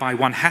whereby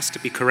one has to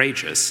be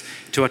courageous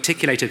to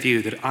articulate a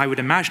view that I would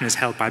imagine is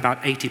held by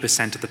about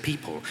 80% of the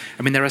people.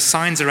 I mean, there are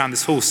signs around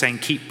this hall saying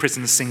keep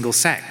prisons single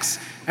sex.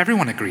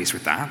 Everyone agrees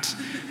with that.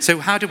 So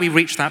how do we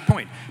reach that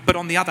point? But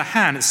on the other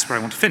hand, this is where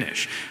I want to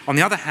finish, on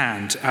the other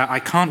hand, I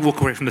can't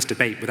walk away from this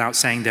debate without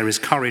saying there is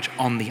courage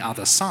on the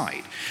other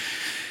side.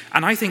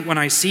 And I think when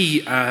I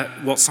see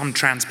what some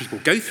trans people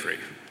go through,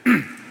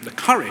 the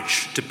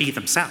courage to be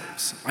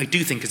themselves, I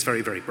do think is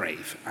very, very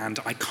brave. And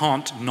I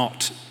can't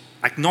not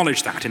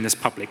acknowledge that in this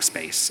public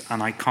space,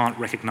 and I can't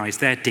recognise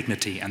their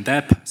dignity and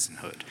their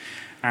personhood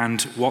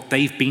and what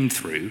they've been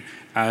through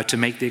to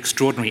make the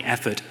extraordinary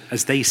effort,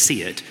 as they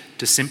see it,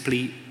 to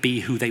simply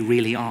be who they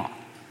really are.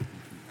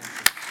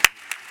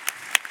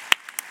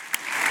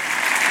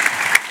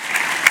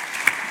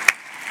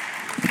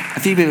 A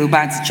few people are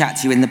about to chat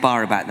to you in the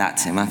bar about that,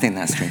 Tim. I think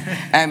that's true.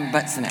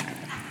 But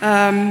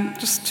Sinead.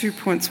 Just 2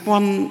 points.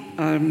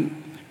 One,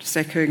 just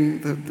echoing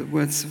the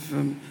words of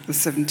the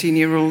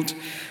 17-year-old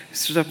who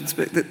stood up and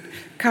spoke, that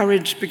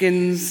courage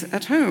begins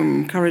at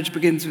home. Courage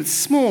begins with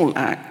small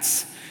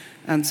acts.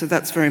 And so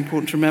that's very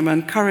important to remember.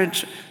 And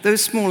courage,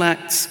 those small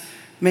acts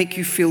make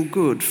you feel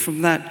good.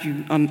 From that,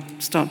 you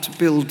start to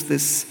build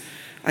this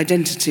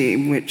identity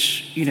in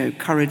which,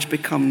 courage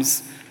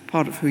becomes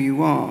part of who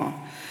you are.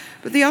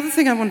 But the other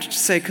thing I wanted to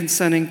say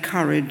concerning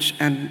courage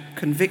and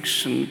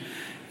conviction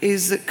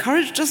is that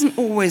courage doesn't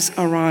always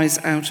arise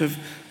out of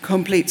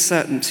complete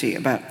certainty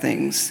about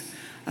things.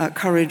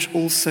 Courage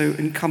also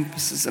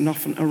encompasses and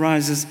often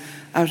arises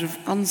out of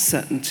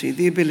uncertainty,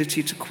 the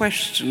ability to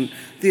question,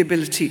 the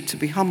ability to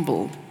be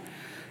humble.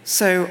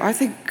 So I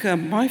think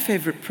my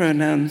favourite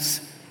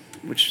pronouns,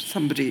 which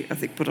somebody I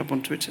think put up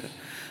on Twitter,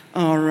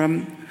 are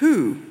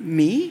who?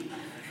 Me?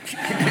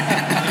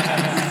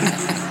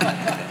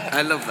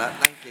 I love that,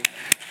 thank you.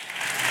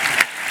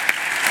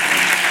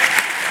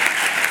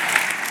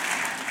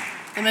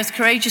 The most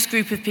courageous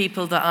group of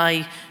people that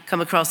I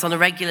come across on a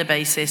regular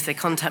basis, they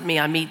contact me,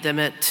 I meet them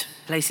at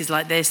places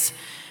like this,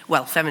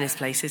 well, feminist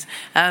places,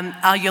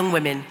 are young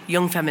women,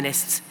 young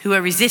feminists, who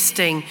are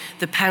resisting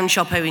the pound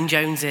shop Owen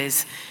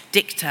Jones's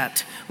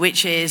diktat,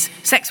 which is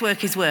sex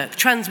work is work,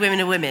 trans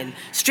women are women,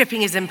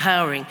 stripping is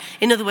empowering.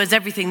 In other words,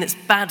 everything that's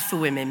bad for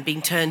women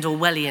being turned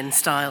Orwellian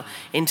style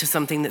into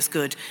something that's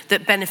good,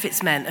 that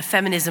benefits men, a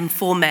feminism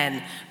for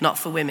men, not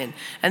for women.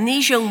 And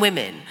these young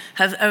women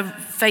are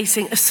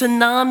facing a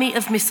tsunami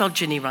of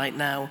misogyny right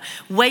now,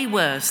 way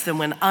worse than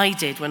when I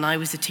did when I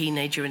was a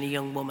teenager and a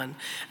young woman.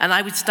 And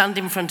I would stand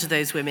in front of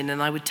those women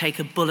and I would take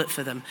a bullet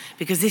for them,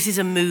 because this is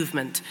a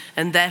movement,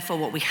 and therefore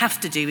what we have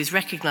to do is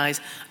recognise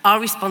our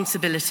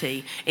responsibility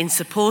in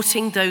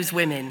supporting those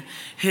women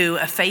who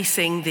are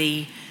facing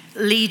the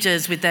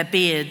leaders with their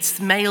beards,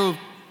 male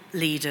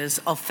leaders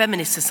of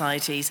feminist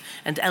societies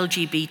and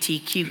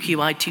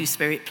LGBTQI2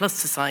 Spirit Plus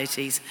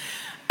societies.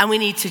 And we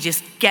need to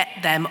just get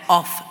them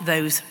off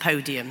those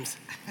podiums.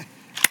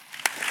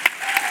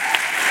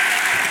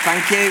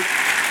 Thank you.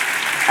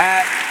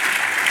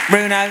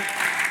 Bruno?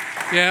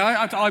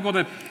 Yeah, I want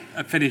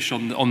to finish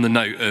on the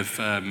note of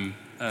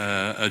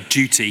a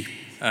duty,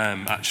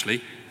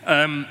 actually.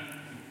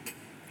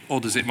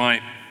 Odd as it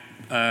might,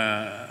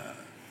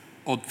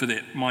 odd that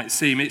it might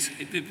seem, it's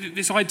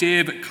this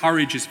idea that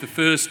courage is the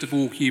first of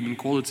all human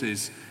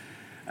qualities,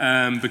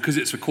 because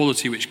it's a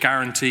quality which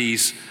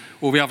guarantees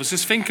all the others.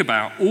 Just think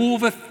about all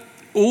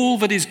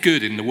that is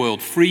good in the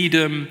world: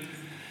 freedom,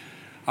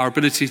 our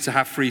ability to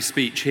have free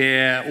speech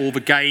here, all the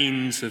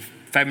gains of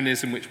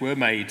feminism which were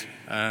made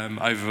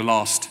over the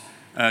last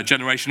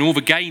generation, all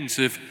the gains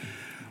of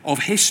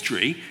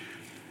history.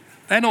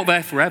 They're not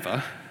there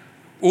forever.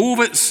 All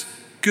that's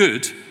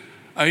good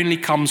only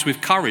comes with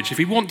courage. If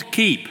we want to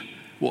keep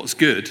what's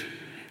good,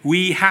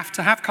 we have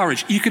to have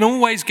courage. You can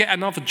always get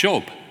another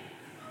job.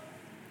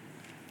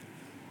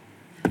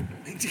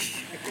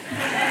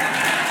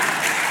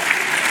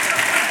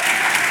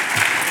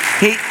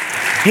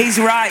 He's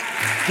right.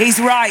 He's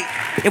right.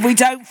 If we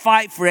don't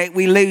fight for it,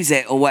 we lose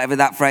it, or whatever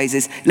that phrase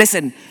is.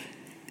 Listen,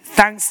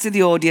 thanks to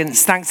the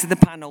audience, thanks to the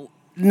panel.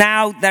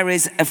 Now there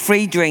is a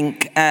free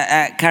drink,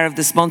 care of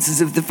the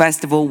sponsors of the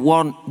festival,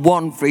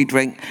 one free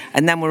drink,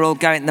 and then we're all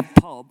going to the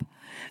pub.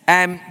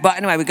 But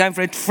anyway, we're going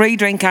for a free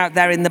drink out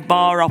there in the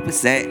bar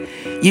opposite.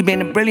 You've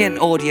been a brilliant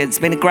audience,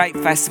 been a great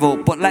festival,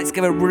 but let's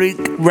give a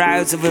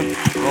rouse of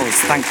applause.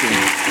 Thank you.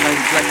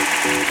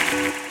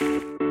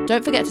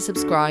 Don't forget to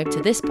subscribe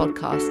to this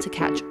podcast to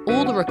catch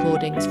all the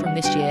recordings from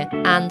this year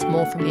and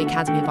more from the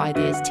Academy of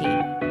Ideas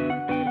team.